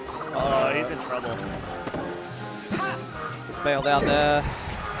 Oh, he's in trouble. Gets bailed out there.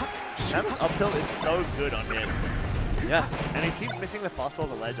 Samus up tilt is so good on him. Yeah. And he keeps missing the fast fall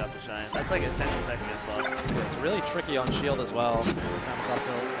to ledge after shine. That's like essential tech against Fox. It's really tricky on shield as well. Samus up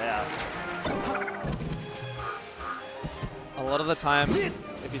tilt. Yeah. A lot of the time,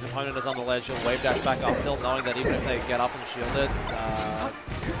 if his opponent is on the ledge, he'll wave dash back up tilt, knowing that even if they get up and shielded,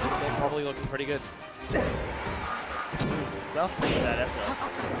 he's still probably looking pretty good. Stuff's with that F.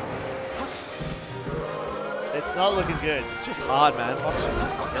 It's not looking good. It's just hard, man. Fox just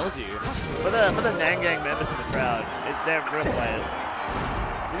kills you. For the Nangang members in the crowd, they're real quiet.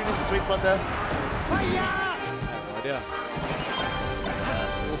 Did he miss the sweet spot there? I have no idea.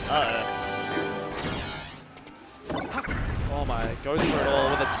 Oh my, goes for it all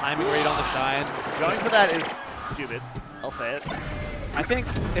with a timing read on the shine. Going for that is stupid. I'll say it. I think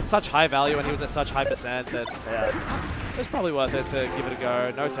it's such high value and he was at such high percent that it's probably worth it to give it a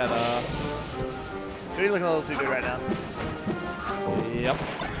go. No tether. Goody looking a little too good right now. Yep.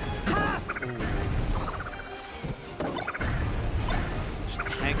 Just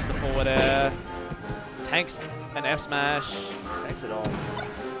tanks the forward air. Tanks an F smash. Tanks it all.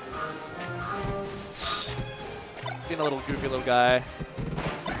 Being a little goofy little guy.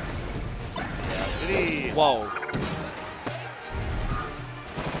 Yeah, Goody. Whoa.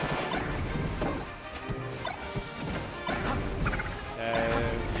 Okay,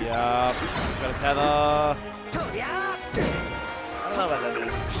 yep. He's got a tether. I don't know about that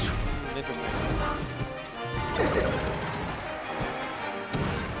move. Interesting.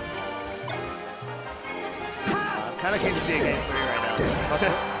 I'm kind of keen to see a game 3 right now.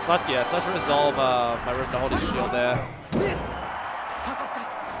 Such a resolve by Ruben to hold his shield there.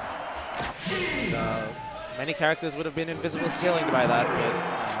 Many characters would have been invisible ceilinged by that, but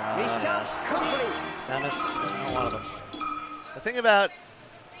Samus, not one of them. The thing about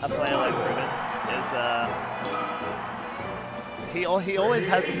a player like Ruben is he always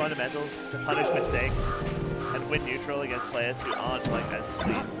has the fundamentals to punish mistakes and win neutral against players who aren't like as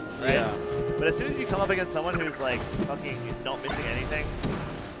clean, right? Yeah. But as soon as you come up against someone who's like fucking not missing anything,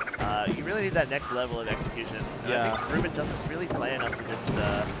 you really need that next level of execution. And I think Ruben doesn't really play enough to just.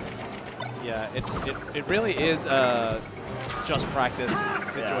 Yeah, it really is a just practice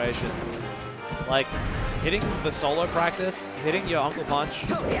situation. Yeah. Like hitting the solo practice, hitting your Uncle Punch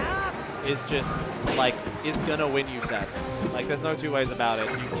is just like is gonna win you sets. Like there's no two ways about it.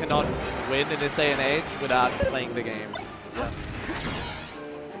 You cannot win in this day and age without playing the game. Yeah.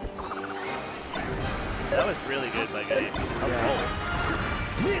 That was really good by Goody.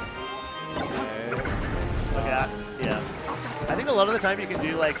 Okay, yeah. I think a lot of the time you can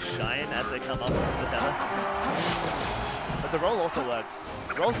do like shine as they come up from the tether. But the roll also works.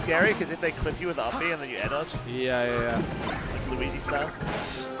 The roll's scary because if they clip you with the up B and then you air dodge. Yeah. Like Luigi style.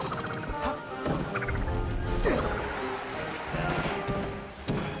 Yeah.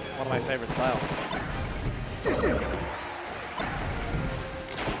 One of my favorite styles.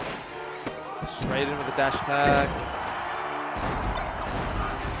 Straight in with the dash attack.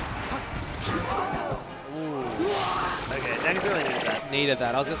 Okay, Nang's really needed that. Needed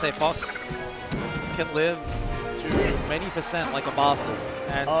that. I was going to say Fox can live to many percent like a bastard.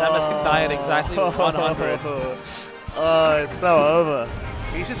 And Samus can die at exactly 100. Oh, it's so over.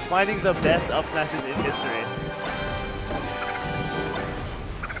 He's just finding the best up smashes in history.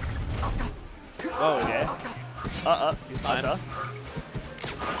 Oh, okay. He's fine. No,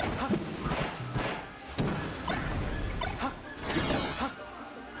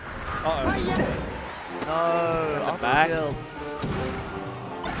 Send it back. Tilt.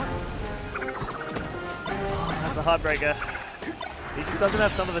 That's a heartbreaker. He just doesn't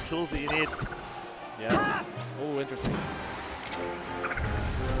have some of the tools that you need. Yeah. Oh, interesting.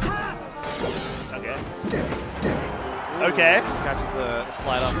 Okay. Okay. Catches the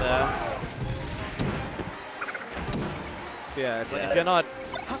slide up there. Yeah, it's like if you're not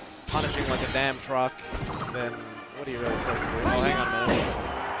punishing like a damn truck, then what are you really supposed to do? Oh, hang on a minute.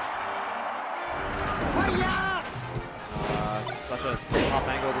 It's such a tough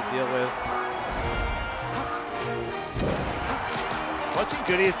angle to deal with. Watching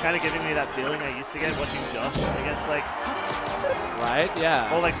Goody is kind of giving me that feeling I used to get watching Josh against like... Right?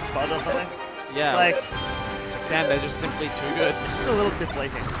 Yeah. Or like Spud or something. Yeah. Like... Damn, they're just simply too good. Just a little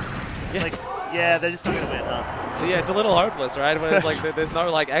deflating. Yeah. Like, yeah, they're just not going to win, huh? Yeah, it's a little hopeless, right? But it's like there's no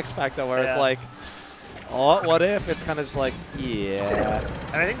like X factor where it's like, oh, what if? It's kind of just like, yeah.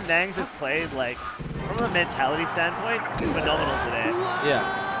 And I think Nangs has played like, from a mentality standpoint, phenomenal today.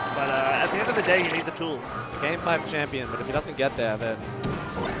 Yeah. But at the end of the day, you need the tools. Game 5 champion, but if he doesn't get there, then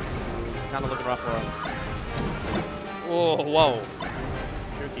it's kind of looking rough for him. Oh, whoa.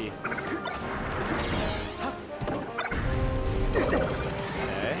 Kooky.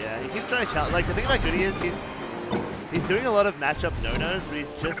 Okay. Yeah, he keeps trying to challenge. Like, the thing about Goody is he's doing a lot of matchup no-nos, but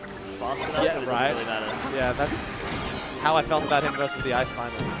he's just fast enough that it doesn't really matter. Yeah, that's how I felt about him versus the Ice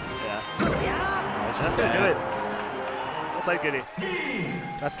Climbers. Yeah. That's going to do it. Well played, Goody.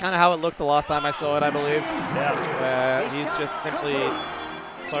 That's kind of how it looked the last time I saw it, I believe. Yeah. Where he's just simply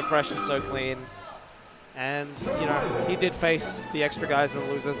so fresh and so clean. And, you know, he did face the extra guys in the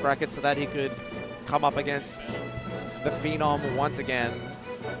losers bracket so that he could come up against the Phenom once again.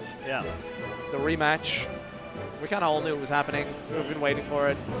 Yeah. The rematch. We kind of all knew it was happening. We've been waiting for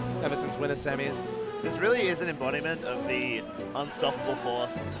it ever since winners semis. This really is an embodiment of the unstoppable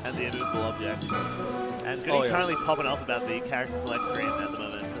force and the immovable object. And Goody's currently popping off about the character select screen at the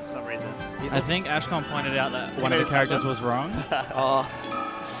moment for some reason. I think Ashcon pointed out that one of the characters was wrong. Oh,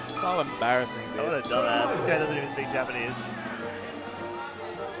 so embarrassing, dude. What a dumbass. This guy doesn't even speak Japanese.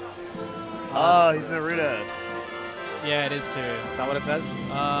 Oh, he's Naruto. Yeah, it is too. Is that what it says?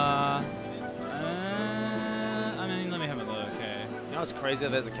 I mean, let me have a look. Okay. You know, it's crazy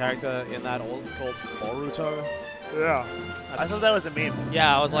that there's a character in that old called Boruto. Yeah. I thought that was a meme.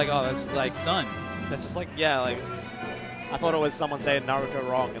 Yeah, I was like, oh, that's like Son. That's just like, yeah, like I thought it was someone saying Naruto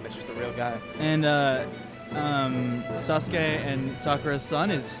wrong, and it's just a real guy. And Sasuke and Sakura's son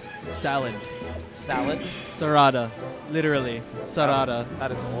is Salad. Salad? Sarada. Literally. Sarada.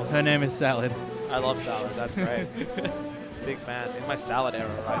 That is awesome. Her name is Salad. I love salad. That's great. Big fan. In my salad era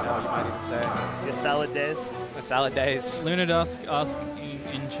right now, you might even say. Your salad days? My salad days. Luna Dusk asked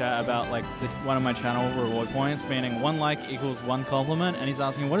in chat about like one of my channel reward points, meaning 1 like equals 1 compliment, and he's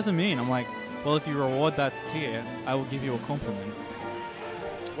asking, what does it mean? I'm like, well, if you reward that tier, I will give you a compliment.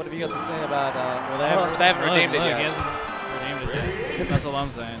 What have you got to say about? Well, they haven't redeemed it yet. He hasn't redeemed it yet. That's all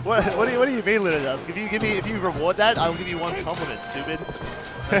I'm saying. What do you mean, Luna Dusk? If you reward that, I will give you 1 compliment, stupid.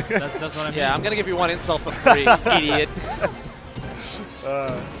 That's what I mean. Yeah, I'm gonna give you 1 insult for free, idiot.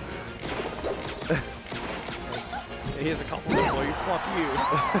 Here's a compliment for you. Fuck you.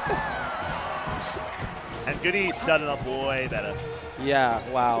 And Goody started off way better. Yeah,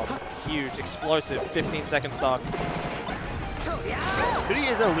 wow. Huge, explosive, 15-second stock. Goody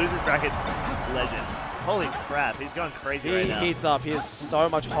is a loser's bracket legend. Holy crap, he's going crazy right now. He heats up. He is so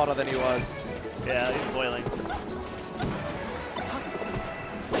much hotter than he was. Yeah, he's boiling.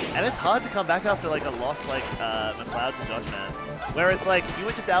 And it's hard to come back after like a loss like McLeod to Josh, man. Where it's like, you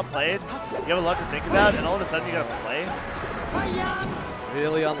were just outplayed, you have a lot to think about, and all of a sudden you gotta play.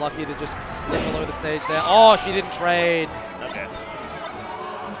 Really unlucky to just slip below the stage there. Oh, she didn't trade. Okay.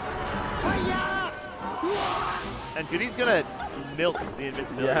 And Goody's gonna milk the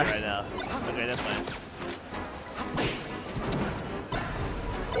invincibility right now. Okay, that's fine.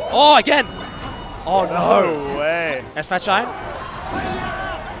 Oh, again! Oh, No way. S-Fat Shine?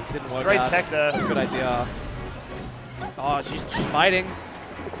 Didn't work Great out. tech though. Good idea. Oh, she's biting.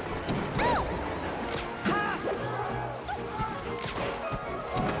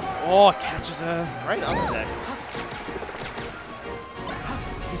 Oh, catches her. Great up tech.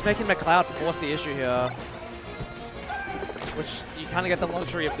 He's making McLeod force the issue here. Which you kind of get the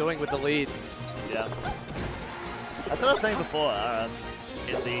luxury of doing with the lead. Yeah. That's what I was saying before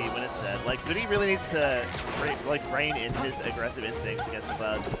in the winner's set. Like, Goody really needs to rein in his aggressive instincts against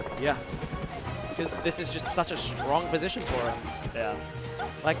McLeod. Yeah. Because this is just such a strong position for him. Yeah.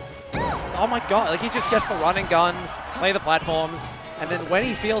 Like, oh my god, like he just gets the running gun, play the platforms, and then when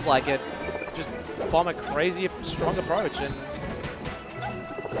he feels like it, just bomb a crazy, strong approach and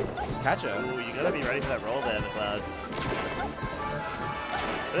catch her. Ooh, you gotta be ready for that roll there, McLeod.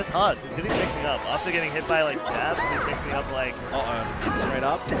 But it's hard, because Goody's mixing up. After getting hit by, like, jabs, he's mixing up, like... Uh-oh. Straight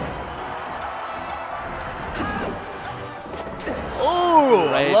up. Ooh!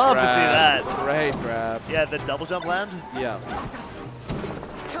 I love to see that. Great grab. Yeah, the double jump land. Yeah.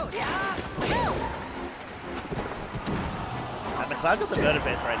 And McLeod got the murder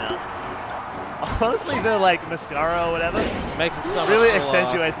face right now. Honestly, the, like, mascara or whatever Makes it so really much cooler.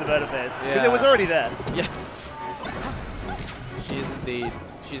 accentuates the murder face. Because Yeah. it was already there. Yeah. She is indeed.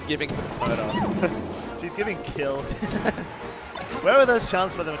 She's giving murder. She's giving kill. Where were those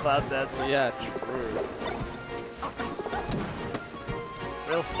chants for the McLeod sets? Yeah, true.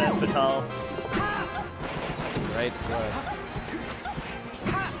 Real femme fatale. Great work.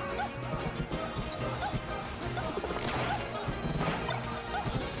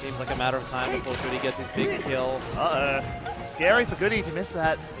 Seems like a matter of time before Goody gets his big kill. Uh-oh. Scary for Goody to miss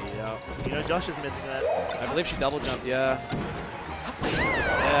that. Yeah. You know, Josh is missing that. I believe she double jumped, yeah.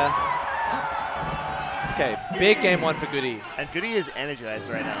 Yeah. Okay, big game 1 for Goody. And Goody is energized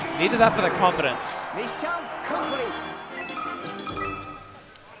right now. Needed that for the confidence. Mission complete.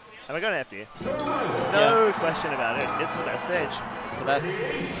 Am I going to FD? No question about it. It's the best stage. It's the best.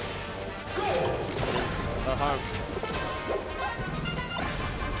 No harm.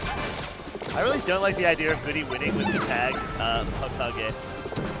 I really don't like the idea of Goody winning with the tag Hokage.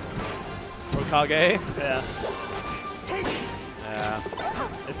 Hokage? Yeah. Yeah.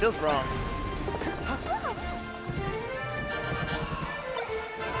 It feels wrong.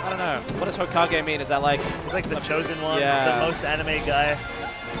 I don't know. What does Hokage mean? Is that like... He's like the chosen one, Yeah. the most anime guy.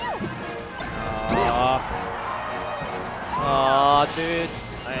 Oh, dude.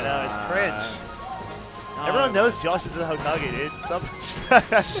 I know, it's cringe. No. Everyone knows Josh is the Hokage, dude.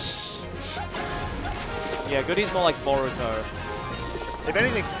 Yeah, Goody's more like Boruto. If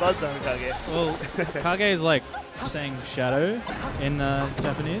anything, Spud's the Hokage. Well, Kage is like saying shadow in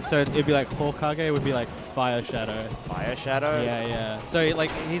Japanese. So it'd be like Hokage would be like fire shadow. Fire shadow? Yeah, yeah. So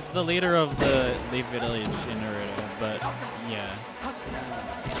like he's the leader of the Leaf Village in Naruto, but yeah.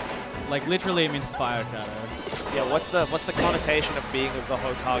 Like literally it means fire shadow. Yeah, what's the connotation of being of the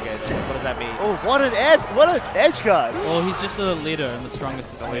Hokage? What does that mean? Oh, what an edge guard! Well, he's just the leader and the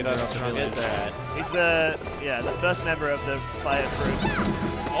strongest. The leader, the strongest. He's the first member of the fire crew.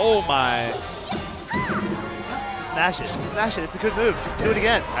 Oh my! Just smash it. It's a good move. Just do it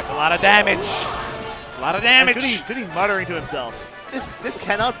again. That's a lot of damage. It's a lot of damage. Goody muttering to himself. This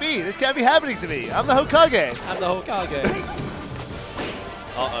cannot be. This can't be happening to me. I'm the Hokage. I'm the Hokage.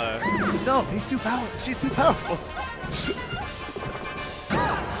 Uh-oh. No, he's too powerful. She's too powerful. Oh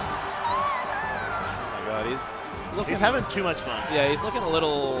my god, he's having too much fun. Yeah, he's looking a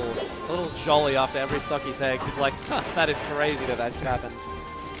little jolly after every stock he takes. He's like, huh, that is crazy that just happened.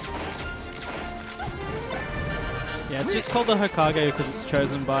 Yeah, it's just called the Hokage because it's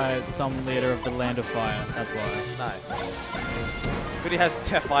chosen by some leader of the Land of Fire. That's why. Nice. But he has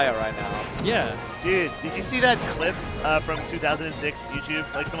Fire right now. Yeah. Dude, did you see that clip from 2006 YouTube?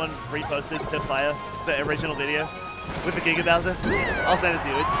 Like someone reposted Fire, the original video, with the Giga Bowser? I'll send it to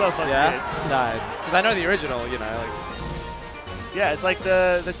you. It's so fucking good. Nice. Because I know the original, you know. Like. Yeah, it's like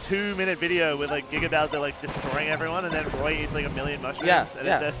the 2-minute video with like Giga Bowser like destroying everyone, and then Roy eats like a million mushrooms. Yeah, and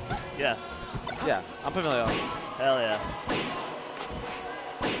yeah. It's just, yeah. Yeah, I'm familiar. Hell yeah.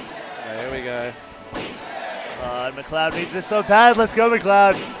 Okay, here we go. And McLeod needs this so bad. Let's go,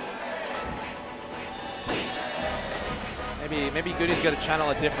 McLeod. Maybe Goody's got to channel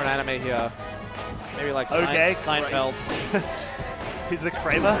a different anime here. Maybe like Seinfeld. He's the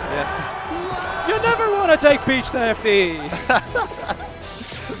Kramer? Yeah. You never want to take Peach to FD.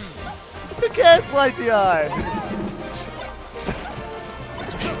 You can't slide the eye.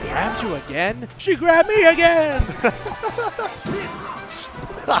 So she grabbed you again? She grabbed me again!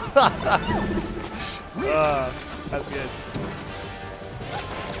 That's good.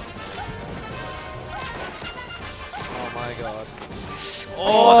 Oh my god.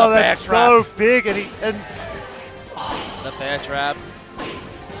 Oh, the that's bear trap. so big, and The bear trap.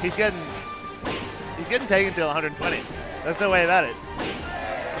 He's getting taken to 120. There's no way about it.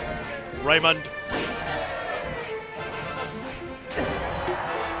 Raymond,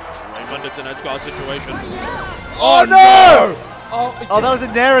 it's an edge guard situation. Oh no! Oh, that was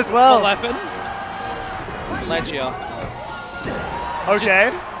in there as well. Lechia.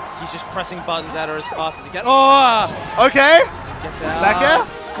 Okay. He's just pressing buttons at her as fast as he can. Oh! Okay. Gets out. Back air.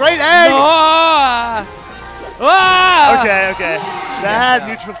 Great egg. No! Ah! Okay. Bad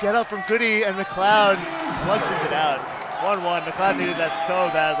neutral get up from Goody, and McLeod lunches it out. 1-1. McLeod needed that so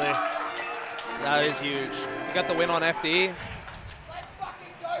badly. That is huge. He got the win on FD.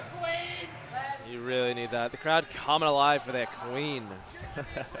 You really need that. The crowd coming alive for their queen.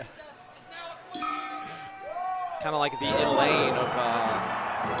 Kind of like the in-lane of...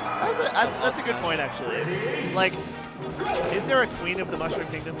 that's a good point, actually. Like, is there a queen of the Mushroom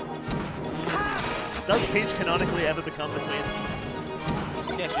Kingdom? Does Peach canonically ever become the queen?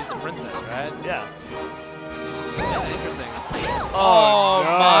 Yeah, she's the princess, right? Yeah. Yeah, interesting. Oh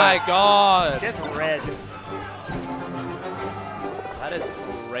my god! Get red. That is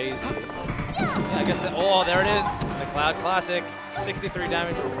crazy. Yeah, I guess that... Oh, there it is. The Cloud Classic. 63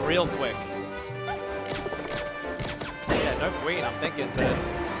 damage real quick. Yeah, no queen, I'm thinking, but...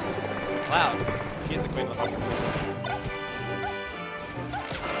 Cloud. She's the queen of the mushroom.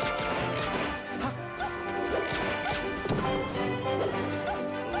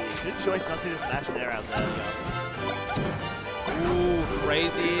 Good choice not to just mash an air out there. Ooh,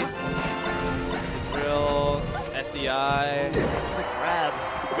 crazy. It's a drill. SDI. It's the grab.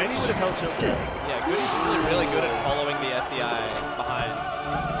 Maybe would have held chill there. Yeah, Goody's usually really good at following the SDI behind.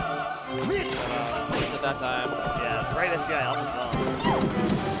 Just at that time. Yeah, great SDI up as well.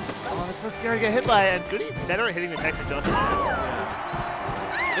 Oh, that's so scary to get hit by, and Goody better at hitting the Texas Johnson.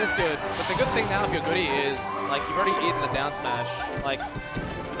 Yeah. It is good, but the good thing now if you're Goody is, like, you've already eaten the down smash. Like,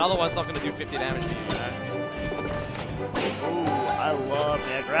 another one's not going to do 50 damage to you, you know? Ooh, I love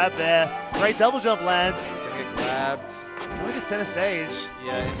that grab there. Great double jump land. Gonna get grabbed. Going to center stage.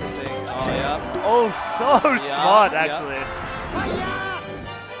 Yeah, interesting. Oh, yeah. Oh, so smart, actually.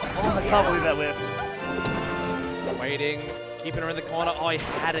 Oh, I can't believe that whiffed. Waiting, keeping her in the corner. Oh, he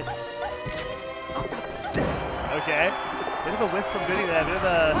had it. Okay. Bit of a whiff from Goody there. Bit of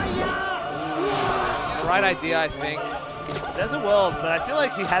a... The right idea, I think. There's a world, but I feel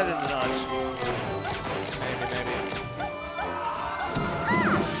like he had it in the notch. Maybe.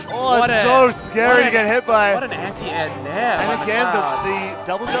 Oh, it's so scary to get hit by. What an anti-air nair. And again, the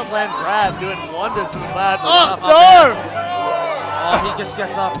double jump land grab doing wonders for McLeod. Oh, no! Oh, he just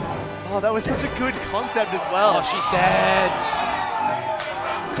gets up. Oh, that was such a good concept as well. Oh, she's dead.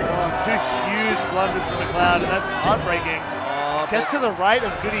 Oh, two huge blunders from McLeod, and that's heartbreaking. Gets to the right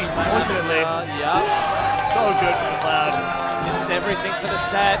of Goody, fortunately. Yeah. So good for McLeod. This is everything for the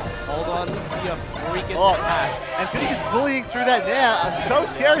set. Hold on to your freaking hats. And Goody is bullying through that now. So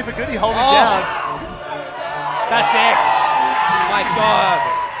scary for Goody holding down. That's it. My God.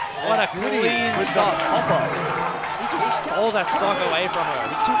 What a Goody clean with stop. the pop-up. He just stole that stock away from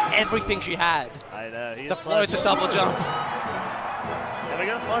her. He took everything she had. I know. The float, the double jump. Are we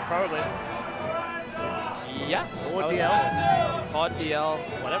going to float? Probably. Yeah. Or DL. FOD, DL,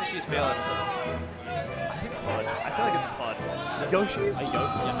 whatever she's feeling. I think FOD. I feel like it's a FOD. Yoshi's? A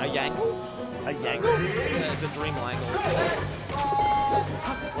yangle? A yangle? It's a dream langle.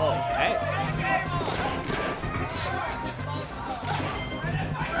 Whoa. Hey.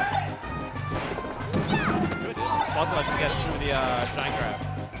 Good spot dodge to get it through the shine grab.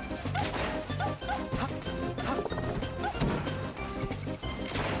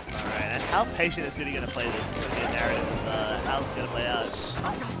 How patient is Goody going to play this? It's going to be a narrative of how it's going to play out. I was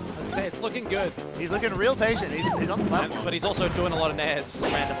going to say, it's looking good. He's looking real patient. He's on the platform. But he's also doing a lot of nairs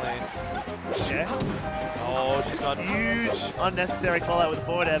randomly. Yeah. Oh, she's got huge unnecessary call out with the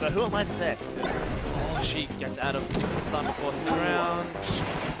forward air, but who am I to say? Oh, she gets out of stun before the ground.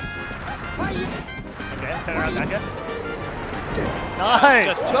 Okay, turn around back here.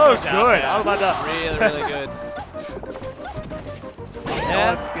 Nice! So good! How about that? Really, really good.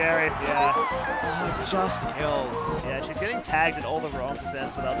 Oh, it's scary, yeah. Oh, just kills. Yeah, she's getting tagged in all the wrong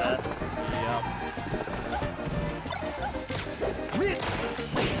percents without that.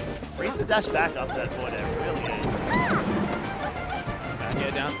 Yep. Reads the dash back after that forward air, really good. Back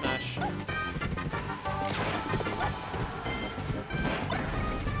air down smash.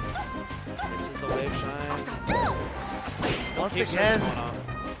 This is the wave shine. Still Once keeps again, her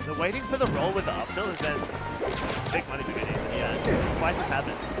the waiting for the roll with the up tilt has been big money for Goody. Yeah, it's twice it's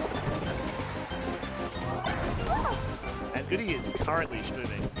happened. And Goody is currently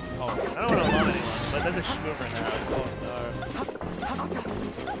schmooving. Oh. I don't want to alarm anyone, but there's a schmoover in the house. Oh no.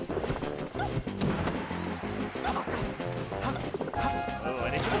 Oh,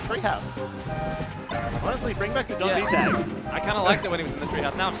 and he's in the treehouse. Honestly, bring back the Don B tag. I kind of liked it when he was in the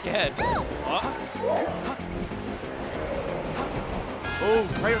treehouse. Now I'm scared. Oh. Oh,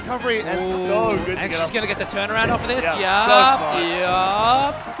 great recovery, and so good to And get she's up. going to get the turnaround off of this. Yeah,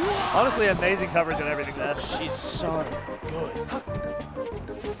 Yup. Honestly, amazing coverage on everything there. She's so good.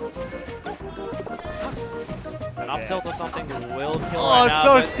 An up tilt or something will kill Oh, right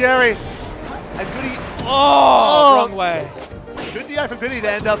now. it's so scary. And Goody. Oh, wrong way. Good DI for Goody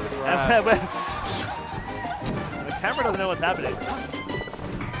to end up. The camera doesn't know what's happening.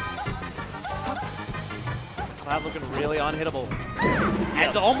 Cloud looking really unhittable.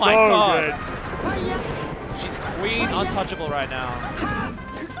 And oh my so God. Good. She's queen untouchable right now.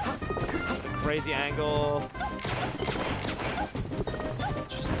 Crazy angle.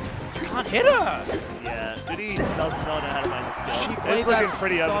 Just, you can't hit her. Yeah, Goody does not know how to manage the skill. She It's played looking that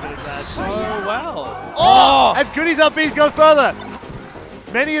pretty stop over this match. so well. Oh! And Goody's up B's goes further.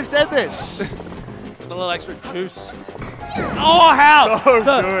 Many have said this. A little extra juice. Oh, how? So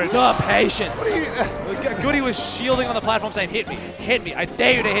good. The patience. Goody was shielding on the platform saying, hit me, I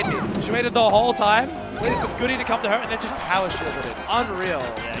dare you to hit me. She waited the whole time, waited for Goody to come to her, and then just power shielded it. Unreal.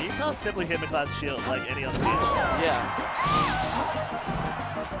 Yeah, you can't simply hit McLeod's shield like any other pitch. Yeah.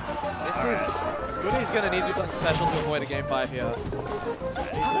 Goody's going to need to do something special to avoid a game 5 here. Yeah,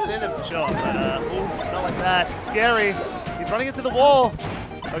 he's put it in him for sure, but ooh, not like that. Scary. He's running into the wall.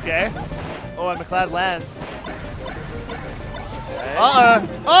 Okay. Oh, and McLeod lands.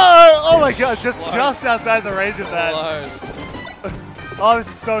 Oh my God, just outside the range of that. Close. Oh, this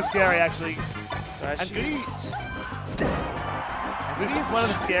is so scary, actually. Right, and Goody is one of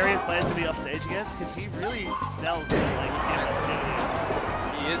the scariest players to be off stage against because he really smells like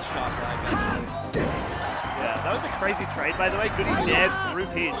opportunity. He is shark-like, actually. Yeah, that was a crazy trade, by the way. Goody nared through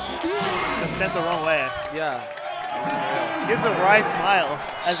Peach, just sent the wrong way. Yeah. Gives a wry smile,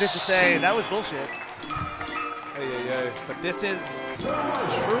 as if to say, that was bullshit. But this is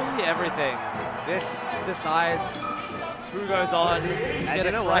truly everything. This decides who goes on. He's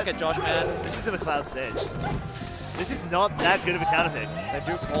going to crack at Josh, man. This is a McLeod stage. This is not that good of a counter pick. They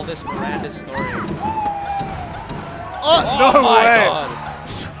do call this Miranda's story. Oh, no way! God.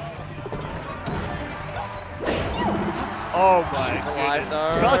 Oh my She's alive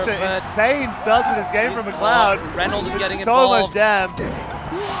though. Such an insane start to this game from McLeod. Reynolds is getting so involved. much damn.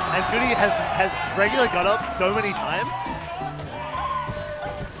 And Goody has regular got up so many times.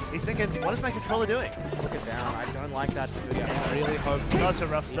 He's thinking, what is my controller doing? Just look it down. I don't like that for Goody. I really hope Such a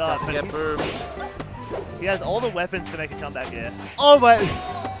rough he start. doesn't get boomed. He has all the weapons to make a comeback here. Oh my!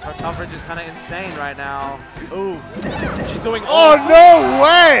 Her coverage is kind of insane right now. Ooh. She's doing Oh, no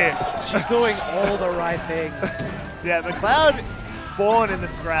way! She's doing all the right things. Yeah, McLeod, born in the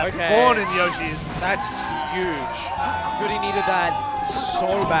scrap, Okay. born in Yoshi's. That's huge. Goody needed that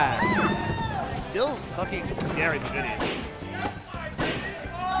so bad. Still fucking scary for Goody.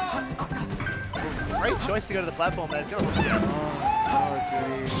 Great choice to go to the platform there. It's gonna look good.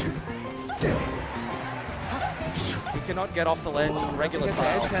 Goody. You cannot get off the ledge regular Get the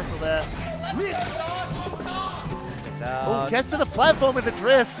edge style. cancel there. Gets Oh, out. gets to the platform with a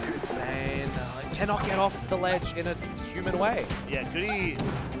drift. Insane. Cannot get off the ledge in a human way. Yeah, Goody's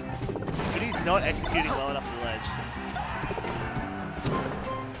not executing well enough to the ledge.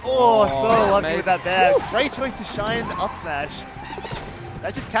 Oh, so lucky amazing. with that back. Great choice to shine up smash.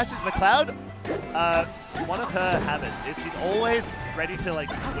 That just catches McLeod. One of her habits is she's always ready to like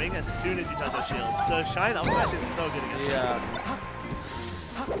swing as soon as you touch her shield. So shine up smash is so good against her. Yeah.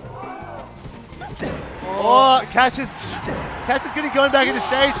 Oh, catches Goody going back into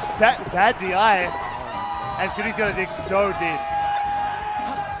stage. Bad DI. And Goody's gonna dig so deep.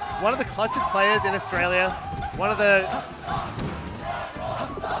 One of the clutchest players in Australia. One of the...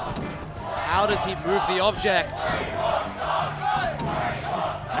 How does he move the object?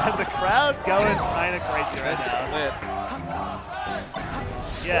 And the crowd going kind of crazy right now. Split.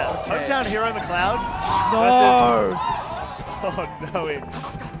 Yeah, Okay. hometown hero McLeod. No! Oh no,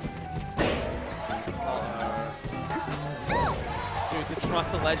 Dude, to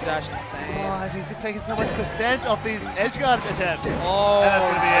trust the ledge dash, insane. Oh, and he's just taking so much percent off these edge guard attempts. Oh, And that's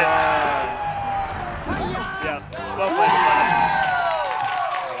gonna be it. Yeah, well played.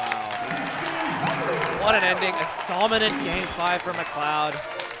 Wow. What an ending. A dominant game 5 for McLeod.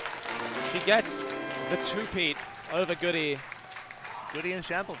 She gets the two-peat over Goody. Goody in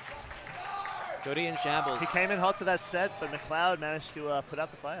shambles. Goody in shambles. He came in hot to that set, but McLeod managed to put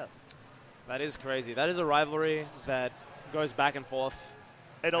out the fire. That is crazy. That is a rivalry that goes back and forth.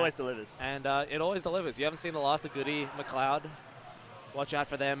 It always delivers. And it always delivers. You haven't seen the last of Goody McLeod. Watch out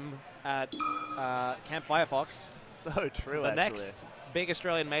for them at Camp Firefox. So true, The actually. next big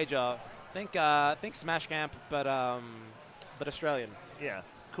Australian major. Think Smash Camp, but Australian. Yeah,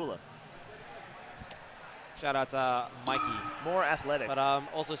 cooler. Shout out to Mikey. More athletic. But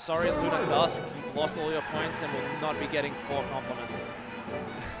also, sorry, Luna Dusk, you've lost all your points and will not be getting 4 compliments.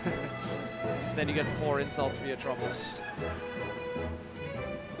 Instead, you get 4 insults for your troubles.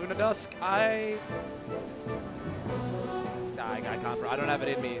 Luna Dusk, I can't. I don't have it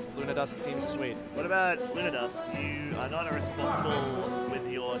in me. Luna Dusk seems sweet. What about Lunadusk? You are not responsible with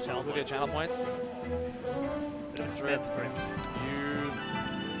your channel With your points. channel points, Bit of a thrift. you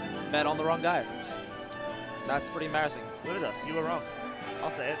bet on the wrong guy. That's pretty embarrassing. Lunadusk, you were wrong.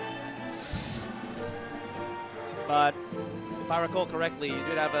 I'll say it. But if I recall correctly, you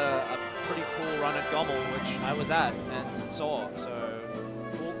did have a pretty cool run at Gommel, which I was at and saw. So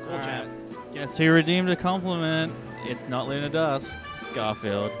cool All champ. right. Guess who redeemed a compliment? It's not Luna Dusk. It's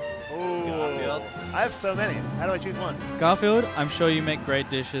Garfield. Ooh. Garfield. I have so many. How do I choose one? Garfield, I'm sure you make great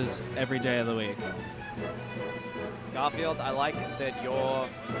dishes every day of the week. Garfield, I like that you're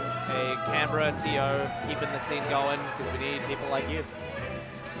a Canberra TO, keeping the scene going because we need people like you.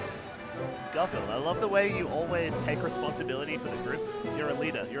 Garfield, I love the way you always take responsibility for the group. You're a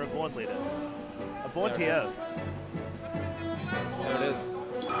leader. You're a born leader. A born There it TO. There it is.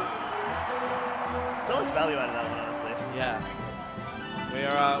 So much value out of that one, honestly. Yeah.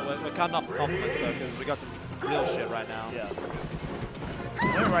 We're cutting off the compliments though because we got some real shit right now. Yeah.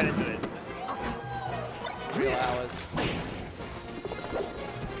 Went right into it. Real hours. I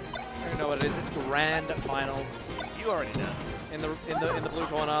don't know what it is. It's grand finals. You already know. In the blue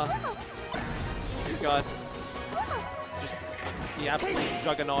corner, you've got just the absolute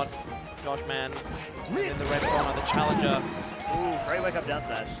juggernaut, Josh Man. In the red corner, the challenger. Ooh, great wake up down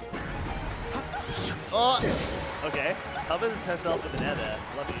smash. Oh, okay. Covers herself with an air there.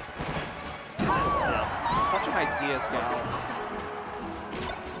 Love you. Yeah. She's such an ideas gal.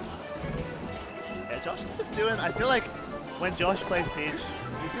 Yeah, Josh is just doing, I feel like when Josh plays Peach,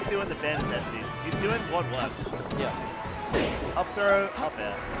 he's just doing the bare necessities. He's doing what works. Yeah. Up throw, up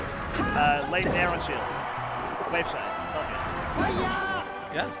air. Late air on shield. Wave shine. Love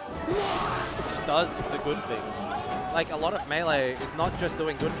Yeah. Just does the good things. Like, a lot of Melee is not just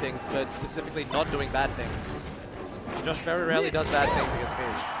doing good things, but specifically not doing bad things. Josh very rarely does bad things against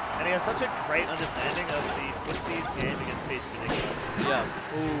Peach. And he has such a great understanding of the footsies game against Peach in particular. Yeah.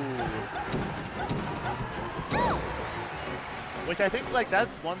 Ooh. Which I think, like,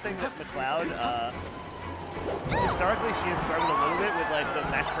 that's one thing that McLeod, historically, she has struggled a little bit with, like, the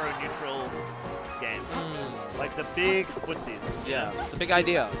macro-neutral game. Like, the big footsies. Yeah, the big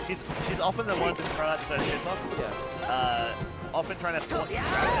idea. She's often the one to throw out the first hitbox. Yeah. Often trying to force the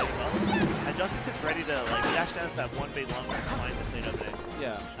scrap as well. And Justin's just ready to, like, dash down to that one big longer and find the clean opening.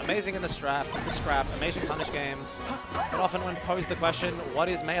 Yeah, amazing in the scrap, amazing punish game. But often when posed the question, what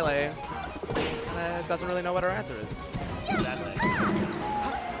is melee, doesn't really know what her answer is. Exactly.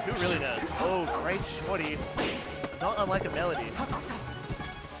 Who really knows? Oh, great shorty. Not unlike a melody.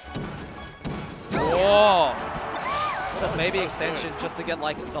 Whoa! Maybe extension just to get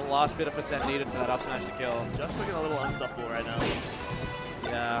like the last bit of percent needed for that up smash to kill. Just looking a little unstoppable right now.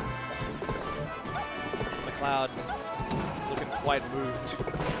 Yeah. McLeod looking quite moved.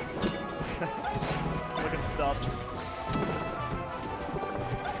 Looking stopped.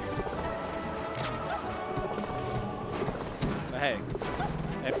 But hey,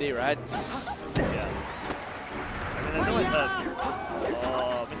 FD, right? Yeah. I mean, there's always her.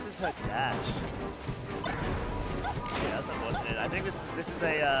 Oh, misses her dash. Yeah, that's unfortunate. I think this is a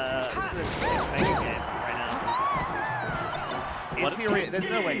matchmaking game right now. There's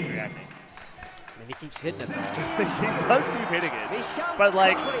no way he's reacting. I mean, he keeps hitting it though. He does keep hitting it, but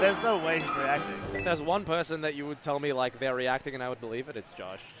like, there's no way he's reacting. If there's one person that you would tell me like they're reacting and I would believe it, it's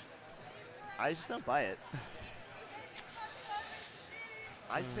Josh. I just don't buy it.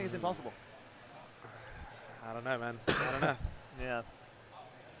 I just think it's impossible. I don't know, man. I don't know. Yeah.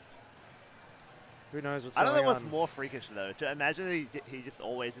 Who knows what's I don't know going what's on. more freakish though. To imagine that he just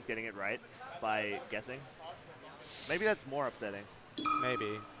always is getting it right by guessing. Maybe that's more upsetting.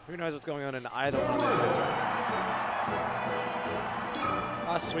 Maybe. Who knows what's going on in either one of their heads right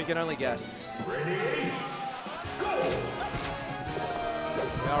now. Us, we can only guess. Ready, go!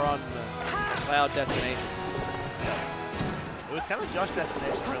 We are on Cloud Destination. Yeah. It was kind of Josh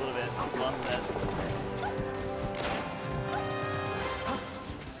Destination for a little bit last set.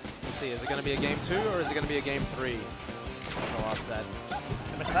 Let's see, is it going to be a game 2 or is it going to be a game 3 of the last set?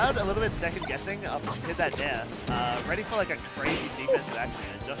 And McLeod a little bit second guessing after she did that there. Ready for like a crazy defensive action,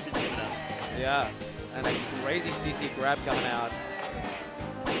 and Josh didn't give it up. Yeah, and a crazy CC grab coming out.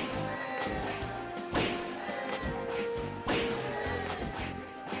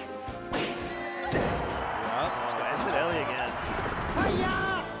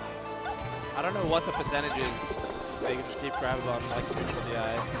 I don't know what the percentage is. They can just keep grabbing on like neutral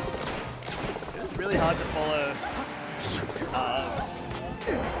DI. It is really hard to follow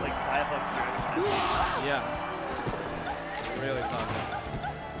like Firefox experience. Yeah. Really tough.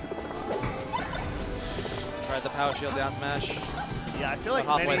 Tried the power shield down smash. Yeah, I feel like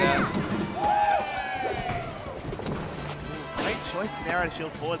halfway many... there. Great choice to narrow to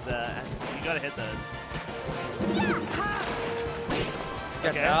shield forward there, and you gotta hit those.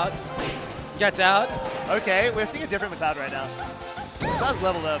 Gets out. Gets out. Okay, we're seeing a different McLeod right now. McLeod's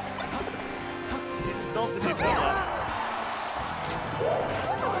leveled up. He's installed some new formula.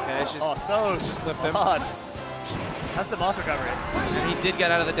 Okay, she's just clipped him. Hard. That's the mouse recovery. And he did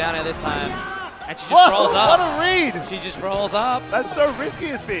get out of the down air this time. And she just rolls up. What a read! She just rolls up. That's so risky,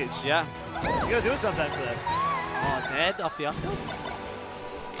 his speech. Yeah. You gotta do it sometimes for that. Oh, dead off the up tilt?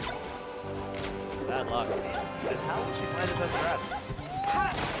 Bad luck. And how did she find the first grab?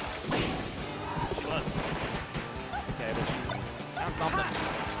 She won. Okay, but she's found something.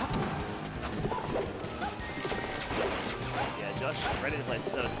 Yeah, Josh ready to play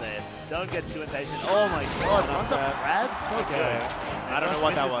so safe. Don't get too impatient. Oh my god, on the grab? So good. I don't know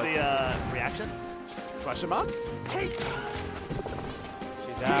what that was. The reaction? Question mark? She's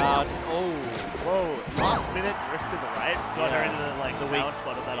out. Oh. Whoa. Last minute drift to the right. Got her into the, like, the weak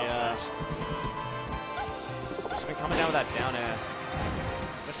spot of that up smash. She's been coming down with that down air.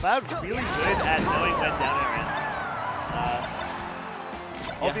 McLeod really good at knowing when down air ends.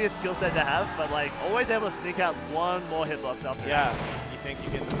 Obvious skill set to have, but like always able to sneak out one more hitbox after. Yeah, you think you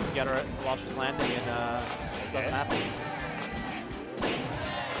can get her while she's landing, and it doesn't happen.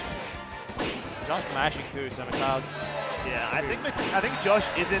 Josh mashing too, so McLeod's. Yeah, I think Josh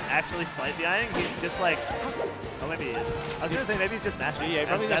isn't actually slightly eyeing. He's just like, oh maybe he is. I was gonna say maybe he's just mashing. Yeah,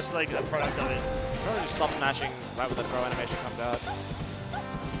 probably that's just, like a product of it. Probably just stops mashing right when the throw animation comes out.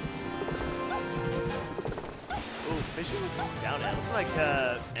 Ooh, fishing down air. Looking like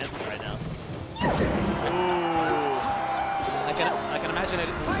Ants right now. Ooh. I can imagine it.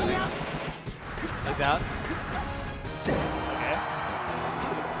 He's out. Okay.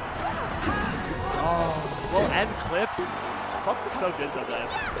 Oh. Well, and clips. Fox is so good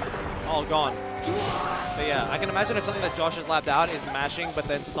sometimes. Oh, gone. But yeah, I can imagine it's something that Josh has lapped out is mashing, but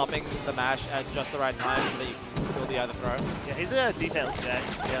then stopping the mash at just the right time so that you can steal the other throw. Yeah, he's a detailed guy.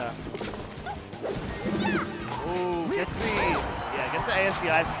 Yeah. Ooh, gets the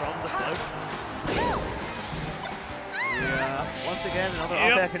ASDI from the smoke. Yeah. Once again, another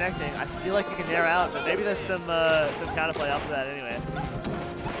up air connecting. I feel like you can air out, but maybe there's some counterplay after that anyway.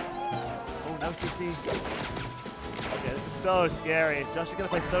 Oh, no CC. Okay, this is so scary. Josh is going to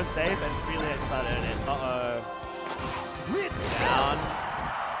play so safe and really has to earn it. Uh-oh. Down.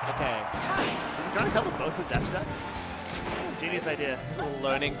 Okay. Is he trying to cover both with dash attack? Genius idea.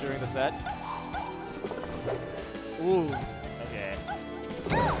 Learning during the set. Ooh. Okay.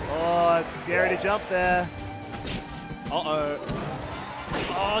 Oh, it's scary to jump there. Uh-oh.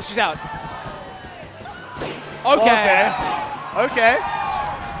 Oh, she's out. Okay. Okay.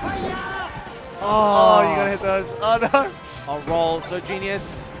 Oh, you gotta hit those. Oh, no. A roll. So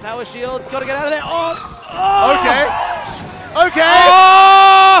Genius. Power shield. Gotta get out of there. Oh. Oh. Okay. Okay.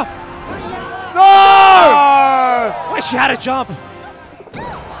 Oh. No! Where she had to jump.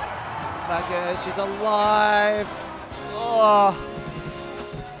 Back air. She's alive. Oh.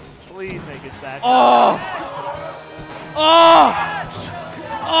 Please make it back. Oh. Oh.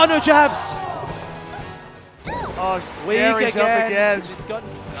 Oh, no jabs. Oh, scary Weak jump again. She's got.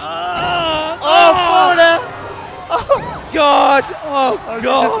 Oh, Florida! Oh, God! Oh, I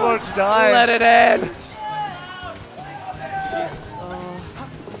God! just want to die. Let it end! She's...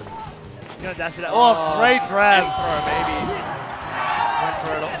 You know, dash it out. Oh, great grab. Throw, maybe. Went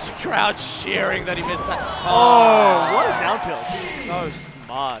for it all. Crowd cheering that he missed that. Oh, what a down tilt. So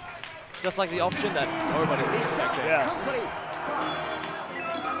smart. Just like the option that nobody was expecting. Yeah.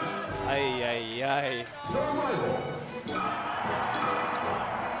 Ay, ay, ay.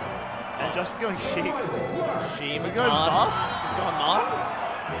 And Josh is going sheep. Sheem. We're going Mark? Going Mark?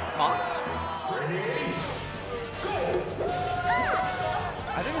 Mark?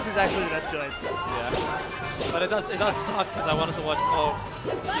 I think this is actually the best choice. Yeah. But it does suck because I wanted to watch more,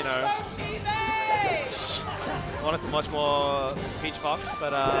 you know. I wanted to watch more Peach Fox,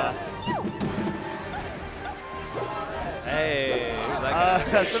 but hey, who's that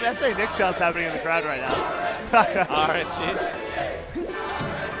guy? Some SA Nick chants happening in the crowd right now. Alright, jeez.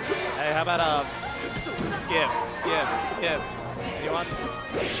 Hey, how about skip? Anyone?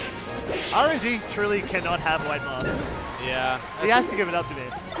 RNG truly cannot have white moss. Yeah. He has to give it up to me.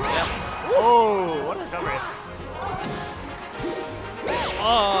 Yeah. Oh, what a recovery.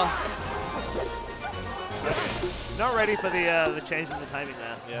 Oh. Not ready for the change in the timing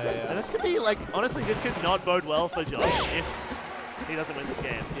there. Yeah. And this could be like, honestly, this could not bode well for Josh if he doesn't win this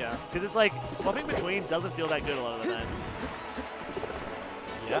game. Yeah. Because it's like, swapping between doesn't feel that good a lot of the time.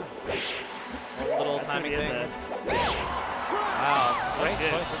 Yeah. Little That's timing gonna be in things. Wow. Great Good.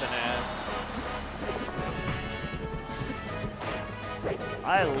 choice with an air.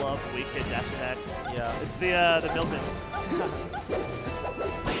 I love weak hit dash attack. Yeah. It's the Milton.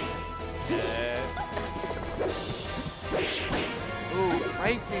 Yeah. Ooh,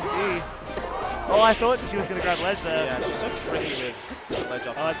 great CC. Oh, I thought she was going to grab ledge there. Yeah, she's so tricky with ledge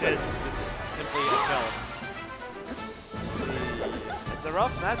options. Oh, that's it. This is simply a kill. It's a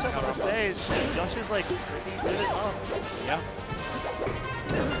rough matchup on the stage, and Josh is like pretty good enough. Yeah.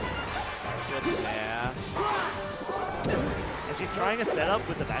 Yeah. And she's trying a setup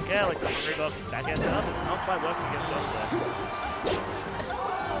with the back air, like the Hungry Box back air setup. It's not quite working against Josh there.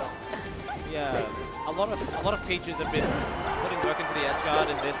 Yeah. A lot of Peaches have been putting work into the edge guard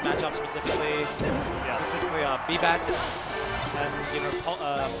in this matchup specifically. Yeah. Specifically B-Bats and, you know,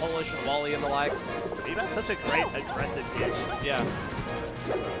 Polish and Wally and the likes. B-Bat's such a great aggressive pitch. Yeah.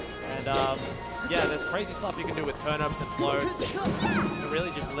 And yeah, there's crazy stuff you can do with turnips and floats to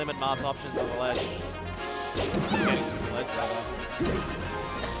really just limit Mart's options on the ledge. Getting to the ledge, rather.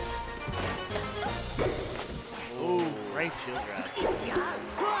 Ooh, great shield grab.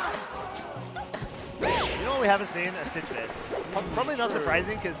 You know what we haven't seen? A Stitch Face. Probably not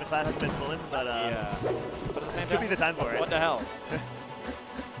surprising because McLeod hasn't been pulling, but yeah. But at the same could time, be the time for it. What the hell?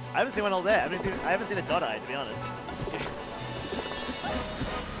 I haven't seen one all day. I haven't seen a dot eye, to be honest.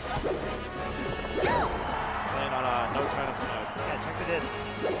 Playing on no turnips mode. Yeah, check the disc.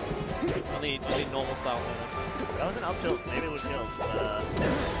 Only normal style turnips. That was an up tilt. Maybe it would kill. But,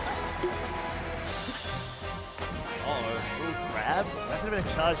 Uh-oh. Ooh, grabs? That could have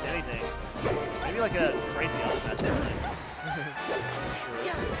been a charged anything. Maybe like a crazy up smash or something.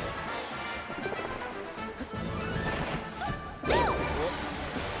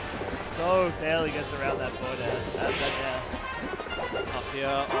 So barely gets around that forward air. That's that down. It's tough off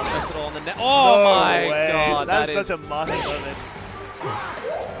here. Oh, gets it all in the net. Oh No my way. god, That's that such is, a market moment. that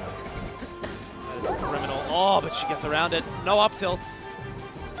is criminal. Oh, but she gets around it. No up tilt.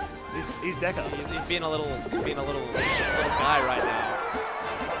 He's Deca. He's being a little guy right now.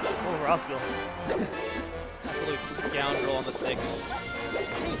 Oh, rascal. Absolute scoundrel on the sticks.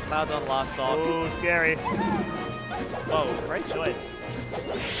 Cloud's on last stop. Oh, scary. Oh, great choice.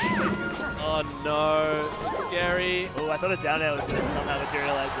 Oh no, it's scary. Oh, I thought a down air was going to somehow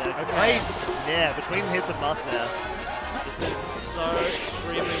materialize there. Okay. Great. Yeah, between hits of Muff there. This is so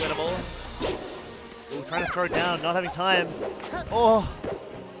extremely winnable. Oh, trying to throw down, not having time. Oh.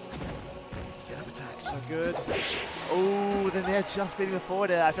 Get up attack, so good. Oh, the Nair just beating the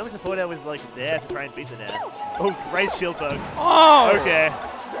forward air. I feel like the forward air was like there to try and beat the Nair. Oh, great shield poke. Oh! Okay.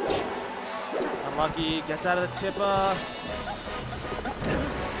 Unlucky, gets out of the tipper.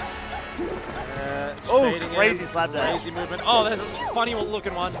 Oh, baiting crazy him. slap dash. Crazy movement. Oh, there's a funny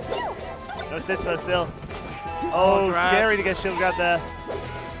looking one. No stitch though still. Oh, grab. scary to get shield grab there.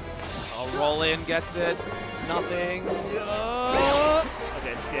 Oh, roll in, gets it. Nothing.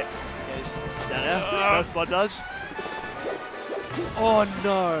 Okay, skip. Okay, down air. No spot dodge. Oh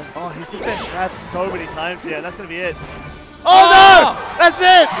no. Oh, he's just been grabbed so many times here, and that's going to be it. Oh, no! That's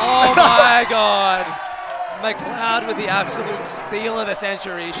it! Oh my god. McLeod with the absolute steal of the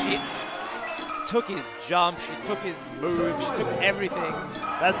century. She took his jump, she took his move, she took everything.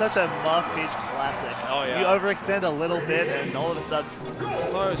 That's such a Muff Peach classic. Oh, yeah. You overextend a little bit, and all of a sudden...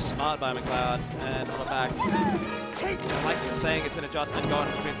 So smart by McLeod, and on the back. Like you're saying, it's an adjustment going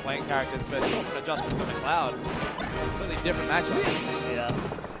between playing characters, but it's also an adjustment for McLeod. Completely different matchups. Yeah.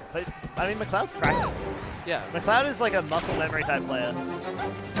 But, I mean, McLeod's practiced. Yeah. McLeod is like a muscle memory type player.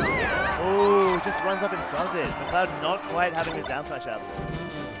 Oh, just runs up and does it. McLeod not quite having his down smash up.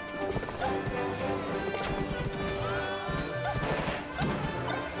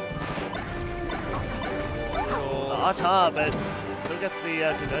 That's hard, but still gets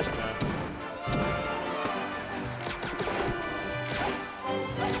the conversion there.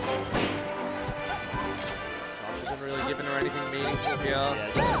 Josh isn't really giving her anything meaningful here.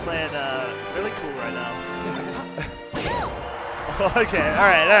 Yeah, Josh is playing really cool right now. Okay,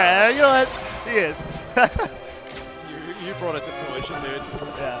 alright, you know what? He is. You brought it to fruition, dude.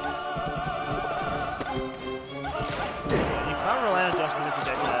 Yeah. You can't rely on Josh to miss a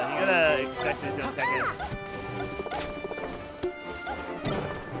deck there. You gotta expect he's gonna take it.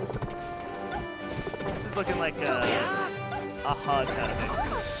 This is looking like a hard kind of thing.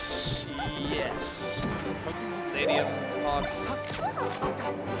 Yes. Pokemon Stadium, Fox.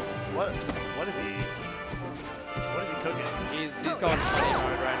 What is he? What is he cooking? He's going funny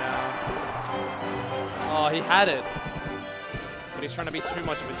mode right now. Oh, he had it. But he's trying to be too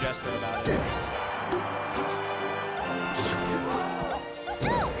much of a jester about it.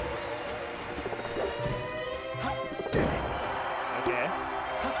 Okay.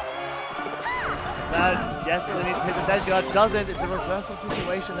 Cloud desperately needs to hit the edge guard. Doesn't. It's a reversal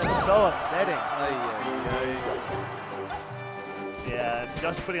situation that's so upsetting. Yeah,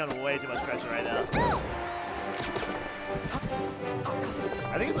 Josh is putting on way too much pressure right now.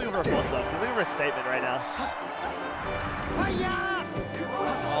 I think he's looking for a force though. He's looking for a statement right now.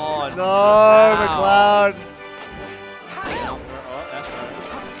 Oh, No, wow. McLeod.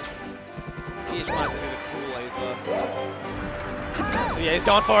 He just wanted to do the cool laser. Yeah, he's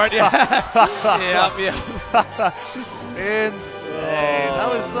going for it. Yeah. yeah. Insane. That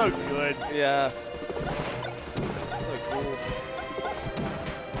was so good. Yeah. So cool.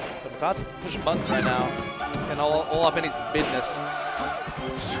 But McLeod's pushing buttons right now. And all up in his business.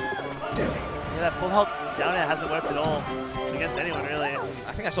 Yeah, that full help down air hasn't worked at all against anyone really.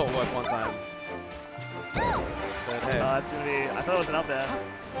 I think I saw it work one time. But hey, It's gonna be. I thought it was an up air.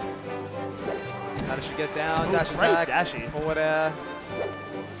 how does she get down? Ooh, Dash great attack. dashy. Forward air.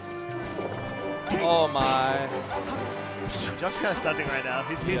 Oh my. Josh is kind of stunting right now.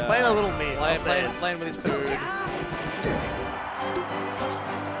 He's Yeah. playing a little mean. I'll say it. Playing with his food.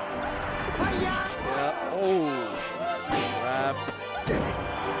 Yeah. Oh. Grab.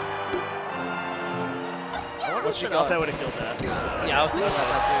 I wonder What's she if an up got? air would have killed that. Yeah, I was thinking about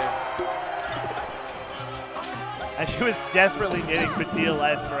that too. And she was desperately knitting for dear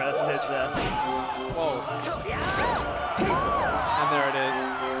life for a stitch there. Whoa. And there it is.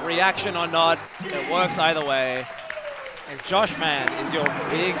 Reaction or not, it works either way. And Josh Man is your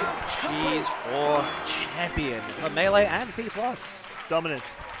Big Cheese 4 champion for Melee and P+. Dominant.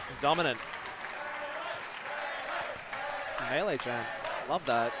 Dominant. Melee champ. Love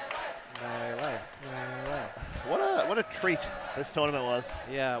that. Melee. What a treat this tournament was.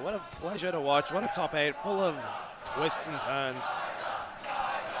 Yeah, what a pleasure to watch. What a top 8 full of twists and turns.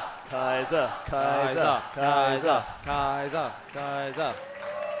 Kaiza. Kaiza, Kaiza, Kaiza, Kaiza.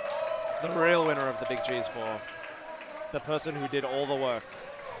 The real winner of the Big G's 4. The person who did all the work.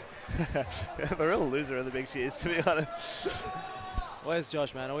 The real loser of the Big Cheese, to be honest. Where's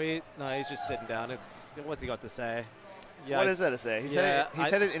Josh, man? No, he's just sitting down. What's he got to say? Yeah, What is there to say? He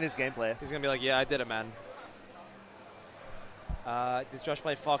said it in his gameplay. He's going to be like, yeah, I did it, man. Does Josh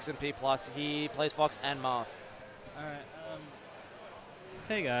play Fox and P+? He plays Fox and Marth. All right.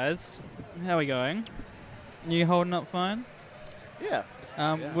 Hey guys, how are we going? You holding up fine? Yeah.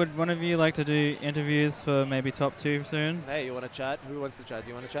 Would one of you like to do interviews for maybe top 2 soon? Hey, you want to chat? Who wants to chat? Do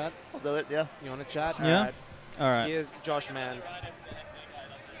you want to chat? I'll do it, yeah. You want to chat? Yeah? All right. Here's Josh, man.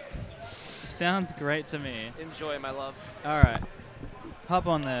 Sounds great to me. Enjoy, my love. All right. Hop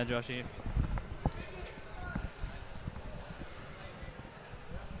on there, Joshy.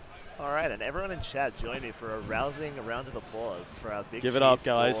 All right, and everyone in chat join me for a rousing round of applause for our Big Give it up, Cheese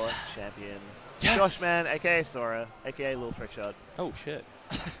guys. 4 champion. Yes! Josh, man, a.k.a. Sora, a.k.a. Little Trick Shot. Oh, shit.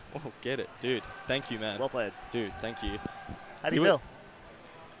 Oh, get it. Dude, thank you, man. Well played. Dude, thank you. How do you feel?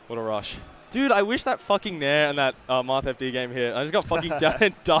 What a rush. Dude, I wish that fucking Nair and that Marth FD game here. I just got fucking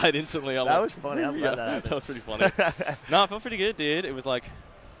died instantly. That was funny. I'm glad that happened. That was pretty funny. No, it felt pretty good, dude. It was like,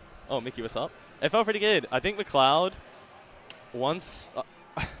 oh, Mickey, what's up? It felt pretty good. I think McLeod once...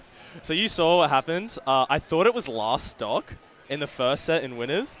 so you saw what happened. I thought it was last stock in the first set in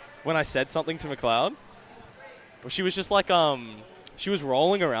winners when I said something to McLeod. Well, she was just like, she was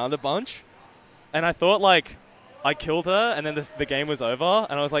rolling around a bunch. And I thought, like, I killed her, and then the game was over.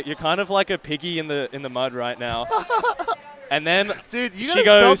 And I was like, you're kind of like a piggy in the mud right now. And then dude, you she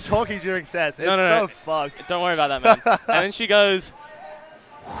gotta goes, stop talking during sets. It's no. so fucked. Don't worry about that, man. And then she goes,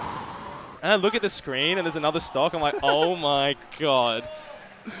 and I look at the screen, and there's another stock. I'm like, oh my god.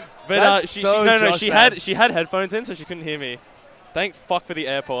 But she had headphones in, so she couldn't hear me. Thank fuck for the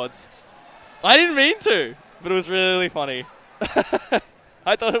AirPods. I didn't mean to, but it was really funny.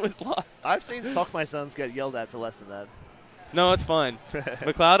 I thought it was live. I've seen Sock My Sons get yelled at for less than that. No, it's fine.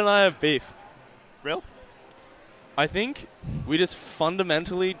 McLeod and I have beef. Real? I think we just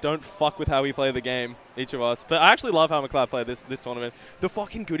fundamentally don't fuck with how we play the game, each of us. But I actually love how McLeod played this tournament. The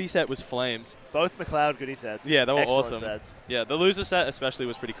fucking goodie set was flames. Both McLeod goodie sets. Yeah, they were Excellent awesome. Sets. Yeah, the loser set especially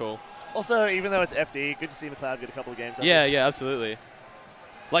was pretty cool. Also, even though it's FD, good to see McLeod get a couple of games. Yeah, absolutely.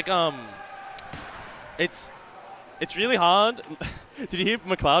 Like, it's really hard. Did you hear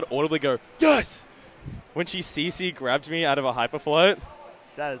McLeod audibly go, yes, when she CC grabbed me out of a hyperfloat?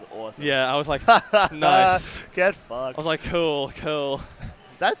 That is awesome. Yeah, I was like, nice. Get fucked. I was like, cool.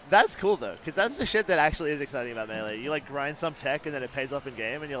 That's cool, though, because that's the shit that actually is exciting about Melee. You, like, grind some tech, and then it pays off in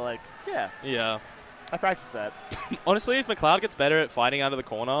game, and you're like, yeah. Yeah. I practice that. Honestly, if McLeod gets better at fighting out of the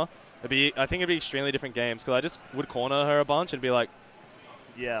corner, I think it'd be extremely different games, because I just would corner her a bunch and be like,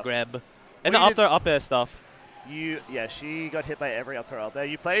 yeah. grab. And the up air stuff. She got hit by every up throw up there.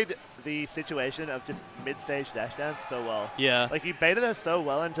 You played the situation of just mid-stage dash dance so well. Yeah. Like, you baited her so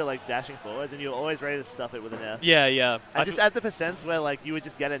well into, like, dashing forwards, and you were always ready to stuff it with an air. Yeah. And just at the percents where, like, you would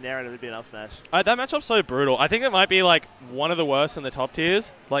just get a nair and it would be an up smash. That matchup's so brutal. I think it might be, like, one of the worst in the top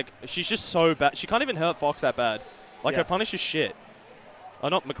tiers. Like, she's just so bad. She can't even hurt Fox that bad. Like, her punish is shit. Oh,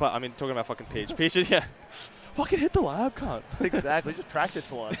 not McLeod. I mean, talking about fucking Peach. Peach is, yeah. Fucking hit the lab, cunt. Exactly. Just practice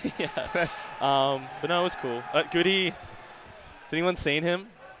for one. Yeah. But no, it was cool. Goody, has anyone seen him?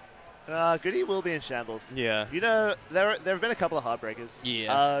 Goody will be in shambles. Yeah. You know, there have been a couple of heartbreakers.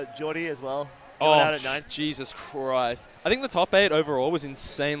 Yeah. Geordie as well. Oh, out at 9. Jesus Christ. I think the top 8 overall was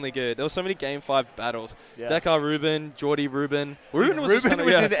insanely good. There were so many Game 5 battles. Yeah. Dekar, Ruben, Geordie, Ruben. Ruben was in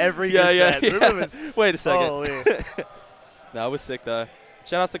every good set. Yeah. Ruben was, wait a second. Holy. No, it was sick, though.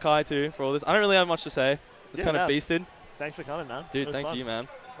 Shout-outs to Kai, too, for all this. I don't really have much to say. It's kind of beasted. Thanks for coming, man. Dude, thank you, man.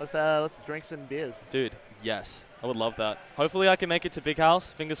 Let's drink some beers. Dude, yes. I would love that. Hopefully I can make it to Big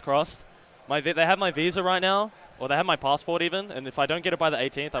House. Fingers crossed. They have my visa right now, or they have my passport even, and if I don't get it by the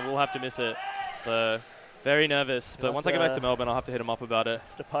 18th, I will have to miss it. So, very nervous. But once I get back to Melbourne, I'll have to hit him up about it.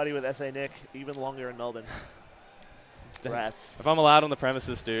 To party with SA Nick even longer in Melbourne. Rats. If I'm allowed on the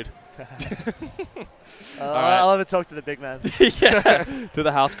premises, dude. I'll have a talk to the big man. Yeah, to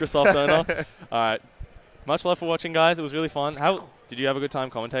the house Microsoft owner. All right. Much love for watching, guys. It was really fun. Did you have a good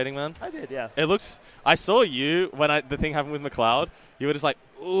time commentating, man? I did, yeah. I saw you when the thing happened with McLeod. You were just like,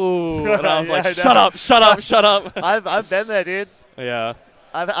 ooh. And I was like, shut up. I've been there, dude. Yeah.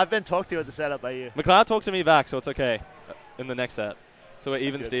 I've been talked to at the setup by you. McLeod talked to me back, so it's okay in the next set. So we're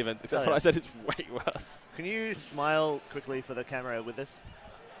even Stevens, except what I said is way worse. Can you smile quickly for the camera with this?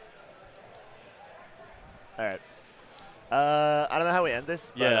 All right. I don't know how we end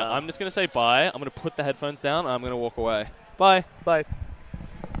this. But, yeah, I'm just going to say bye. I'm going to put the headphones down, and I'm going to walk away. Bye. Bye.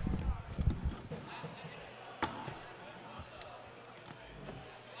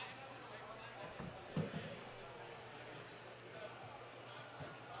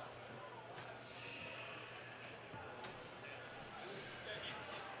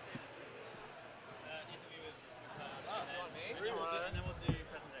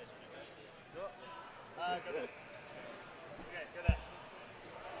 go there.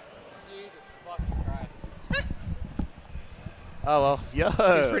 Jesus fucking Christ. Oh well. Yo.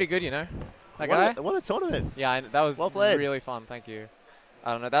 He's pretty good, you know. That guy? What a tournament. Yeah, that was Well played. really fun. Thank you.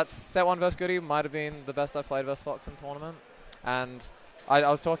 I don't know. That's set 1 versus Goody might have been the best I've played versus Fox in tournament. And I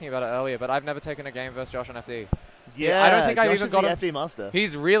was talking about it earlier, but I've never taken a game versus Josh on FD. Yeah, I don't think I've Josh even is got the him. FD master.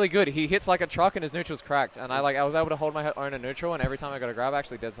 He's really good. He hits like a truck and his neutral's cracked. And I was able to hold my own in neutral, and every time I got a grab, I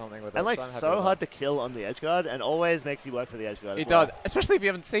actually did something with it. And like I'm happy so with hard that. to kill on the edge guard, and always makes you work for the edge guard. It does, especially if you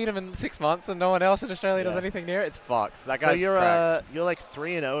haven't seen him in 6 months and no one else in Australia does Yeah. anything near it. It's fucked. That So guy's cracked. you're like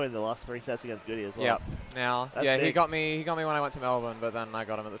 3-0 in the last 3 sets against Goody as well. Yep. Now, That's yeah, he big. got me when I went to Melbourne, but then I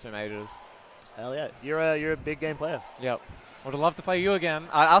got him at the 2 majors. Hell yeah, you're a big game player. Yep. Would love to play you again.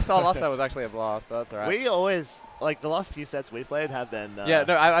 Last set was actually a blast, but that's alright. We always like the last few sets we've played have been. Yeah,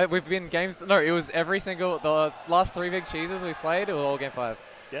 no, we've been games. No, it was every single the last 3 big cheeses we played. It was all game 5,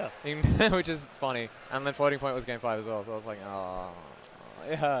 Yeah. which is funny. And then floating point was game 5 as well. So I was like, oh,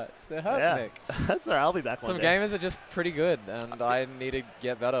 it hurts. It hurts, Yeah. Nick. That's alright. I'll be back one Some day. gamers are just pretty good, and I need to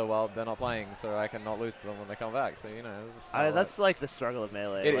get better while they're not playing, so I can not lose to them when they come back. So you know, it's just how it That's works. like the struggle of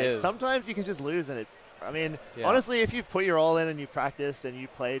Melee. It Like, is. Sometimes you can just lose, and I mean, Yeah. honestly, if you've put your all in and you've practiced and you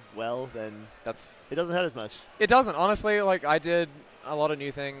played well, then it doesn't hurt as much. It doesn't, honestly. Like, I did a lot of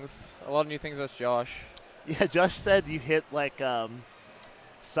new things. Versus Josh. Yeah, Josh said you hit like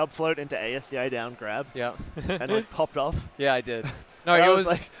subfloat into ASCI down grab Yeah. and like popped off. Yeah, I did. No, That it was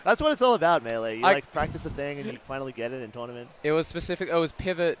like that's what it's all about, Melee. You I- like practice a thing and you finally get it in tournament. it was specific. It was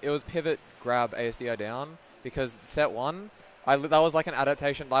pivot grab ASDI down because set 1. That was like an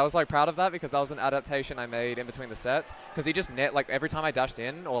adaptation. I was like proud of that because that was an adaptation I made in between the sets. Because he just like every time I dashed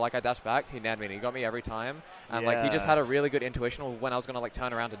in or like I dashed back, he nabbed me. And he got me every time, and like he just Yeah. had a really good intuition of when I was gonna like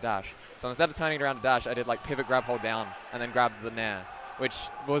turn around to dash. So instead of turning around to dash, I did like pivot grab hold down and then grab the nair, which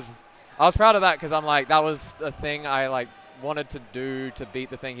was I was proud of that because I'm like that was the thing I like wanted to do to beat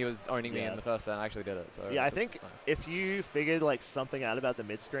the thing he was owning me in the first set. And I actually did it. So Yeah, I that's think nice. if you figured like something out about the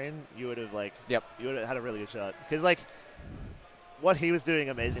mid screen, you would have like Yep. you would have had a really good shot. Because like what he was doing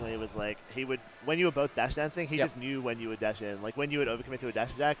amazingly was like he would when you were both dash dancing, he Yep. just knew when you would dash in, like when you would overcommit to a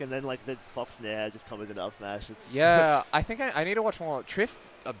dash attack, and then like the Fox Nair just comes into up smash. It's Yeah, I think I need to watch more. Triff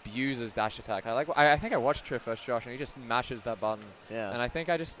abuses dash attack. I think I watched Triff versus Josh, and he just mashes that button. Yeah. And I think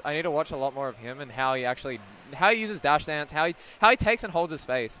I need to watch a lot more of him and how he uses dash dance, how he takes and holds his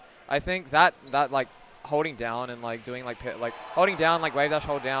space. I think that like holding down and like doing like holding down like wave dash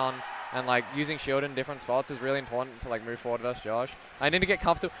hold down and like using shield in different spots is really important to like move forward versus Josh. I need to get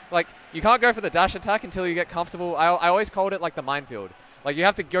comfortable. Like you can't go for the dash attack until you get comfortable. I always called it like the minefield. Like you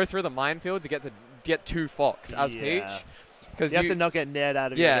have to go through the minefield to get to Fox as Peach. Because you have to not get nared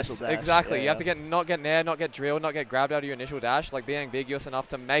out of your initial dash. Exactly. Yeah, You have to not get nared, not get drilled, not get grabbed out of your initial dash. Like be ambiguous enough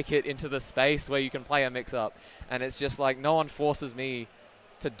to make it into the space where you can play a mix up. And it's just like no one forces me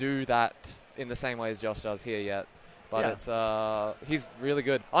to do that in the same way as Josh does here yet. But it's he's really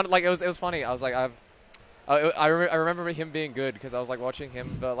good. Like it was funny. I was like I remember him being good because I was like watching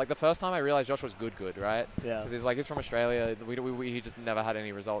him. But like the first time I realized Josh was good, right? Yeah. Because he's from Australia. He just never had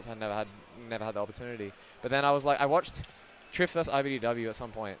any results. Had never had the opportunity. But then I was like I watched Triff vs IBDW at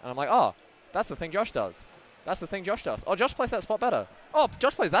some point, and I'm like, oh, that's the thing Josh does. That's the thing Josh does. Oh, Josh plays that spot better. Oh,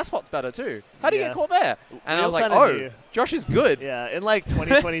 Josh plays that spot better too. How do you get caught there? And I was like, oh, knew. Josh is good. Yeah, in like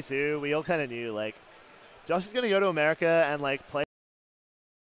 2022, we all kind of knew like Josh is gonna go to America and like play.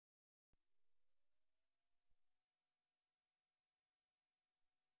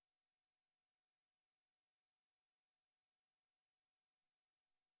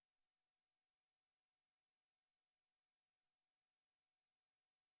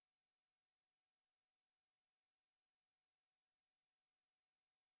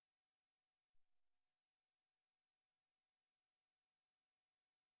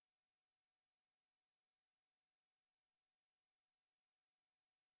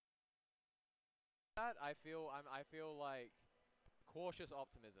 I feel like cautious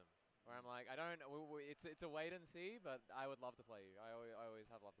optimism, where I'm like, I don't. It's a wait and see, but I would love to play you. I always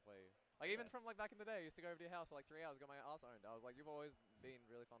have loved to play you. Like even from like back in the day, I used to go over to your house for like 3 hours, got my ass owned. I was like, you've always been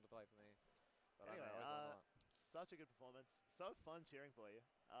really fun to play for me. But Anyway, I don't know, I always loved that. such a good performance. So fun cheering for you.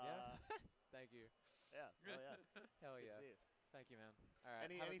 Yeah. Thank you. Yeah. Hell yeah. Hell Good to yeah. see you. Thank you, man. All right.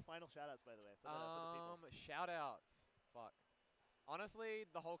 Any final shout outs by the way for the people? Shout outs. Fuck. Honestly,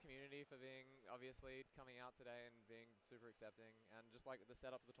 the whole community for being obviously coming out today and being super accepting and just like the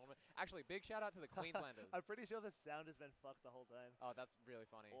setup for the tournament. Actually, big shout out to the Queenslanders. I'm pretty sure the sound has been fucked the whole time. Oh, that's really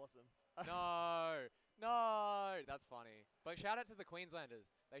funny. Awesome. No, that's funny. But shout out to the Queenslanders.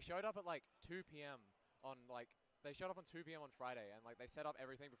 They showed up at like 2 p.m. on like They showed up on 2 p.m. on Friday, and like they set up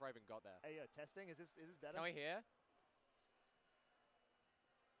everything before I even got there. Hey, yo, testing. Is this better? Can we hear?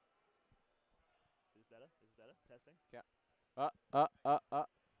 Is this better? Is this better? Testing. Yeah. I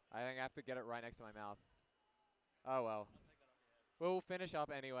think I have to get it right next to my mouth. Oh well. We'll finish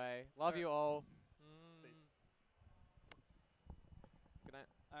up anyway. Love you all. Peace. Good night.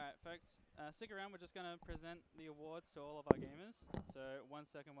 All right, folks, stick around. We're just going to present the awards to all of our gamers. So 1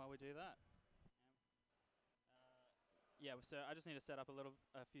 second while we do that. Yeah, so I just need to set up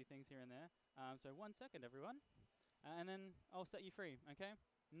a few things here and there. So 1 second, everyone. And then I'll set you free, okay?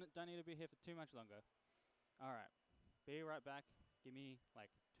 Don't need to be here for too much longer. All right. Be right back. Give me like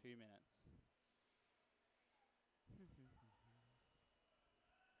 2 minutes.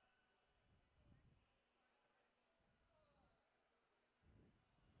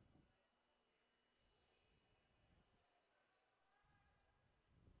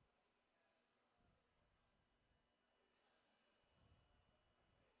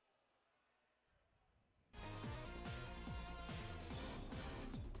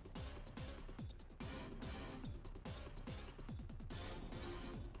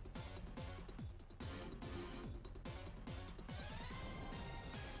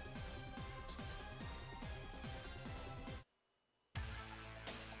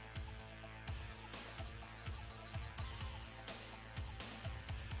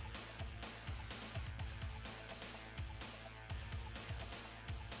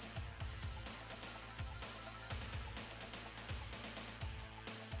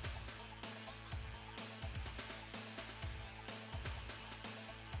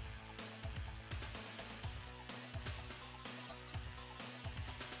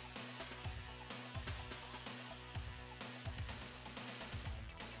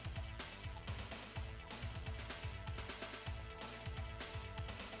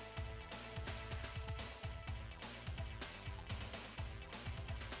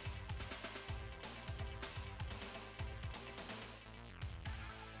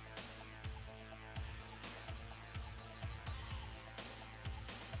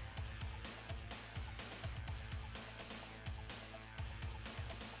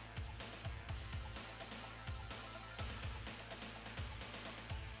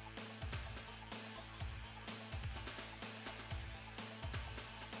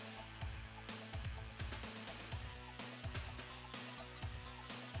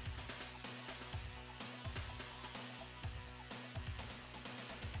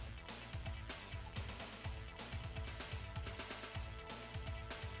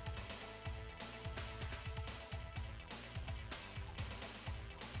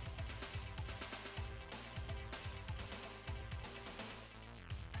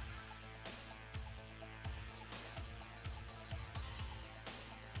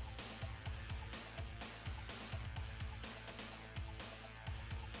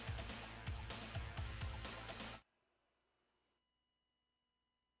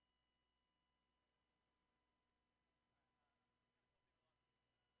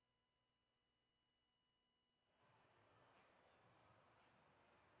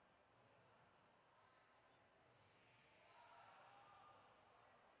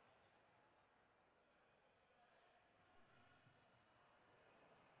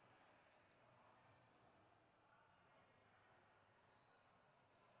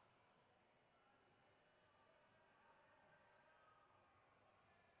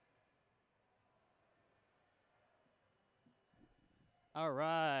 All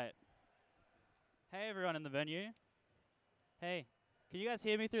right. Hey, everyone in the venue. Hey, can you guys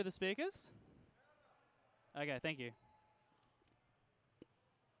hear me through the speakers? Okay, thank you.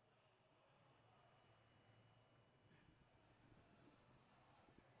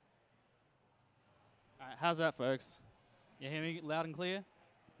 All right, how's that, folks? You hear me loud and clear?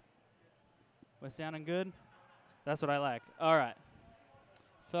 We're sounding good? That's what I like. All right.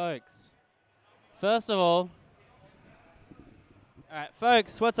 Folks, first of all right,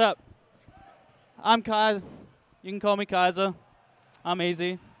 folks, what's up? I'm Kaiza. You can call me Kaiza. I'm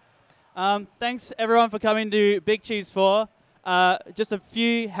easy. Thanks, everyone, for coming to Big Cheese 4. Just a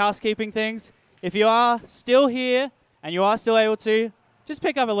few housekeeping things. If you are still here and you are still able to, just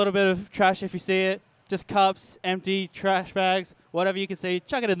pick up a little bit of trash if you see it. Just cups, empty trash bags, whatever you can see.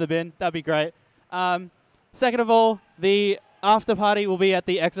 Chuck it in the bin. That'd be great. Second of all, the after party will be at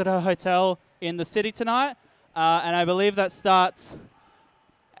the Exeter Hotel in the city tonight. And I believe that starts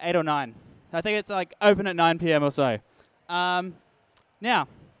 8 or 9. I think it's like open at 9 p.m. or so. Now,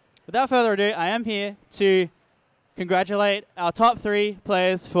 without further ado, I am here to congratulate our top 3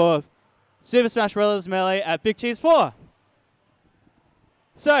 players for Super Smash Bros. Melee at Big Cheese 4.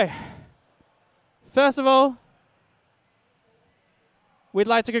 So, first of all, we'd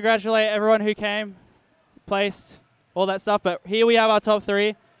like to congratulate everyone who came, placed, all that stuff. But here we have our top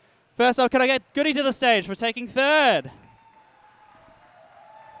 3. First off, can I get Goody to the stage for taking 3rd?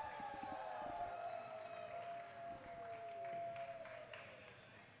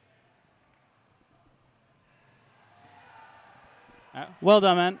 Well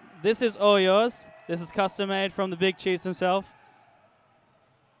done, man. This is all yours. This is custom made from the big cheese himself.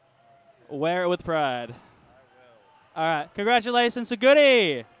 Wear it with pride. All right, congratulations to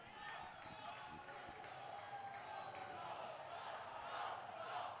Goody.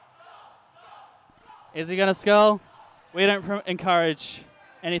 Is he gonna skull? We don't encourage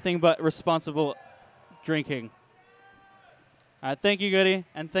anything but responsible drinking. All right, thank you, Goody,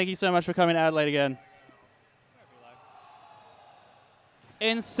 and thank you so much for coming to Adelaide again.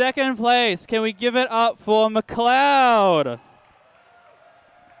 In 2nd place, can we give it up for McLeod?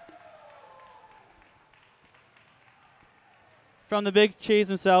 From the big cheese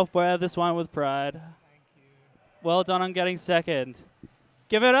himself, wear this wine with pride. Thank you. Well done on getting 2nd.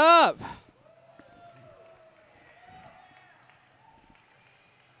 Give it up!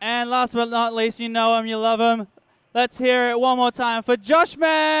 And last but not least, you know him, you love him. Let's hear it one more time for Josh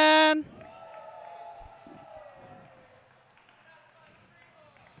Man!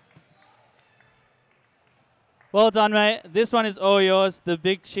 Well done, mate. This one is all yours. The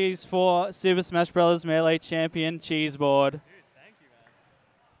Big Cheese 4 Super Smash Bros. Melee Champion Cheese Board. Dude, thank you, man.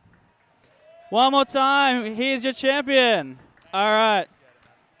 One more time. Here's your champion. All right.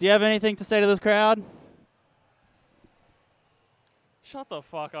 Do you have anything to say to this crowd? Shut the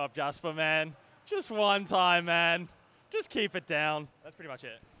fuck up, Jasper, man. Just one time, man. Just keep it down. That's pretty much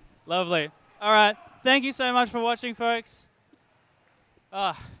it. Lovely. All right. Thank you so much for watching, folks.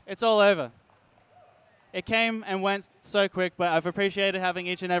 It's all over. It came and went so quick, but I've appreciated having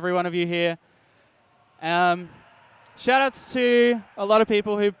each and every one of you here. Shout-outs to a lot of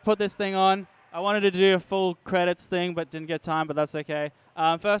people who put this thing on. I wanted to do a full credits thing, but didn't get time, but that's okay.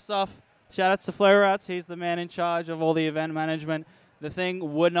 First off, shout-outs to Flowrats. He's the man in charge of all the event management. The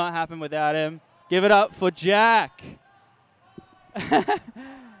thing would not happen without him. Give it up for Jack.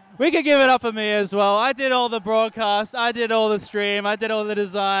 We could give it up for me as well. I did all the broadcasts. I did all the stream. I did all the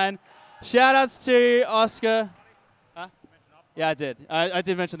design. Shout-outs to Oscar. Huh? Yeah, I did. I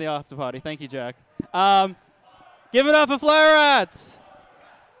did mention the after party. Thank you, Jack. Give it up for Flowrats.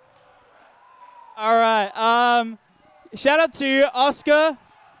 All right. Shout-out to Oscar.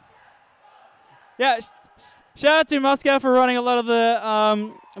 Yeah, shout-out to Moscow for running a lot of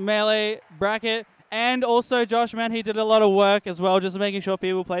the Melee bracket. And also Josh, man, he did a lot of work as well, just making sure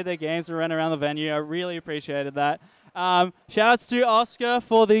people played their games and ran around the venue. I really appreciated that. Shout-outs to Oscar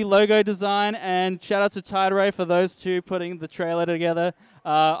for the logo design, and shout-out to Tide Ray for those two putting the trailer together.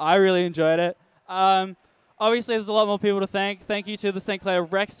 I really enjoyed it. Obviously, there's a lot more people to thank. Thank you to the St. Clair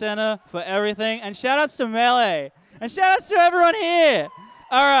Rec Center for everything, and shout-outs to Melee, and shout-outs to everyone here.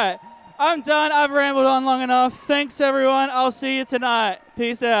 All right, I'm done. I've rambled on long enough. Thanks, everyone. I'll see you tonight.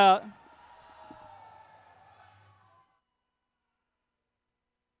 Peace out.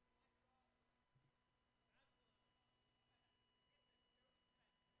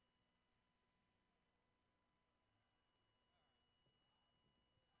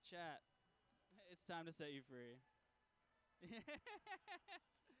 Chat, it's time to set you free.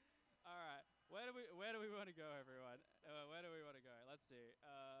 All right, where do we want to go, everyone? Where do we want to go? Let's see.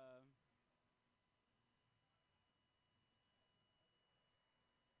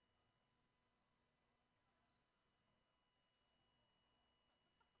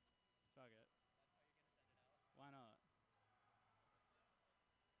 Fuck it. Why not?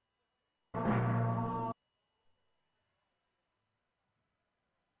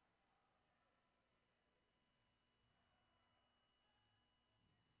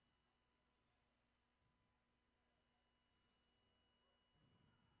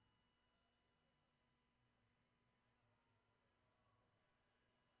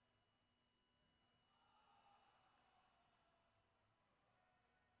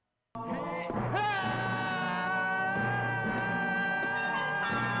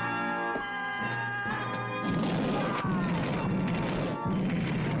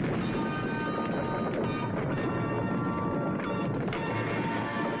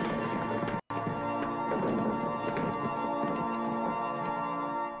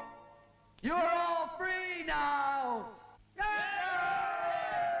 You're